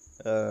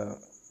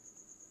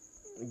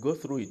go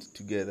through it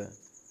together.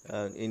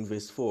 In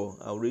verse 4,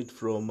 I'll read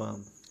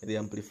from the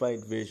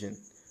Amplified Version.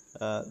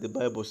 The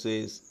Bible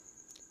says,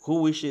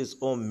 "Who wishes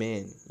all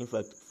men," in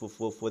fact,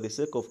 for the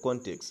sake of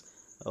context,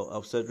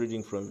 I'll start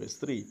reading from verse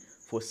 3.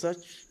 "For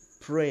such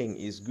praying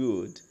is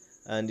good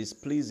and is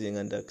pleasing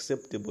and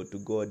acceptable to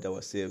God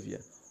our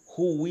Savior,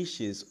 who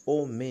wishes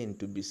all men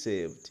to be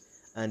saved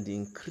and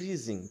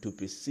increasing to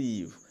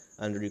perceive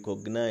and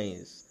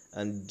recognize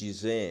and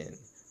discern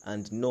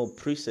and know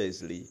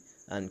precisely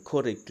and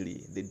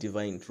correctly the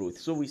divine truth."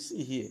 So we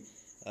see here,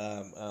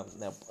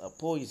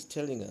 Paul is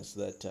telling us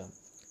that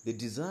the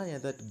desire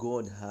that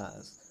God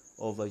has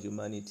over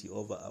humanity,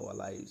 over our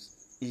lives,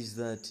 is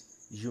that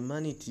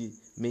humanity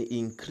may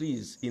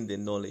increase in the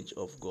knowledge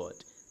of God,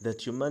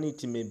 that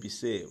humanity may be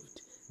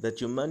saved, that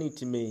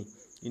humanity may,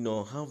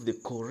 have the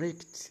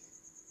correct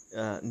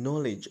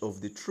knowledge of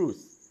the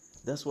truth.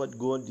 That's what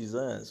God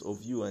desires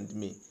of you and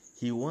me.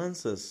 He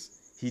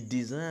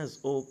desires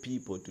all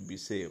people to be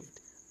saved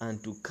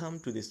and to come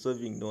to the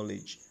saving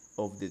knowledge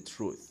of the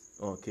truth.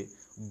 Okay.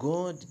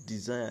 God's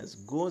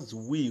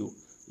will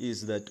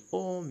is that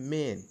all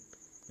men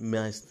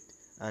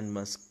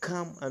must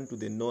come unto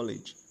the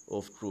knowledge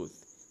of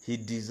truth. He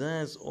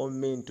desires all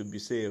men to be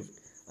saved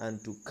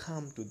and to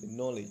come to the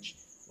knowledge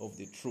of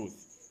the truth.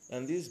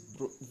 And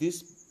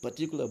this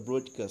particular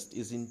broadcast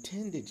is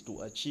intended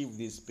to achieve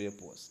this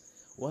purpose.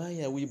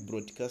 Why are we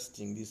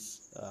broadcasting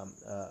this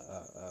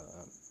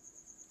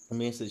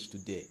message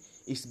today?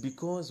 It's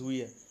because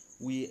we are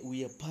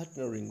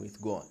partnering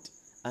with God.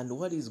 And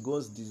what is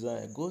God's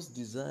desire? God's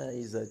desire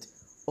is that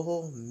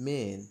all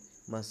men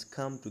must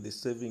come to the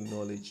saving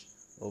knowledge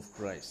of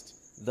Christ.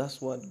 That's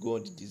what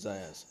God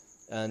desires.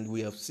 And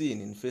we have seen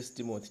in 1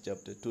 Timothy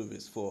chapter 2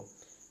 verse 4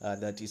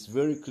 that is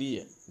very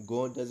clear.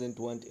 God doesn't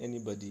want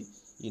anybody,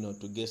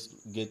 to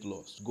get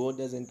lost. God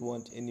doesn't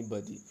want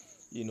anybody,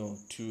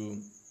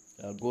 to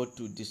go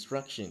to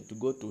destruction, to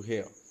go to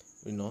hell,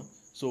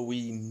 So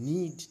we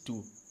need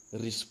to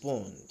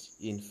respond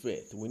in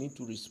faith. We need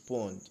to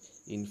respond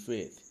in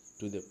faith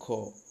to the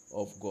call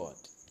of God.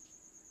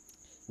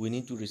 We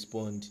need to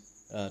respond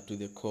to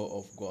the call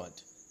of God.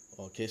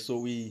 Okay, so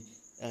we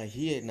are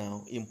here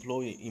now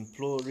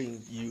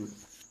imploring you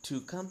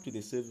to come to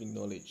the saving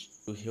knowledge,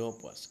 to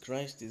help us.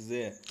 Christ is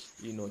there,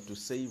 to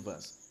save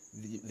us.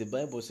 The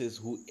Bible says,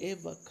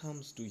 whoever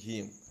comes to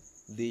him,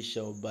 they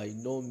shall by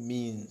no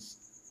means,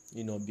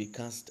 be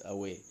cast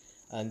away.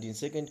 And in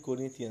 2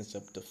 Corinthians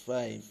chapter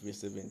 5, verse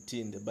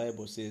 17, the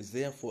Bible says,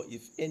 therefore,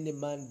 if any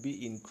man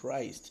be in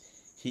Christ,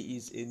 he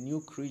is a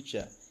new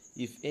creature.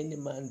 If any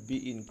man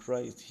be in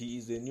Christ, he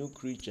is a new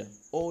creature.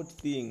 Old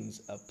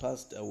things are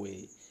passed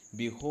away.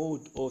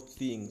 Behold, all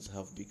things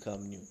have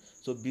become new.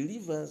 So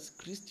believers,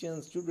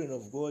 Christians, children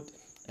of God,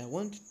 I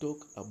want to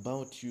talk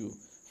about you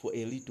for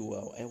a little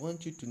while. I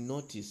want you to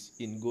notice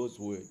in God's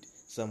word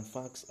some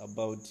facts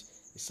about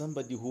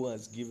somebody who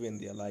has given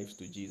their lives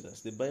to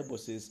Jesus. The Bible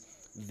says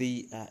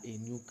they are a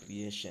new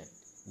creation.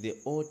 The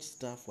old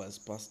stuff has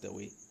passed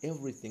away.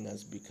 Everything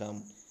has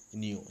become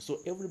new. So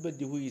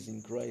everybody who is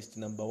in Christ,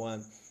 number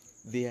one,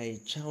 they are a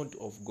child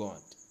of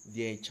God.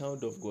 They are a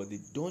child of God. They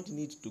don't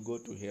need to go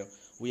to hell.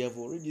 We have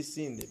already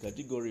seen the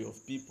category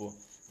of people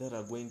that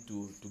are going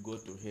to go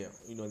to hell.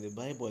 The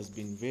Bible has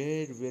been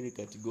very, very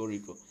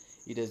categorical.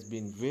 It has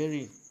been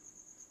very,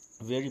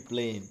 very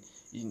plain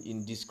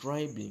in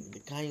describing the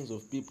kinds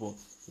of people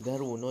that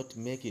will not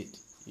make it,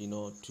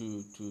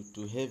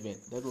 to heaven,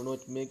 that will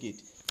not make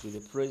it to the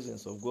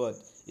presence of God.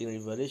 In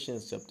Revelation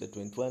chapter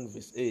 21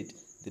 verse 8,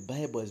 the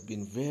Bible has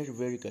been very,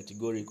 very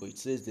categorical. It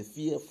says the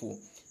fearful,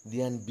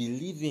 the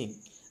unbelieving,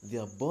 the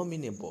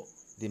abominable,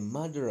 the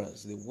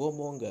murderers, the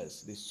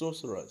warmongers, the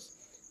sorcerers,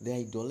 the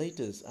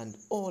idolaters, and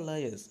all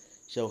liars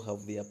shall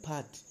have their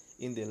part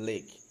in the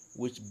lake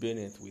which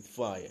burneth with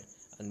fire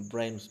and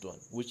brimstone,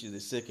 which is the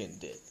second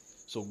death.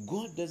 So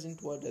God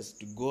doesn't want us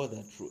to go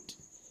that route.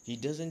 He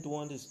doesn't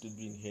want us to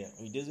be in hell.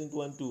 He doesn't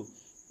want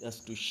us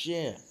to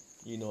share,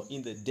 in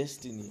the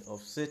destiny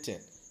of Satan.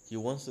 He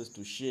wants us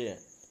to share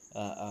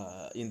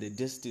in the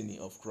destiny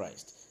of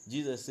Christ.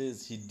 Jesus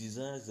says he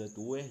desires that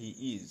where he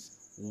is,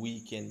 we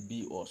can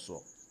be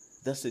also.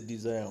 That's the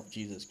desire of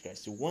Jesus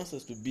Christ. He wants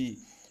us to be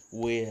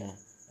where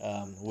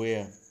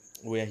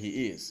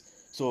he is.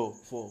 So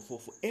for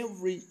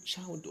every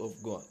child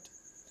of God,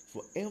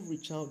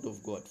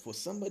 for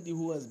somebody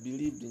who has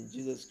believed in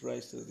Jesus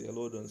Christ as their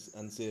Lord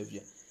and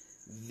Savior,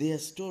 their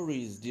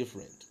story is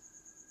different.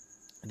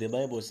 The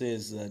Bible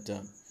says that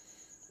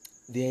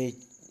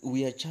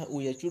we are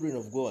children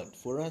of God.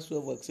 For us who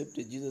have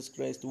accepted Jesus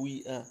Christ,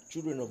 we are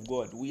children of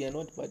God. We are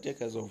not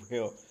partakers of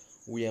hell.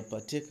 We are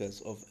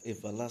partakers of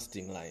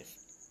everlasting life.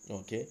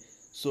 Okay,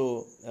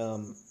 so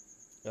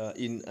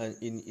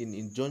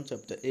in John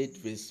chapter 8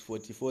 verse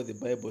 44, the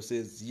Bible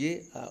says,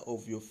 "Ye are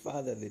of your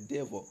father the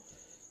devil."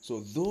 So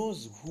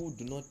those who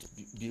do not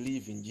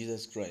believe in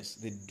Jesus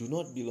Christ, they do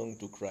not belong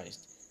to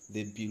Christ.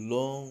 They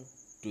belong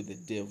to the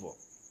devil.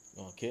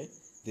 Okay?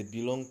 They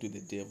belong to the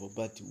devil.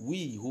 But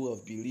we who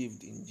have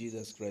believed in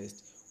Jesus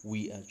Christ,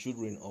 we are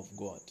children of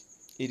God.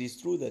 It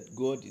is true that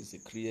God is the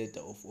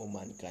creator of all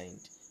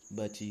mankind,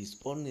 but he is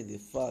only the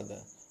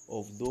father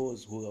of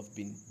those who have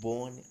been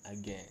born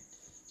again.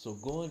 So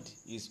God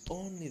is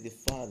only the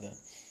father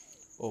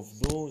of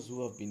those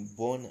who have been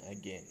born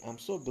again. I'm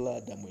so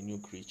glad I'm a new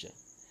creature.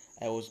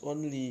 I was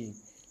only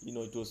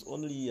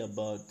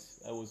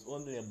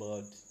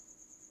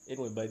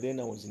anyway, by then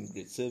I was in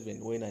grade 7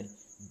 when I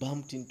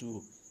bumped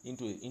into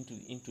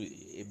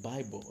a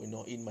Bible,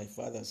 in my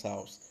father's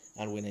house.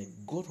 And when I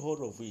got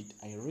hold of it,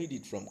 I read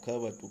it from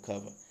cover to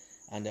cover.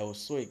 And I was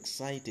so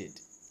excited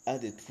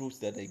at the truth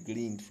that I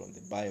gleaned from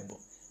the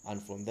Bible.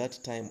 And from that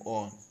time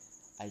on,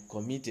 I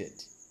committed,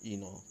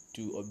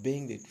 to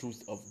obeying the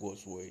truth of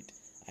God's word.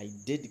 I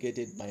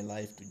dedicated my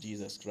life to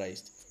Jesus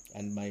Christ,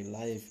 and my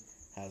life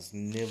has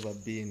never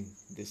been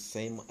the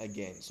same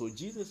again. So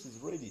Jesus is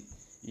ready,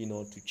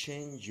 to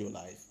change your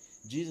life.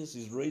 Jesus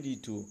is ready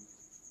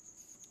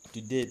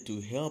today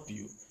to help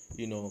you,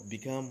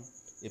 become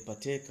a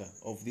partaker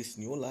of this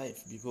new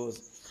life, because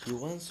he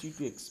wants you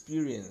to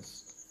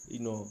experience,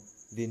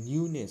 the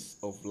newness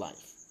of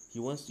life. He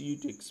wants you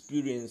to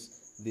experience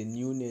the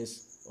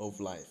newness of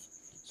life.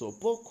 So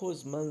Paul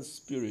calls man's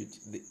spirit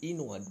the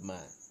inward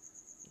man,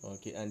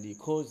 okay, and he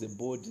calls the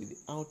body the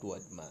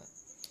outward man.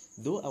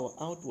 Though our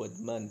outward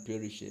man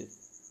perisheth,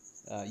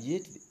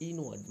 yet the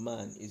inward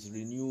man is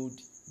renewed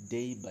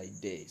day by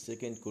day.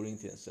 2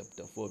 Corinthians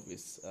chapter 4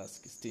 verse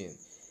 16.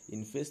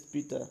 In 1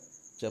 Peter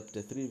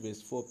chapter 3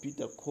 verse 4,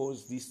 Peter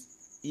calls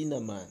this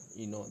inner man,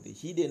 the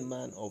hidden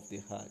man of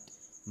the heart.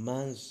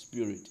 Man's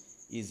spirit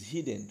is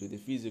hidden to the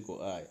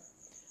physical eye.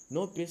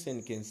 No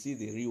person can see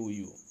the real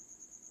you.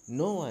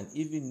 No one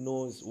even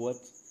knows what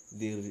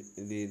the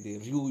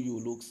real you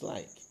looks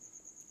like.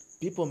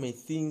 People may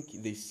think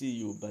they see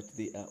you, but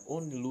they are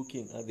only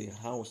looking at the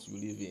house you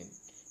live in,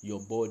 your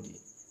body,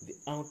 the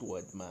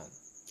outward man.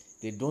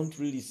 They don't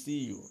really see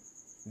you.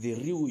 The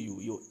real you,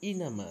 your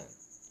inner man,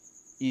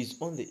 is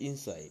on the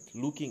inside,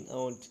 looking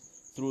out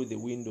through the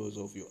windows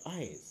of your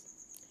eyes.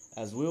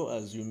 As well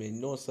as you may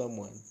know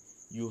someone,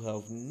 you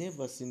have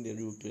never seen the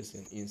real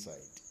person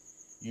inside.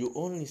 You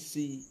only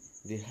see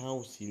the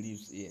house he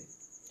lives in.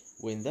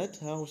 When that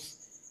house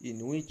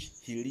in which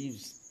he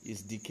lives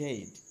is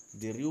decayed,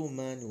 the real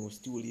man will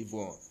still live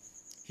on.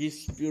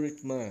 His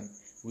spirit man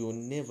will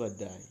never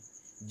die.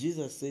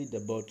 Jesus said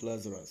about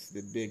Lazarus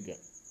the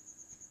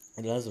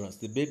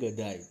beggar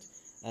died,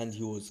 and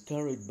he was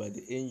carried by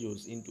the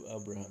angels into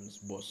Abraham's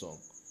bosom.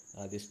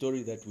 The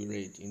story that we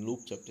read in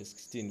Luke chapter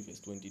 16 verse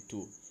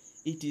 22.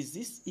 It is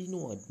this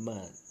inward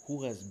man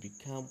who has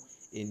become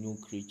a new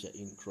creature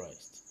in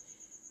Christ.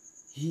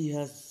 He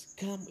has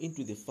come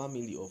into the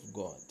family of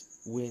God.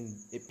 When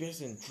a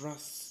person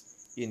trusts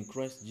in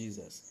Christ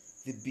Jesus,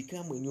 they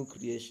become a new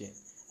creation.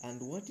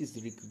 And what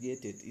is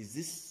recreated is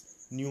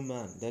this new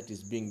man that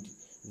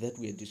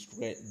we are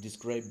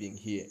describing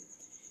here.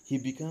 He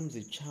becomes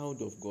a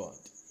child of God.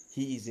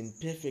 He is in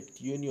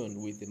perfect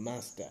union with the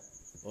Master.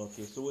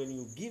 Okay, so when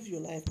you give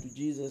your life to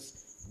Jesus,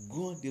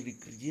 God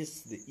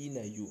recreates the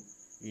inner you,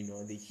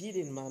 The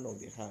hidden man of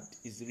the heart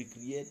is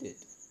recreated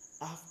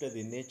after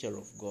the nature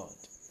of God.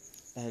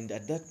 And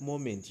at that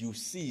moment, you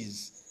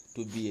cease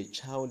to be a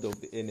child of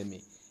the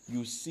enemy.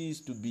 You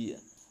cease to be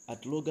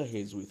at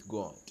loggerheads with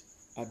God.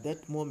 At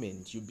that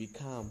moment, you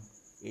become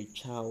a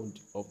child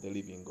of the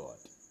living God.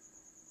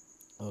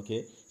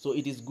 Okay, so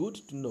it is good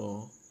to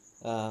know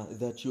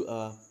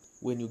that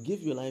when you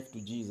give your life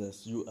to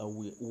Jesus, you are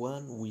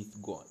one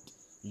with God.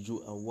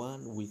 You are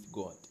one with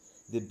God.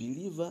 The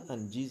believer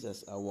and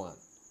Jesus are one.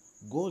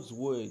 God's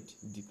word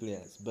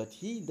declares, but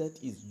he that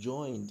is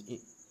joined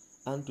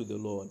unto the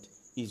Lord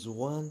is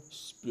one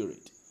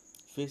spirit.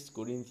 1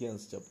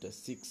 Corinthians chapter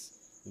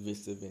 6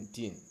 verse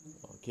 17.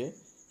 Okay,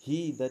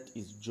 he that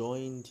is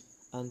joined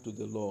unto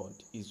the Lord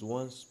is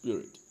one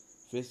spirit.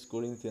 1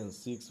 Corinthians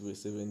 6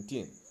 verse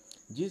 17.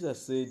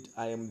 Jesus said,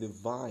 I am the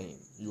vine,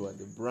 you are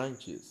the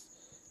branches.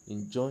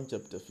 In John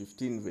chapter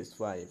 15 verse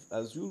 5.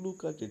 As you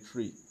look at a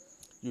tree,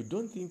 you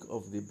don't think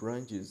of the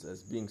branches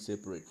as being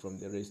separate from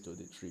the rest of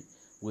the tree.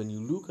 When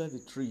you look at the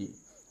tree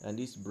and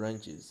its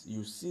branches,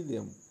 you see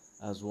them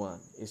as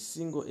one, a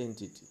single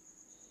entity.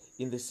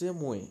 In the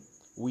same way,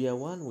 we are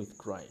one with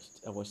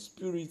Christ. Our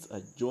spirits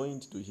are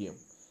joined to him.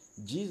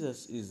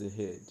 Jesus is the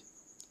head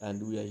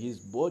and we are his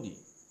body.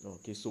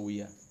 Okay, so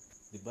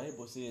the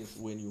Bible says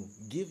when you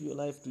give your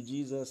life to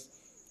Jesus,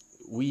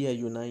 we are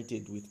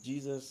united with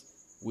Jesus.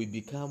 We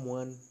become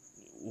one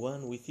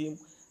with him.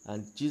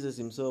 And Jesus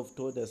himself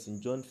told us in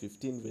John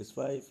 15 verse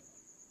 5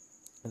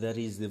 that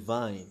he is the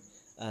vine.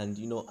 And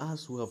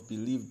us who have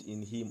believed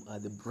in him are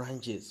the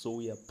branches. So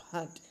we are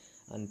part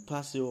and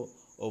parcel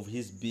of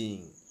his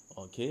being.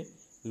 Okay,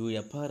 we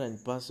are part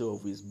and parcel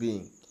of his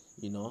being.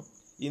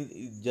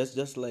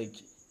 Just like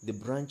the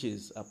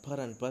branches are part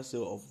and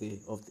parcel of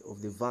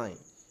the vine.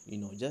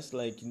 Just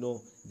like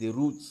the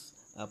roots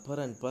are part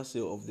and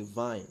parcel of the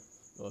vine.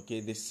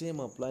 Okay, the same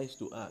applies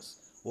to us.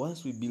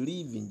 Once we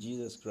believe in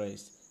Jesus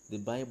Christ, the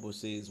Bible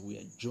says we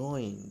are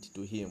joined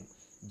to him.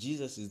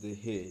 Jesus is the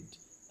head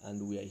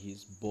and we are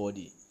his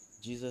body.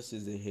 Jesus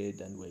is the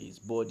head and we are his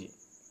body.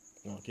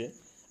 Okay?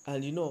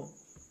 And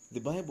the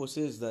Bible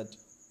says that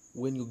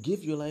when you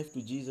give your life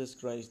to Jesus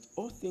Christ,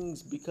 all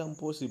things become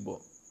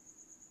possible.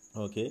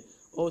 Okay?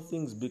 All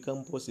things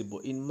become possible.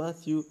 In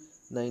Matthew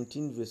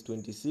 19 verse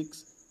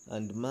 26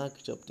 and Mark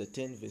chapter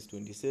 10 verse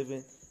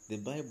 27, the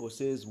Bible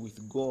says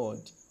with God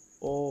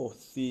all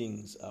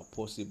things are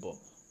possible.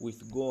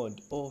 With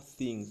God, all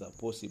things are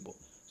possible.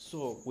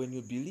 So, when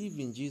you believe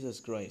in Jesus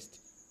Christ,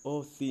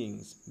 all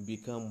things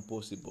become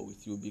possible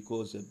with you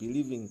because you're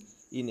believing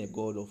in a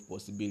God of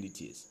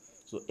possibilities.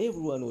 So,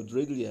 everyone would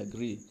readily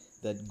agree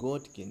that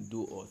God can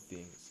do all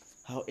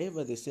things.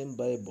 However, the same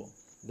Bible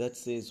that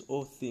says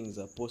all things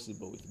are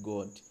possible with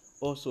God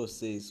also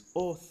says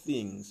all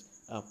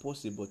things are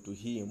possible to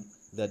him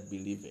that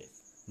believeth.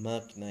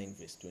 Mark 9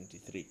 verse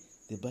 23.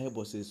 The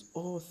Bible says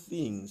all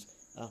things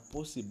are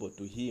possible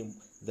to him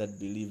that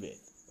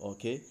believeth.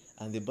 Okay,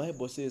 and the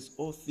Bible says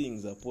all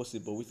things are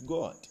possible with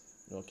God.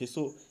 Okay,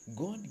 so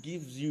God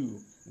gives you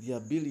the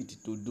ability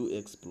to do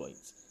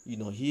exploits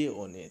here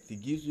on earth. He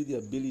gives you the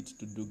ability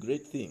to do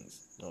great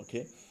things.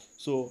 Okay,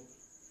 so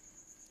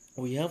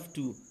we have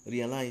to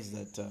realize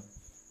that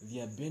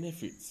there are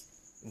benefits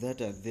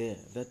that are there,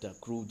 that are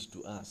accrued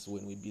to us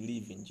when we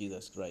believe in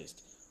Jesus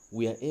Christ.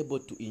 We are able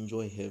to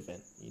enjoy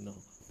heaven.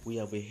 We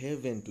have a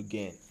heaven to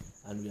gain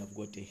and we have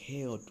got a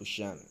hell to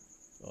shun.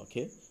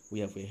 Okay, we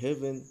have a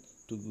heaven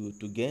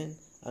to gain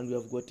and we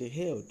have got a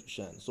hell to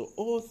shun. So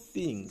all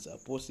things are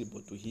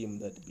possible to him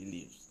that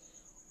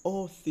believes.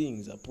 All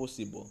things are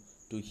possible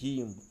to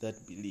him that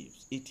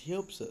believes. It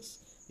helps us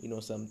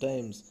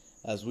sometimes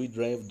as we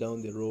drive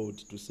down the road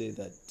to say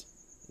that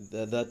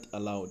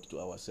aloud to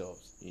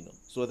ourselves,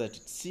 so that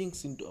it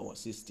sinks into our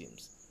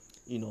systems.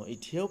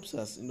 It helps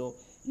us,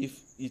 if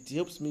it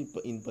helps me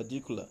in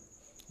particular,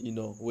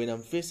 when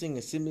I'm facing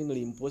a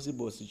seemingly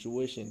impossible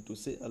situation, to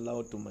say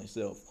aloud to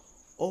myself,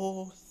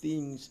 all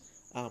things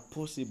are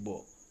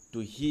possible to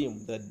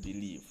him that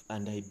believe,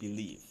 and I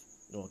believe.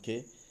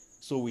 Okay,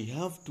 so we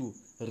have to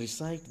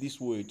recite this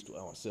word to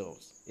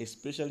ourselves,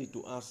 especially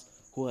to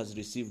us who has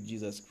received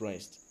Jesus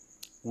Christ.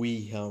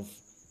 We have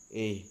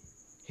a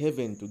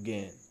heaven to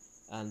gain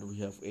and we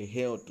have a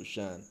hell to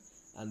shun,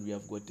 and we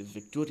have got a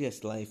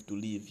victorious life to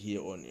live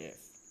here on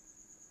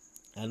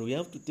earth. And we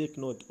have to take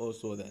note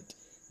also that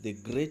the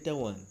greater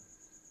one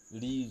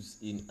lives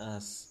in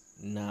us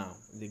now.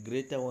 The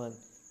greater one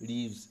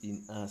lives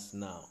in us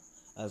now.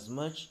 As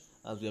much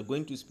as we are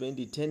going to spend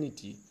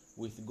eternity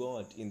with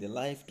God in the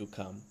life to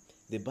come,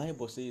 the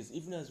Bible says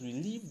even as we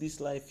live this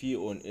life here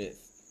on earth,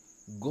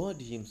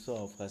 God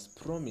himself has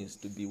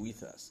promised to be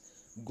with us.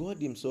 God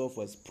himself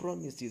has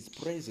promised his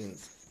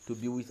presence to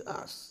be with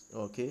us.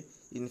 Okay,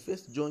 in 1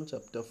 John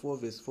chapter 4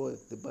 verse 4,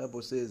 the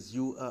Bible says,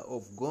 you are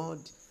of God,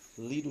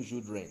 little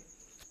children,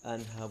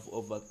 and have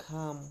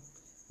overcome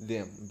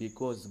them,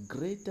 because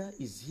greater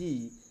is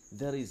he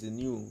that is in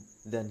you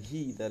than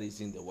he that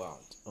is in the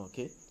world.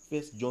 Okay,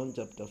 1 John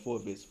chapter 4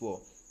 verse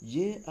 4,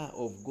 ye are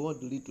of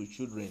God, little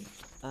children,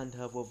 and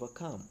have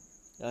overcome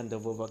and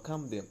have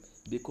overcome them,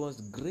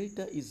 because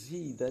greater is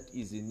he that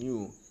is in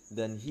you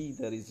than he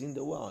that is in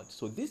the world.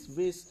 So this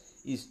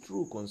verse is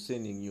true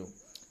concerning you.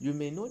 You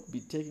may not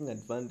be taking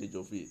advantage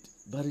of it,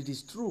 but it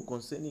is true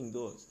concerning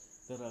those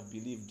that have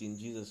believed in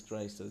Jesus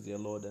Christ as their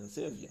Lord and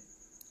Savior.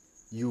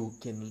 You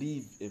can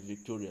live a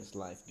victorious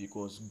life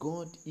because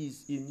God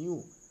is in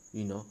you.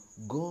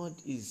 God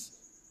is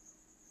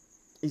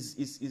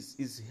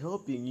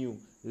helping you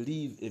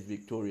live a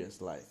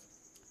victorious life.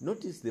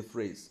 Notice the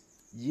phrase,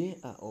 ye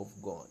are of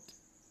God.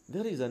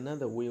 That is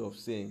another way of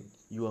saying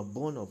you are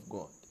born of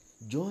God.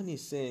 John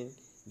is saying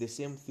the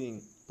same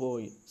thing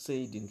Paul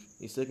said in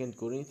 2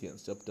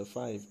 Corinthians chapter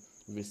 5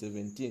 verse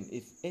 17.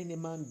 If any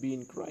man be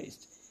in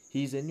Christ,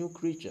 he is a new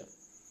creature.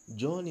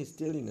 John is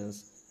telling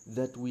us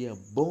that we are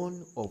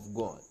born of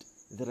God,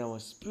 that our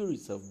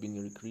spirits have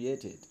been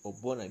recreated or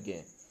born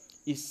again.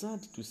 It's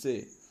sad to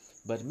say,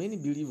 but many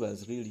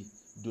believers really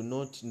do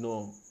not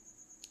know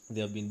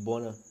they have been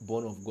born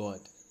of God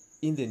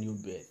in the new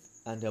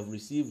birth and have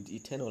received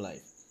eternal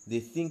life. They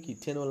think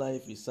eternal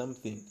life is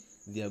something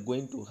they are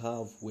going to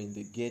have when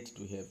they get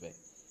to heaven.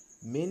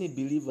 Many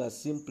believers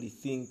simply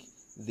think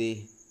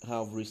they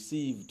have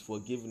received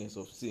forgiveness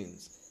of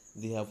sins.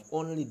 They have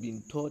only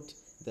been taught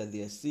that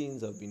their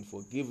sins have been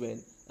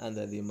forgiven and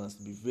that they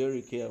must be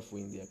very careful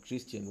in their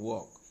Christian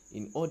walk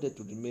in order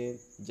to remain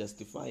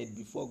justified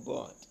before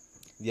God.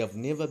 They have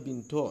never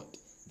been taught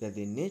that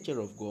the nature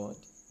of God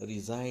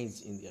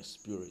resides in their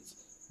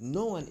spirits.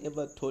 No one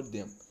ever taught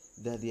them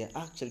that they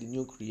are actually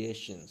new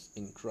creations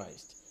in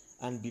Christ.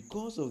 And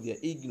because of their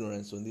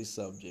ignorance on this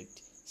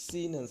subject,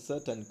 sin and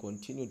Satan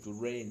continue to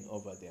reign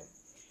over them.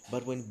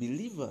 But when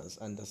believers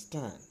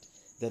understand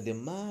that the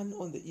man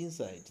on the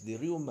inside, the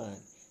real man,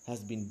 has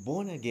been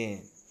born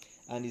again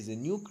and is a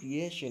new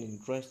creation in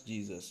Christ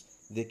Jesus,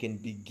 they can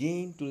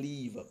begin to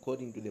live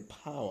according to the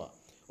power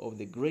of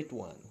the great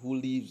one who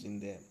lives in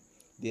them.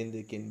 Then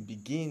they can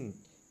begin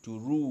to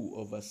rule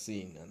over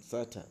sin and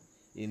Satan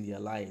in their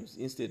lives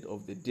instead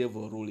of the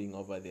devil ruling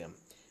over them.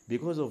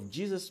 Because of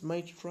Jesus'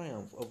 mighty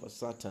triumph over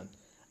Satan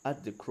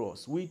at the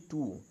cross, we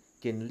too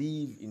can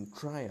live in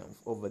triumph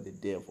over the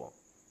devil.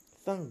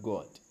 Thank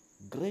God,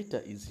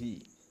 greater is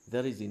he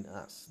that is in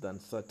us than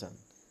Satan,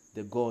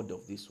 the god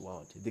of this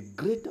world. The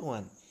greater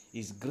one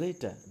is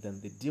greater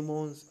than the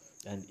demons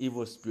and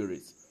evil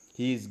spirits.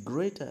 He is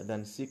greater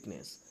than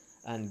sickness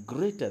and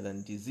greater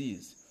than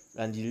disease,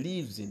 and he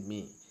lives in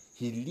me.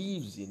 He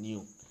lives in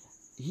you.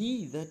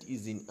 He that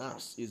is in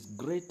us is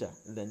greater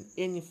than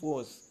any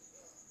force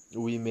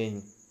we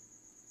may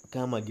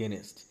come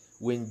against.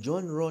 When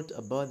John wrote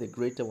about the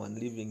greater one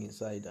living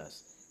inside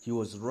us, he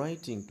was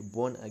writing to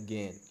born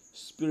again,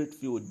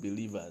 spirit-filled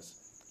believers.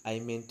 I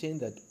maintain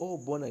that all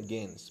born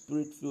again,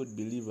 spirit-filled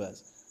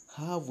believers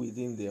have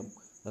within them,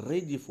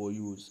 ready for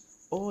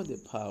use, all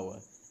the power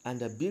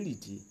and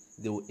ability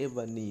they will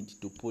ever need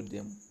to put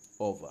them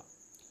over.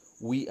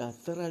 We are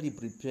thoroughly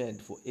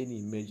prepared for any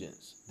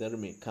emergence that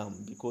may come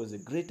because the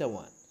greater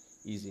one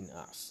is in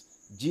us.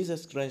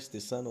 Jesus Christ,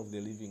 the Son of the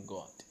living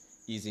God,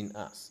 is in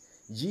us.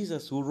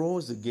 Jesus, who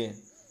rose again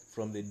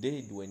from the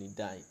dead when he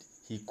died,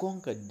 he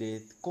conquered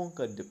death,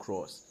 conquered the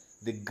cross.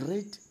 The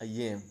great I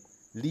am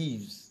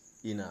lives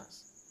in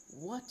us.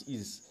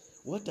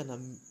 What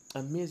an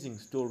amazing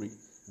story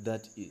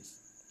that is.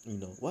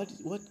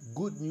 What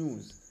good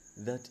news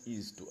that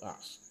is to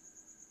us.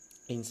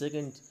 In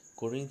 2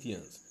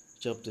 Corinthians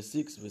chapter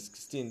 6 verse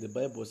 16, the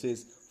Bible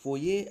says, "For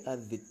ye are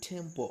the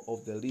temple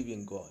of the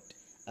living God.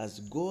 As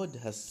God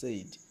has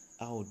said,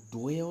 I will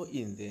dwell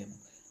in them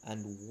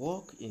and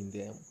walk in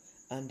them,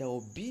 and I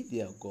will be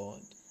their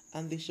God,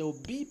 and they shall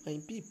be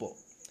my people."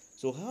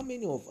 So how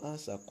many of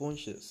us are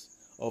conscious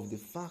of the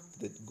fact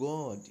that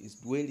God is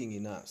dwelling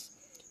in us?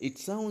 It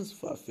sounds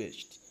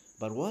far-fetched,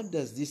 but what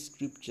does this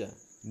scripture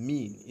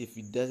mean if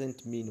it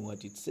doesn't mean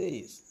what it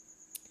says?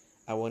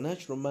 Our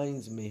natural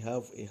minds may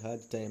have a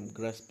hard time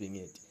grasping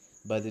it,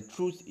 but the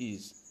truth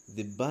is,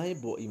 the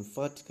Bible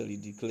emphatically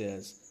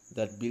declares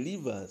that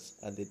believers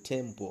are the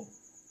temple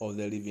of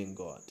the living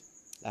God,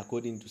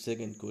 according to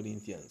 2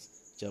 Corinthians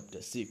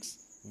chapter 6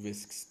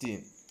 verse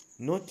 16.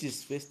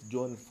 Notice 1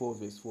 John 4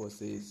 verse 4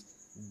 says,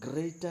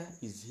 "Greater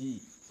is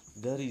he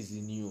that is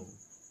in you."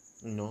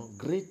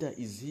 Greater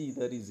is he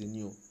that is in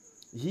you.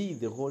 He,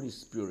 the Holy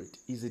Spirit,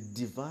 is a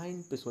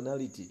divine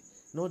personality,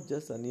 not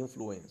just an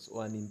influence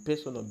or an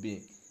impersonal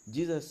being.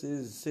 Jesus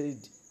said,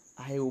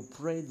 "I will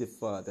pray the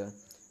Father,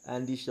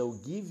 and he shall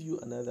give you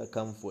another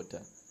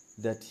comforter,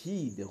 that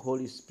he, the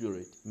Holy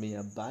Spirit, may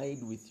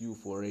abide with you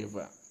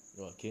forever."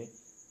 Okay?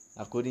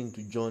 According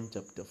to John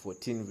chapter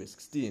 14 verse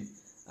 16.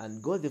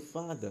 And God the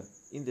Father,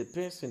 in the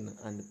person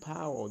and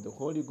power of the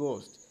Holy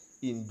Ghost,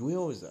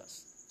 indwells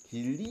us.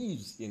 He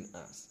lives in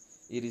us.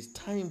 It is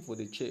time for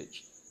the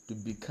church to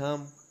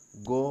become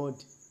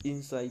God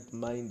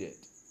inside-minded.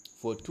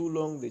 For too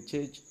long, the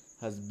church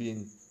has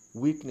been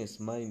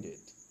weakness-minded,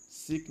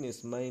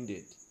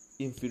 sickness-minded,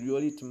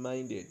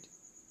 inferiority-minded,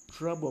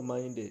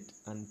 trouble-minded,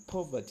 and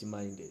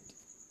poverty-minded.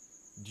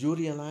 Do you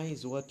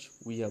realize what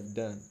we have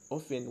done?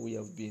 Often we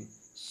have been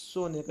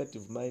so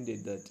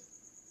negative-minded that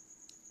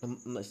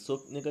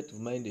so negative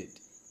minded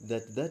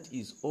that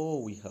is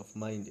all we have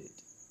minded.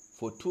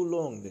 For too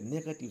long, the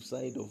negative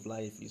side of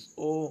life is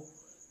all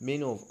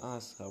many of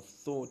us have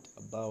thought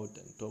about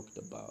and talked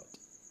about.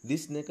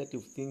 This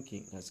negative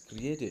thinking has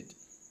created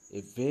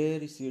a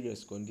very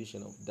serious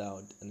condition of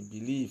doubt and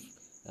belief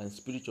and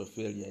spiritual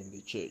failure in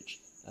the church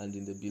and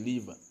in the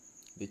believer.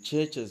 The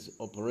church has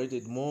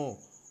operated more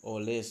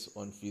or less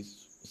on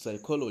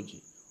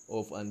psychology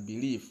of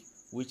unbelief,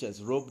 which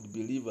has robbed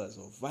believers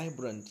of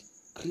vibrant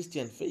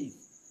Christian faith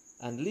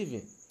and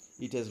living.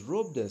 It has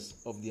robbed us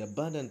of the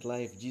abundant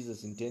life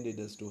Jesus intended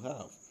us to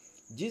have.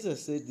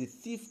 Jesus said, "The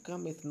thief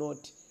cometh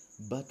not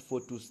but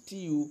for to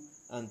steal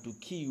and to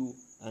kill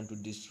and to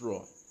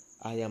destroy.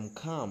 I am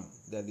come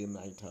that they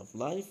might have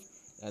life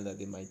and that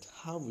they might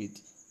have it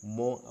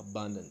more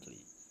abundantly."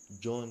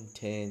 John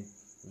 10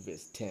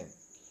 verse 10.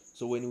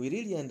 So when we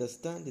really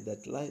understand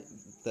that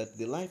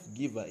the life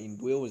giver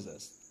indwells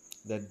us,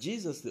 that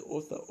Jesus, the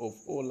author of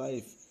all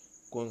life,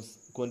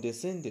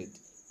 condescended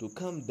to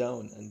come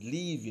down and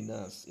live in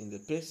us in the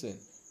person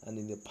and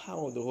in the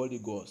power of the Holy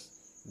Ghost,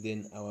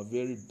 then our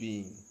very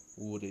being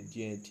will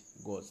radiate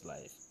God's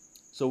life.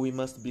 So we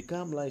must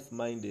become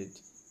life-minded,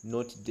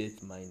 not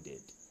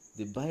death-minded.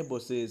 The Bible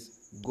says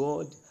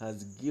God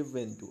has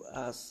given to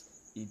us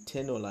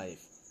eternal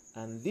life,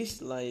 and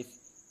this life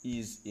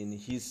is in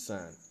His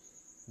Son.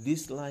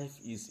 This life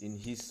is in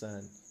His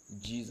Son,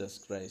 Jesus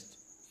Christ.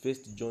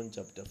 1 John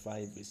chapter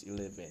 5 verse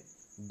 11.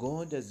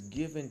 God has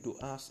given to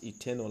us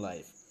eternal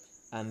life,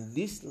 and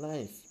this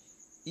life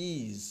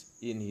is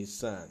in His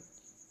Son,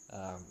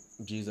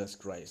 Jesus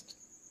Christ.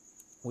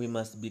 We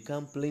must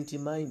become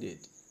plenty-minded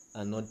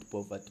and not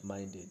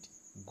poverty-minded.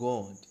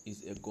 God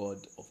is a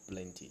God of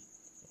plenty.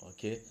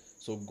 Okay?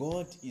 So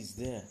God is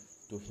there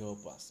to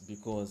help us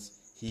because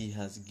He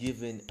has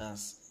given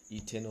us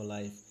eternal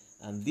life,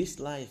 and this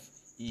life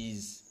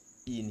is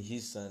in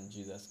His Son,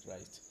 Jesus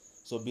Christ.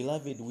 So,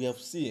 beloved, we have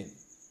seen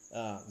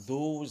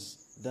those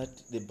that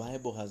the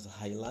Bible has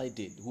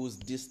highlighted whose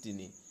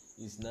destiny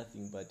is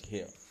nothing but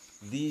hell.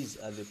 These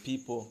are the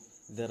people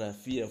that are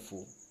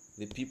fearful,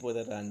 the people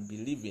that are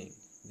unbelieving,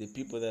 the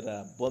people that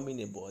are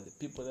abominable, the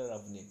people that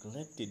have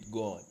neglected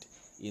God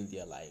in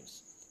their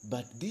lives.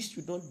 But this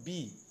should not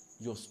be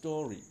your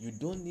story. You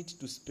don't need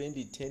to spend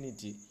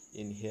eternity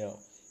in hell.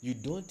 You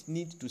don't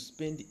need to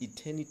spend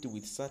eternity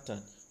with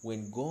Satan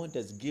when God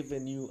has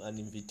given you an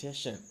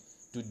invitation.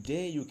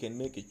 Today you can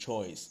make a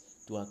choice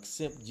to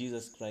accept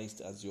Jesus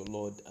Christ as your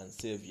Lord and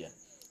Savior.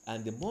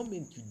 And the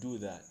moment you do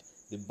that,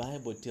 the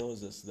Bible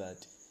tells us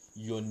that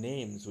your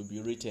names will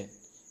be written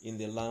in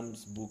the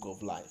Lamb's book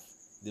of life.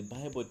 The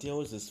Bible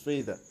tells us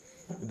further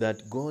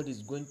that God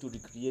is going to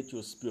recreate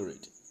your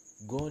spirit.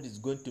 God is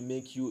going to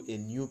make you a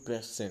new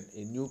person,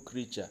 a new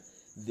creature.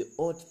 The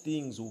old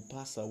things will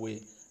pass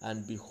away,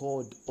 and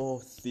behold, all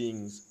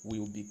things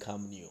will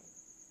become new.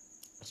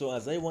 So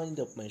as I wind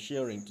up my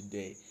sharing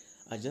today,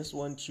 I just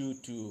want you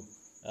to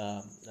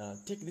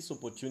take this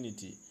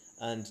opportunity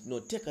and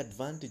take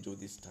advantage of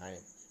this time.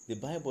 The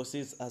Bible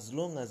says, as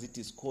long as it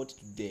is called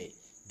today,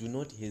 do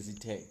not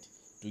hesitate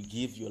to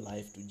give your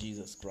life to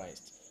Jesus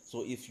Christ.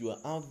 So if you are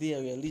out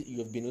there, you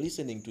have been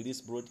listening to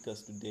this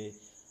broadcast today,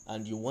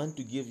 and you want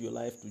to give your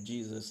life to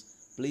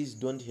Jesus, please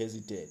don't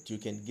hesitate. You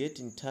can get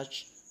in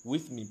touch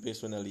with me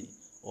personally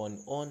on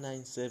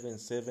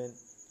 0977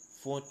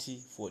 40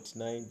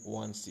 49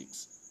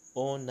 16.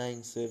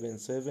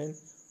 0977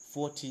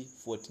 40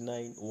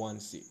 49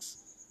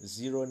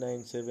 16.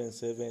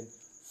 0977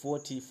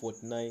 40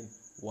 49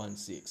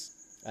 16.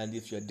 And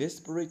if you're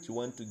desperate, you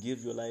want to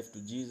give your life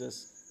to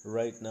Jesus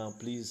right now,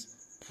 please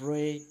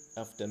pray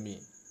after me.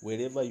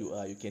 Wherever you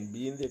are, you can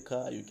be in the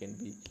car, you can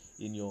be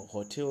in your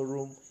hotel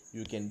room,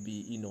 you can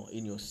be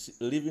in your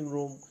living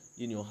room,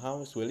 in your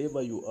house,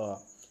 wherever you are.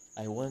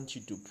 I want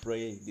you to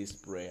pray this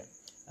prayer.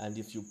 And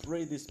if you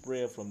pray this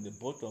prayer from the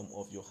bottom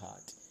of your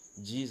heart,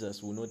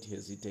 Jesus will not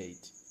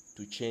hesitate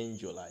to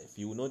change your life.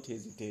 He will not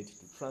hesitate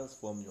to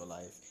transform your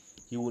life.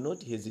 He will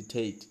not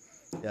hesitate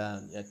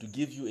to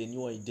give you a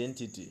new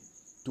identity,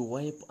 to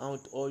wipe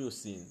out all your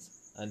sins,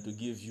 and to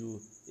give you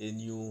a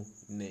new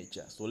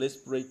nature. So let's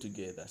pray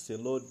together. Say,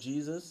 Lord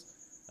Jesus,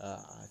 I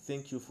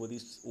thank you for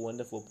this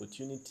wonderful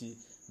opportunity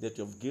that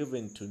you have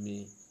given to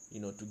me,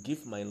 to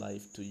give my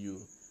life to you.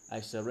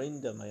 I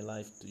surrender my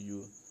life to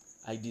you.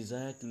 I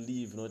desire to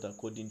live not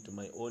according to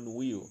my own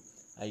will.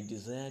 I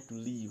desire to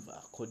live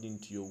according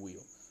to your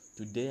will.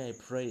 Today I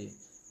pray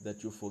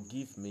that you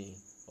forgive me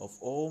of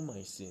all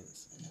my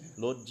sins.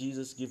 Lord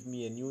Jesus, give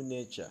me a new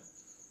nature.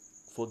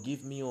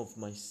 Forgive me of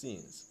my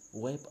sins.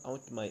 Wipe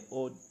out my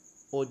old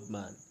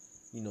man.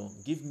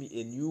 Give me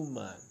a new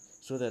man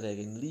so that I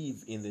can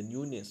live in the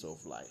newness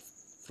of life.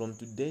 From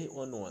today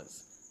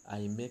onwards,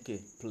 I make a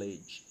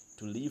pledge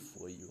to live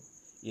for you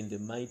in the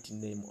mighty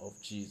name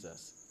of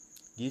Jesus.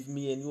 Give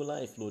me a new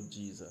life, Lord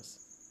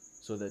Jesus,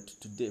 so that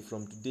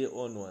from today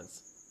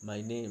onwards,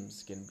 my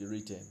names can be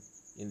written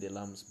in the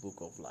Lamb's book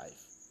of life.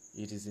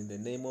 It is in the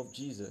name of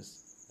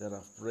Jesus that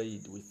I've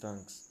prayed with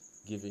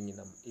thanksgiving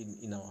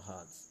in our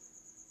hearts.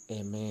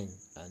 Amen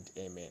and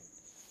amen.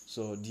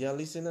 So, dear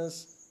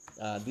listeners,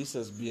 this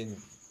has been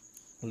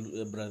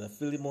Brother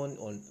Philemon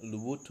on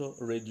Lubuto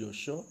Radio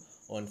Show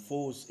on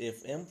Force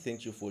FM.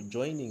 Thank you for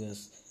joining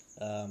us,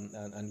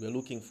 and we're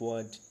looking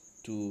forward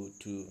to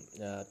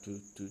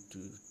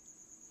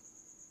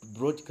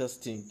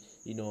broadcasting,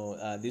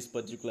 this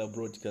particular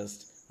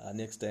broadcast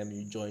next time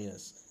you join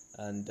us.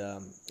 And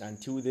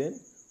until then,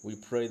 we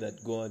pray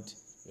that God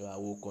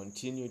will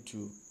continue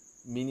to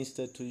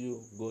minister to you.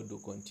 God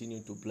will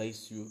continue to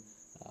bless you.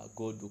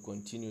 God will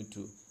continue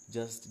to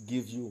just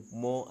give you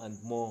more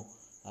and more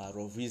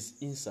of His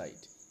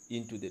insight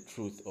into the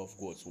truth of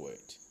God's word.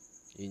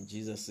 In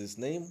Jesus'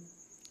 name,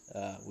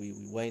 we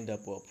wind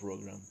up our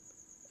program.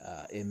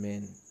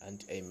 Amen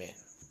and amen.